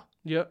the ladder.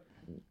 Yep.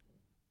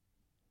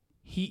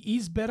 He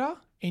is better,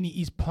 and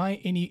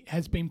he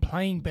has been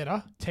playing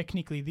better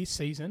technically this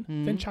season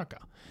than Xhaka.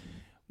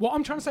 What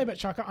I'm trying to say about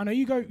Xhaka, I know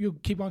you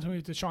keep on talking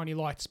with the shiny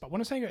lights, but what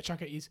I'm saying about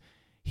Xhaka is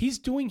he's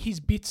doing his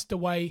bits the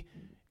way.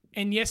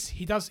 And yes,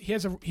 he does. He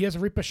has a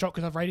ripper shot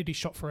because I've rated his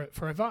shot for it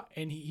forever,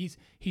 and he's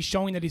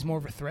showing that he's more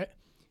of a threat.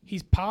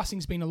 His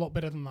passing's been a lot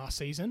better than last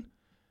season.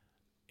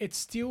 It's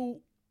still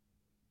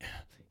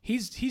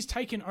he's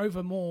taken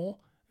over more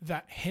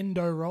that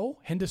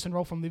Henderson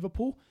role from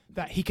Liverpool,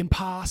 that he can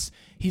pass.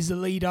 He's the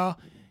leader.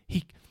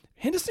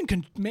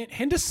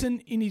 Henderson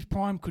in his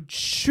prime could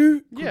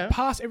shoot, could Yeah.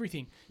 pass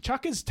everything.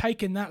 Chucker's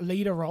taken that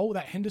leader role,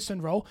 that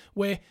Henderson role,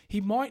 where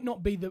he might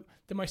not be the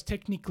most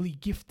technically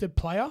gifted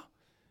player,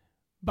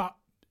 but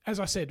as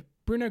I said,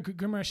 Bruno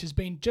Guimaraes has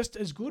been just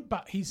as good,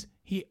 but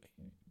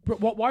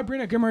why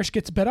Bruno Guimaraes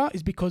gets better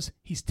is because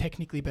he's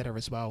technically better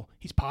as well.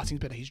 His passing's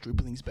better, his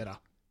dribbling's better.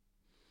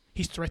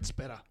 His threat's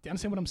better. Do you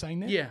understand what I'm saying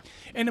there? Yeah.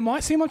 And it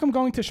might seem like I'm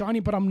going to shiny,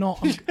 but I'm not.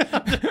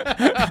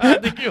 I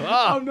think you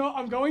are. I'm not.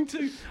 I'm going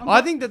to.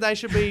 I think that they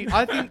should be.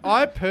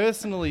 I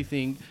personally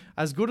think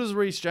as good as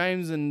Reece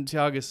James and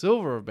Thiago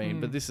Silva have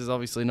been, but this is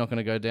obviously not going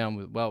to go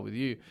down well with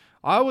you.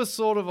 I was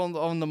sort of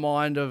on the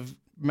mind of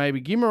maybe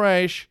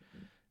Guimaraes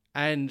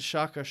and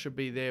Xhaka should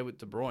be there with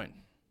De Bruyne.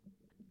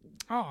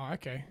 Oh,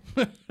 okay.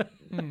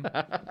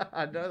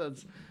 I know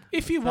that's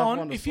If you Tough one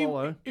want, to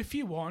swallow. if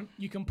you want,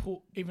 you can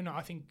put. Even though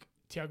I think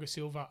Thiago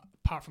Silva,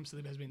 apart from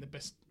Saliba, has been the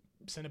best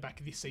centre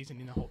back this season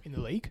in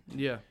the league.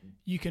 yeah.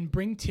 You can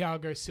bring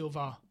Thiago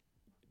Silva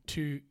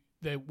to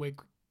the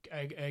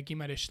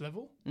Guimaraes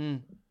level.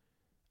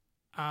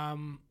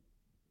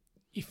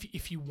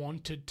 If you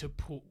wanted to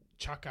put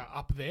Xhaka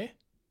up there,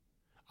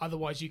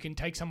 otherwise you can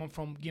take someone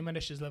from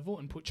Guimaraes' level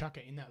and put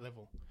Xhaka in that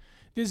level.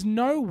 There is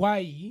no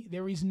way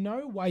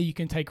you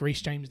can take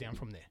Reece James down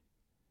from there.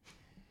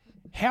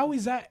 How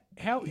is that?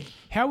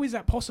 How is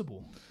that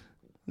possible?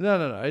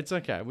 No. It's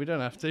okay. We don't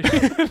have to.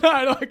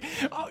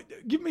 No,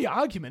 give me an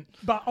argument,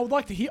 but I would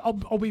like to hear.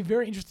 I'll be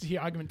very interested to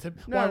hear argument to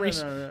why Reece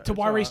It's Reece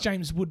alright.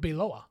 James would be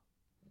lower.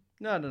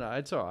 No.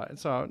 It's all right.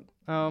 It's all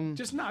right.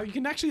 Just no, you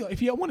can actually,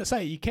 if you want to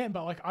say it, you can,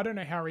 but I don't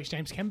know how Reece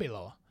James can be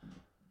lower.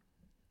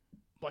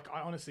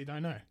 I honestly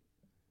don't know.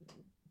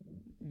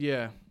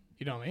 Yeah.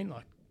 You know what I mean?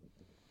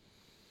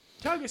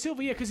 Thiago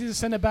Silva, yeah, because he's a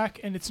centre back,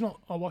 and it's not.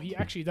 Oh, well, he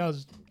actually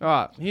does. All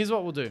right. Here's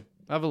what we'll do.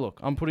 Have a look.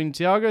 I'm putting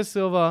Thiago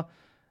Silva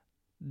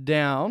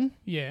down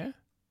Yeah.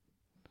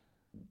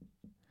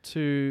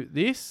 to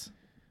this.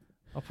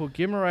 I'll put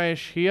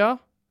Guimaraes here.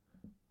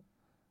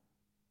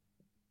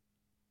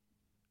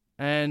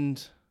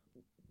 And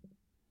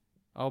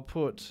I'll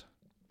put...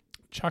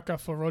 Chaka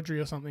for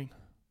Rodri or something.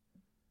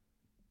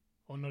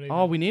 Or not even.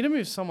 Oh, we need to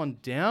move someone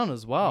down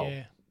as well.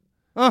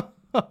 Yeah.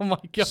 Oh my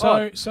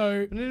God.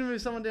 So We need to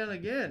move someone down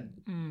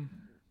again.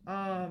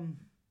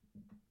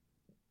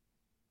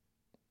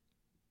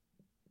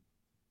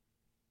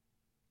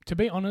 to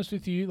be honest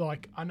with you,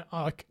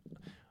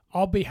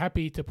 I'll be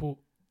happy to put.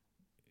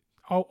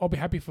 I'll be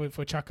happy for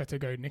Chaka to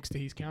go next to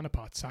his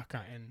counterparts,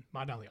 Saka and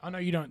Martinelli. I know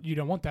you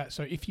don't want that.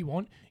 So if you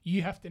want,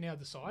 you have to now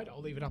decide.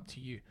 I'll leave it up to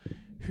you.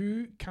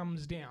 Who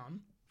comes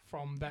down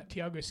from that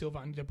Thiago Silva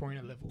and De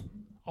Bruyne level?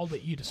 I'll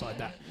let you decide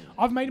that.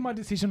 I've made my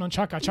decision on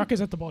Chaka. Chaka's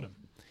at the bottom.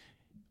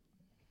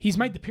 He's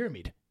made the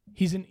pyramid.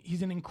 He's an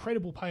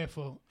incredible player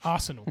for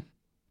Arsenal.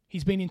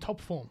 He's been in top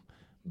form,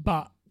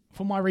 but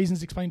for my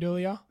reasons explained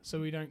earlier,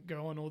 so we don't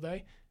go on all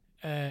day,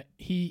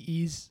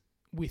 he is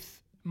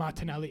with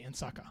Martinelli and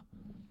Saka.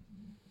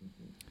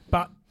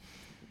 But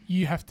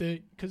you have to,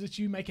 because it's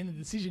you making the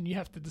decision, you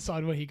have to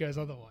decide where he goes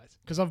otherwise.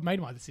 Because I've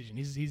made my decision.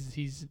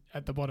 He's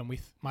at the bottom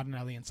with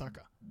Martinelli and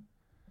Saka.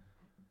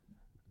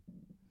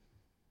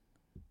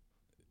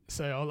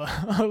 So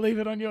I'll leave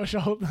it on your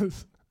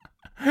shoulders.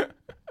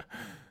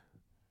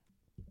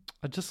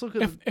 I just look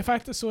at If I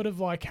have to sort of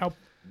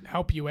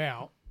help you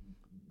out,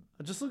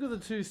 I just look at the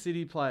two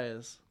City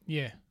players.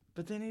 yeah.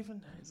 But then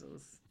even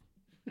Jesus.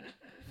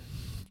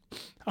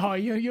 Oh,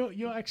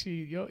 you're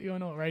actually you're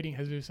not rating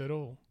Jesus at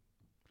all.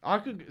 I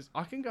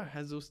can go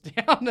Jesus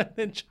down and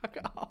then chuck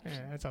it up. Yeah,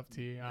 that's up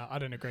to you. I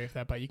don't agree with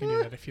that, but you can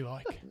do that if you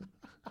like.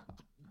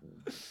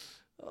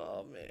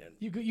 Oh man.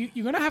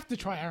 You're gonna have to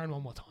try Aaron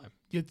one more time.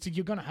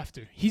 You're gonna have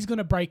to. He's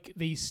gonna break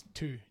these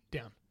two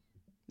down.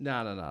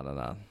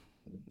 No.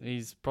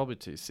 He's probably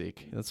too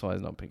sick. That's why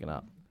he's not picking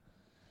up.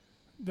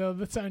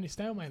 That's the only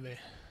stalemate there.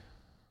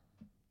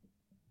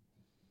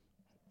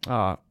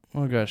 Alright,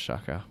 I'll go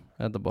Xhaka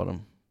at the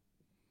bottom.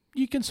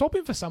 You can swap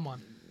him for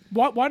someone.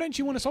 Why don't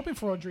you want to swap him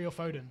for Rodri or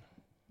Foden?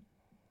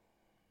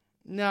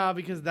 No,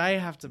 because they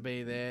have to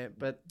be there.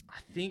 But I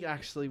think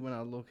actually when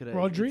I look at it...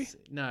 Rodri?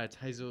 It's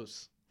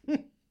Jesus.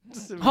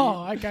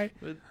 Oh, okay.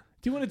 But-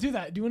 Do you want to do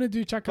that? Do you want to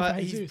do Chaka for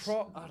But Jesus? he's I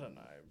don't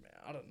know, man.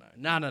 I don't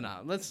know.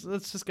 No. Let's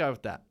just go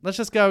with that. Let's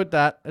just go with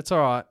that. It's all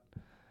right.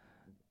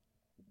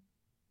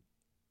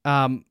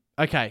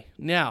 Okay,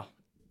 now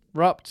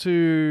we're up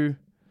to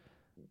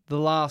the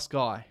last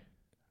guy,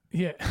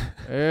 Yeah.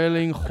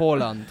 Erling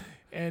Haaland,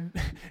 And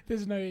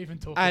there's no even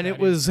talk and about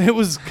it was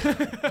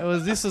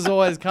this is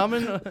always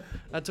coming.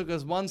 That took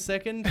us 1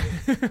 second.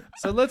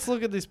 So let's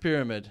look at this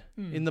pyramid.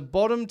 In the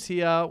bottom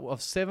tier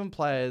of 7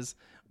 players,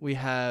 we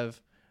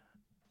have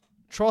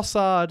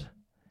Trossard,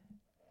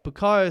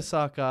 Bukayo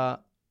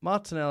Saka,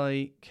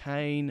 Martinelli,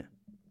 Kane,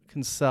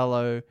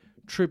 Cancelo,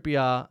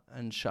 Trippier,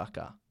 and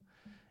Xhaka.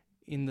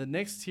 In the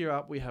next tier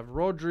up, we have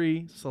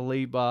Rodri,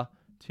 Saliba,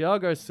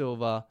 Thiago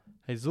Silva,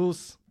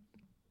 Jesus,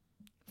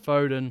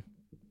 Foden,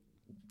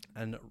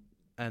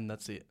 and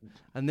that's it.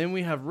 And then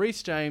we have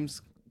Reece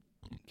James,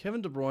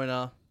 Kevin De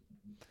Bruyne,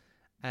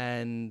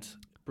 and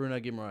Bruno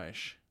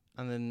Guimaraes.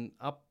 And then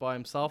up by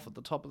himself at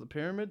the top of the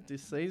pyramid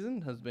this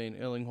season has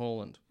been Erling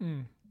Haaland.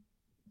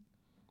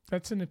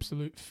 That's an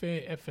absolute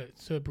fair effort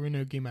to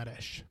Bruno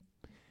Guimaraes.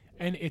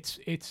 And it's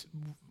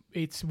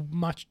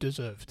much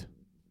deserved.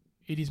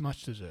 It is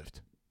much deserved.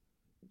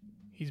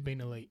 He's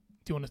been elite.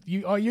 Do you want to...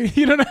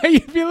 You don't know how you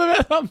feel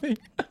about something?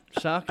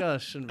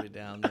 Xhaka shouldn't be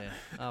down there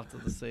after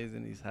the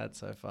season he's had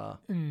so far.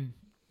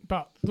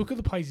 But look at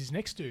the players he's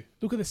next to.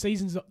 Look at the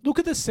seasons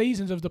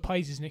of the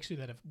players he's next to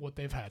that have what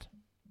they've had.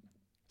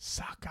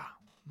 Saka,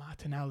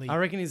 Martinelli. I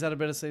reckon he's had a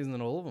better season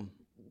than all of them,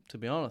 to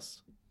be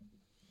honest.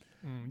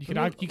 You could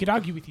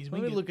argue with his wingers.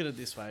 Let me look at it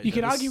this way. You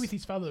could argue with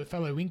his fellow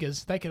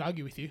wingers. They could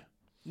argue with you.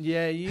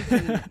 Yeah, you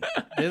can.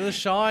 They're the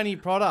shiny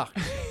product,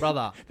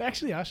 brother. They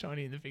actually are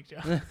shiny in the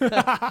picture.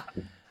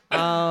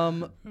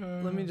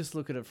 Let me just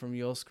look at it from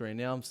your screen.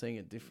 Now I'm seeing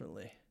it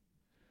differently.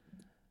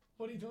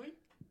 What are you doing?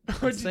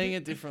 I'm seeing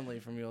it differently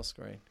from your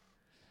screen.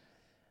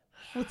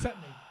 What's that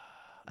mean?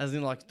 As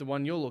in, like, the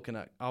one you're looking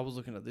at. I was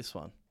looking at this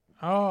one.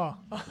 Oh,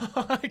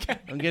 okay.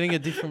 I'm getting a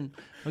different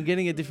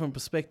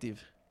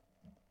perspective.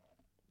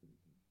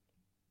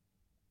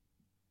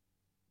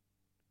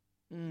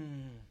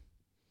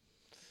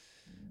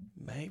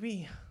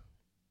 Maybe.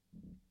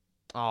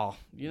 Oh,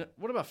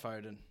 what about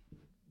Foden?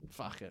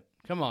 Fuck it.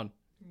 Come on.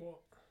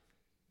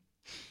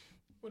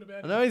 What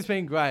about I know he's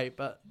been great,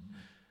 but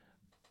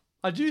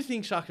I do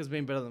think Xhaka's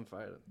been better than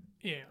Foden.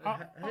 Yeah.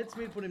 It hurts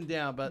me to put him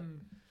down, but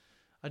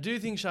I do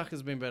think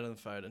Xhaka's been better than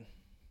Foden.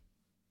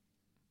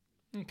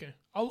 Okay.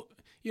 I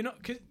got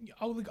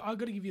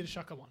to give you the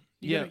Xhaka one.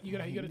 You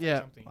got to do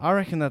something. I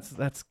reckon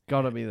that's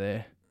got to be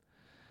there.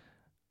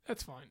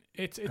 That's fine.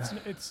 It's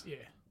yeah.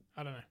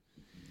 I don't know.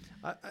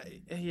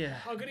 Yeah.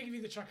 I'm gonna give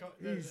you the Chaka.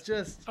 He's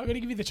just. I'm gonna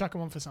give you the Chaka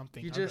one for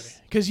something.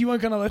 Because you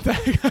weren't gonna let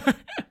that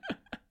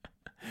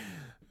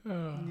go.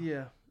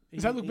 Yeah.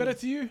 Does that look better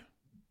to you?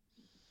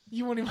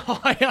 You want him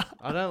higher?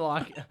 I don't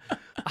like it.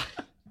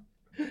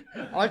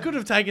 I could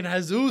have taken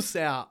Jesus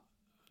out,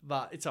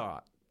 but it's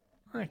all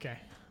right. Okay.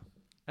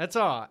 That's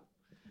all right.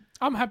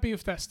 I'm happy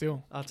with that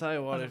still. I'll tell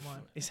you what.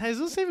 Is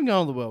Jesus even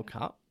going to the World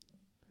Cup?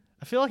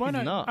 I feel like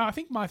he's not. I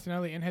think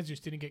Martinelli and Jesus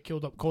didn't get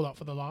called up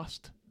for the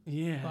last.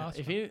 Yeah.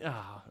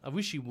 I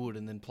wish he would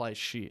and then play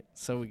shit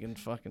so we can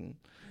fucking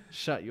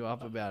shut you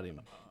up about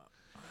him.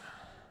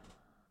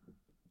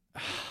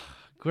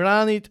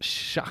 Granit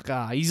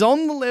Xhaka. He's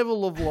on the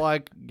level of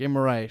like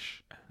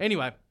Guimaraes.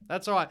 Anyway,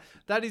 that's all right.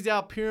 That is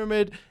our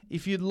pyramid.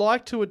 If you'd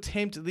like to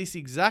attempt this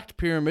exact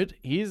pyramid,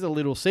 here's a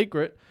little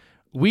secret.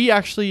 We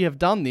actually have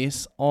done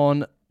this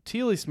on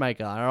Tier List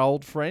Maker, our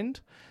old friend.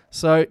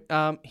 So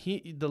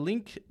the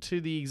link to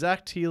the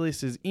exact tier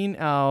list is in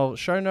our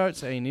show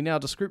notes and in our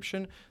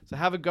description. So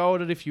have a go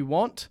at it if you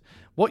want.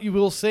 What you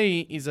will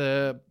see is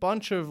a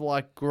bunch of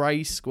like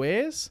grey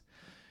squares.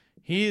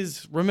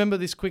 Remember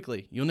this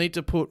quickly. You'll need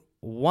to put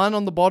 1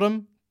 on the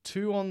bottom,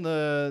 2 on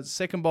the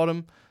second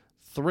bottom,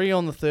 3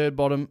 on the third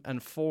bottom,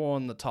 and 4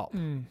 on the top.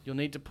 You'll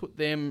need to put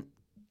them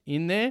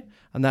in there,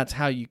 and that's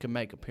how you can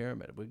make a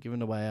pyramid. We're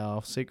giving away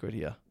our secret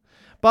here.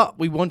 But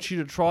we want you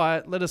to try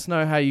it. Let us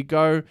know how you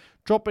go.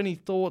 Drop any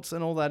thoughts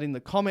and all that in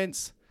the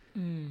comments.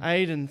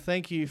 Aiden,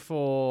 thank you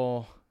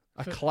for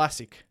a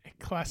classic. A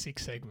classic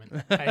segment.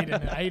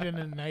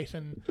 Aiden and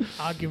Nathan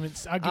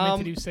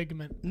argumentative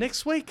segment.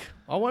 Next week,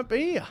 I won't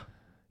be here.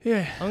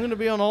 Yeah. I'm going to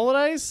be on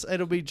holidays.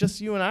 It'll be just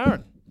you and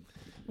Aaron.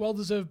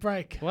 Well-deserved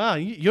break. Wow,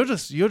 you're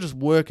just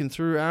working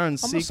through.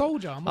 Aaron's sick. I'm a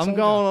soldier. I'm going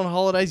on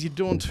holidays. You're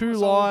doing 2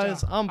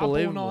 lives.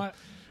 Unbelievable. Up all night.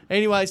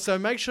 Anyway, so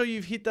make sure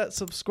you've hit that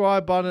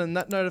subscribe button and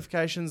that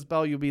notifications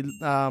bell. You'll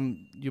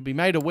be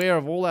made aware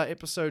of all our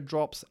episode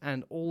drops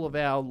and all of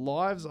our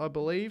lives, I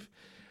believe.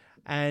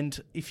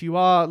 And if you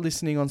are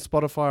listening on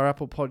Spotify or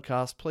Apple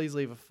Podcasts, please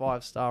leave a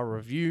 5-star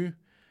review.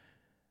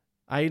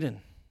 Aiden,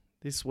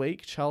 this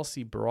week,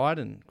 Chelsea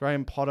Brighton.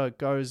 Graham Potter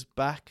goes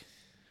back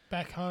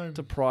home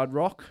to Pride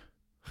Rock.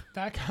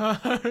 Back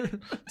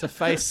home. To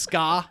face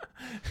Scar.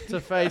 To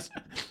face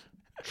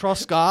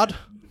Trossard.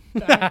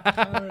 Back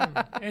home.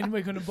 And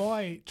we're going to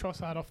buy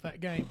Trossard off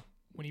that game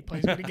when he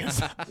plays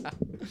against us.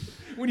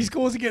 When he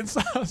scores against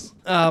us.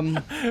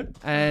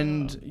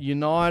 And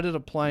United are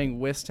playing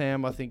West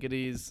Ham, I think it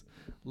is.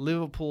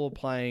 Liverpool are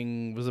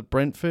playing, was it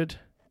Brentford?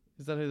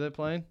 Is that who they're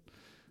playing?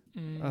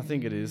 I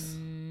think it is.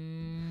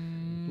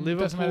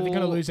 Liverpool doesn't matter, they're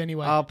going to lose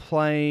anyway. Are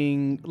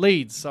playing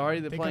Leeds, sorry.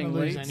 They're playing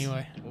going Leeds. to lose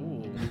anyway.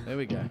 Ooh, there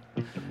we go.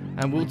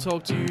 And we'll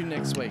talk to you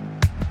next week.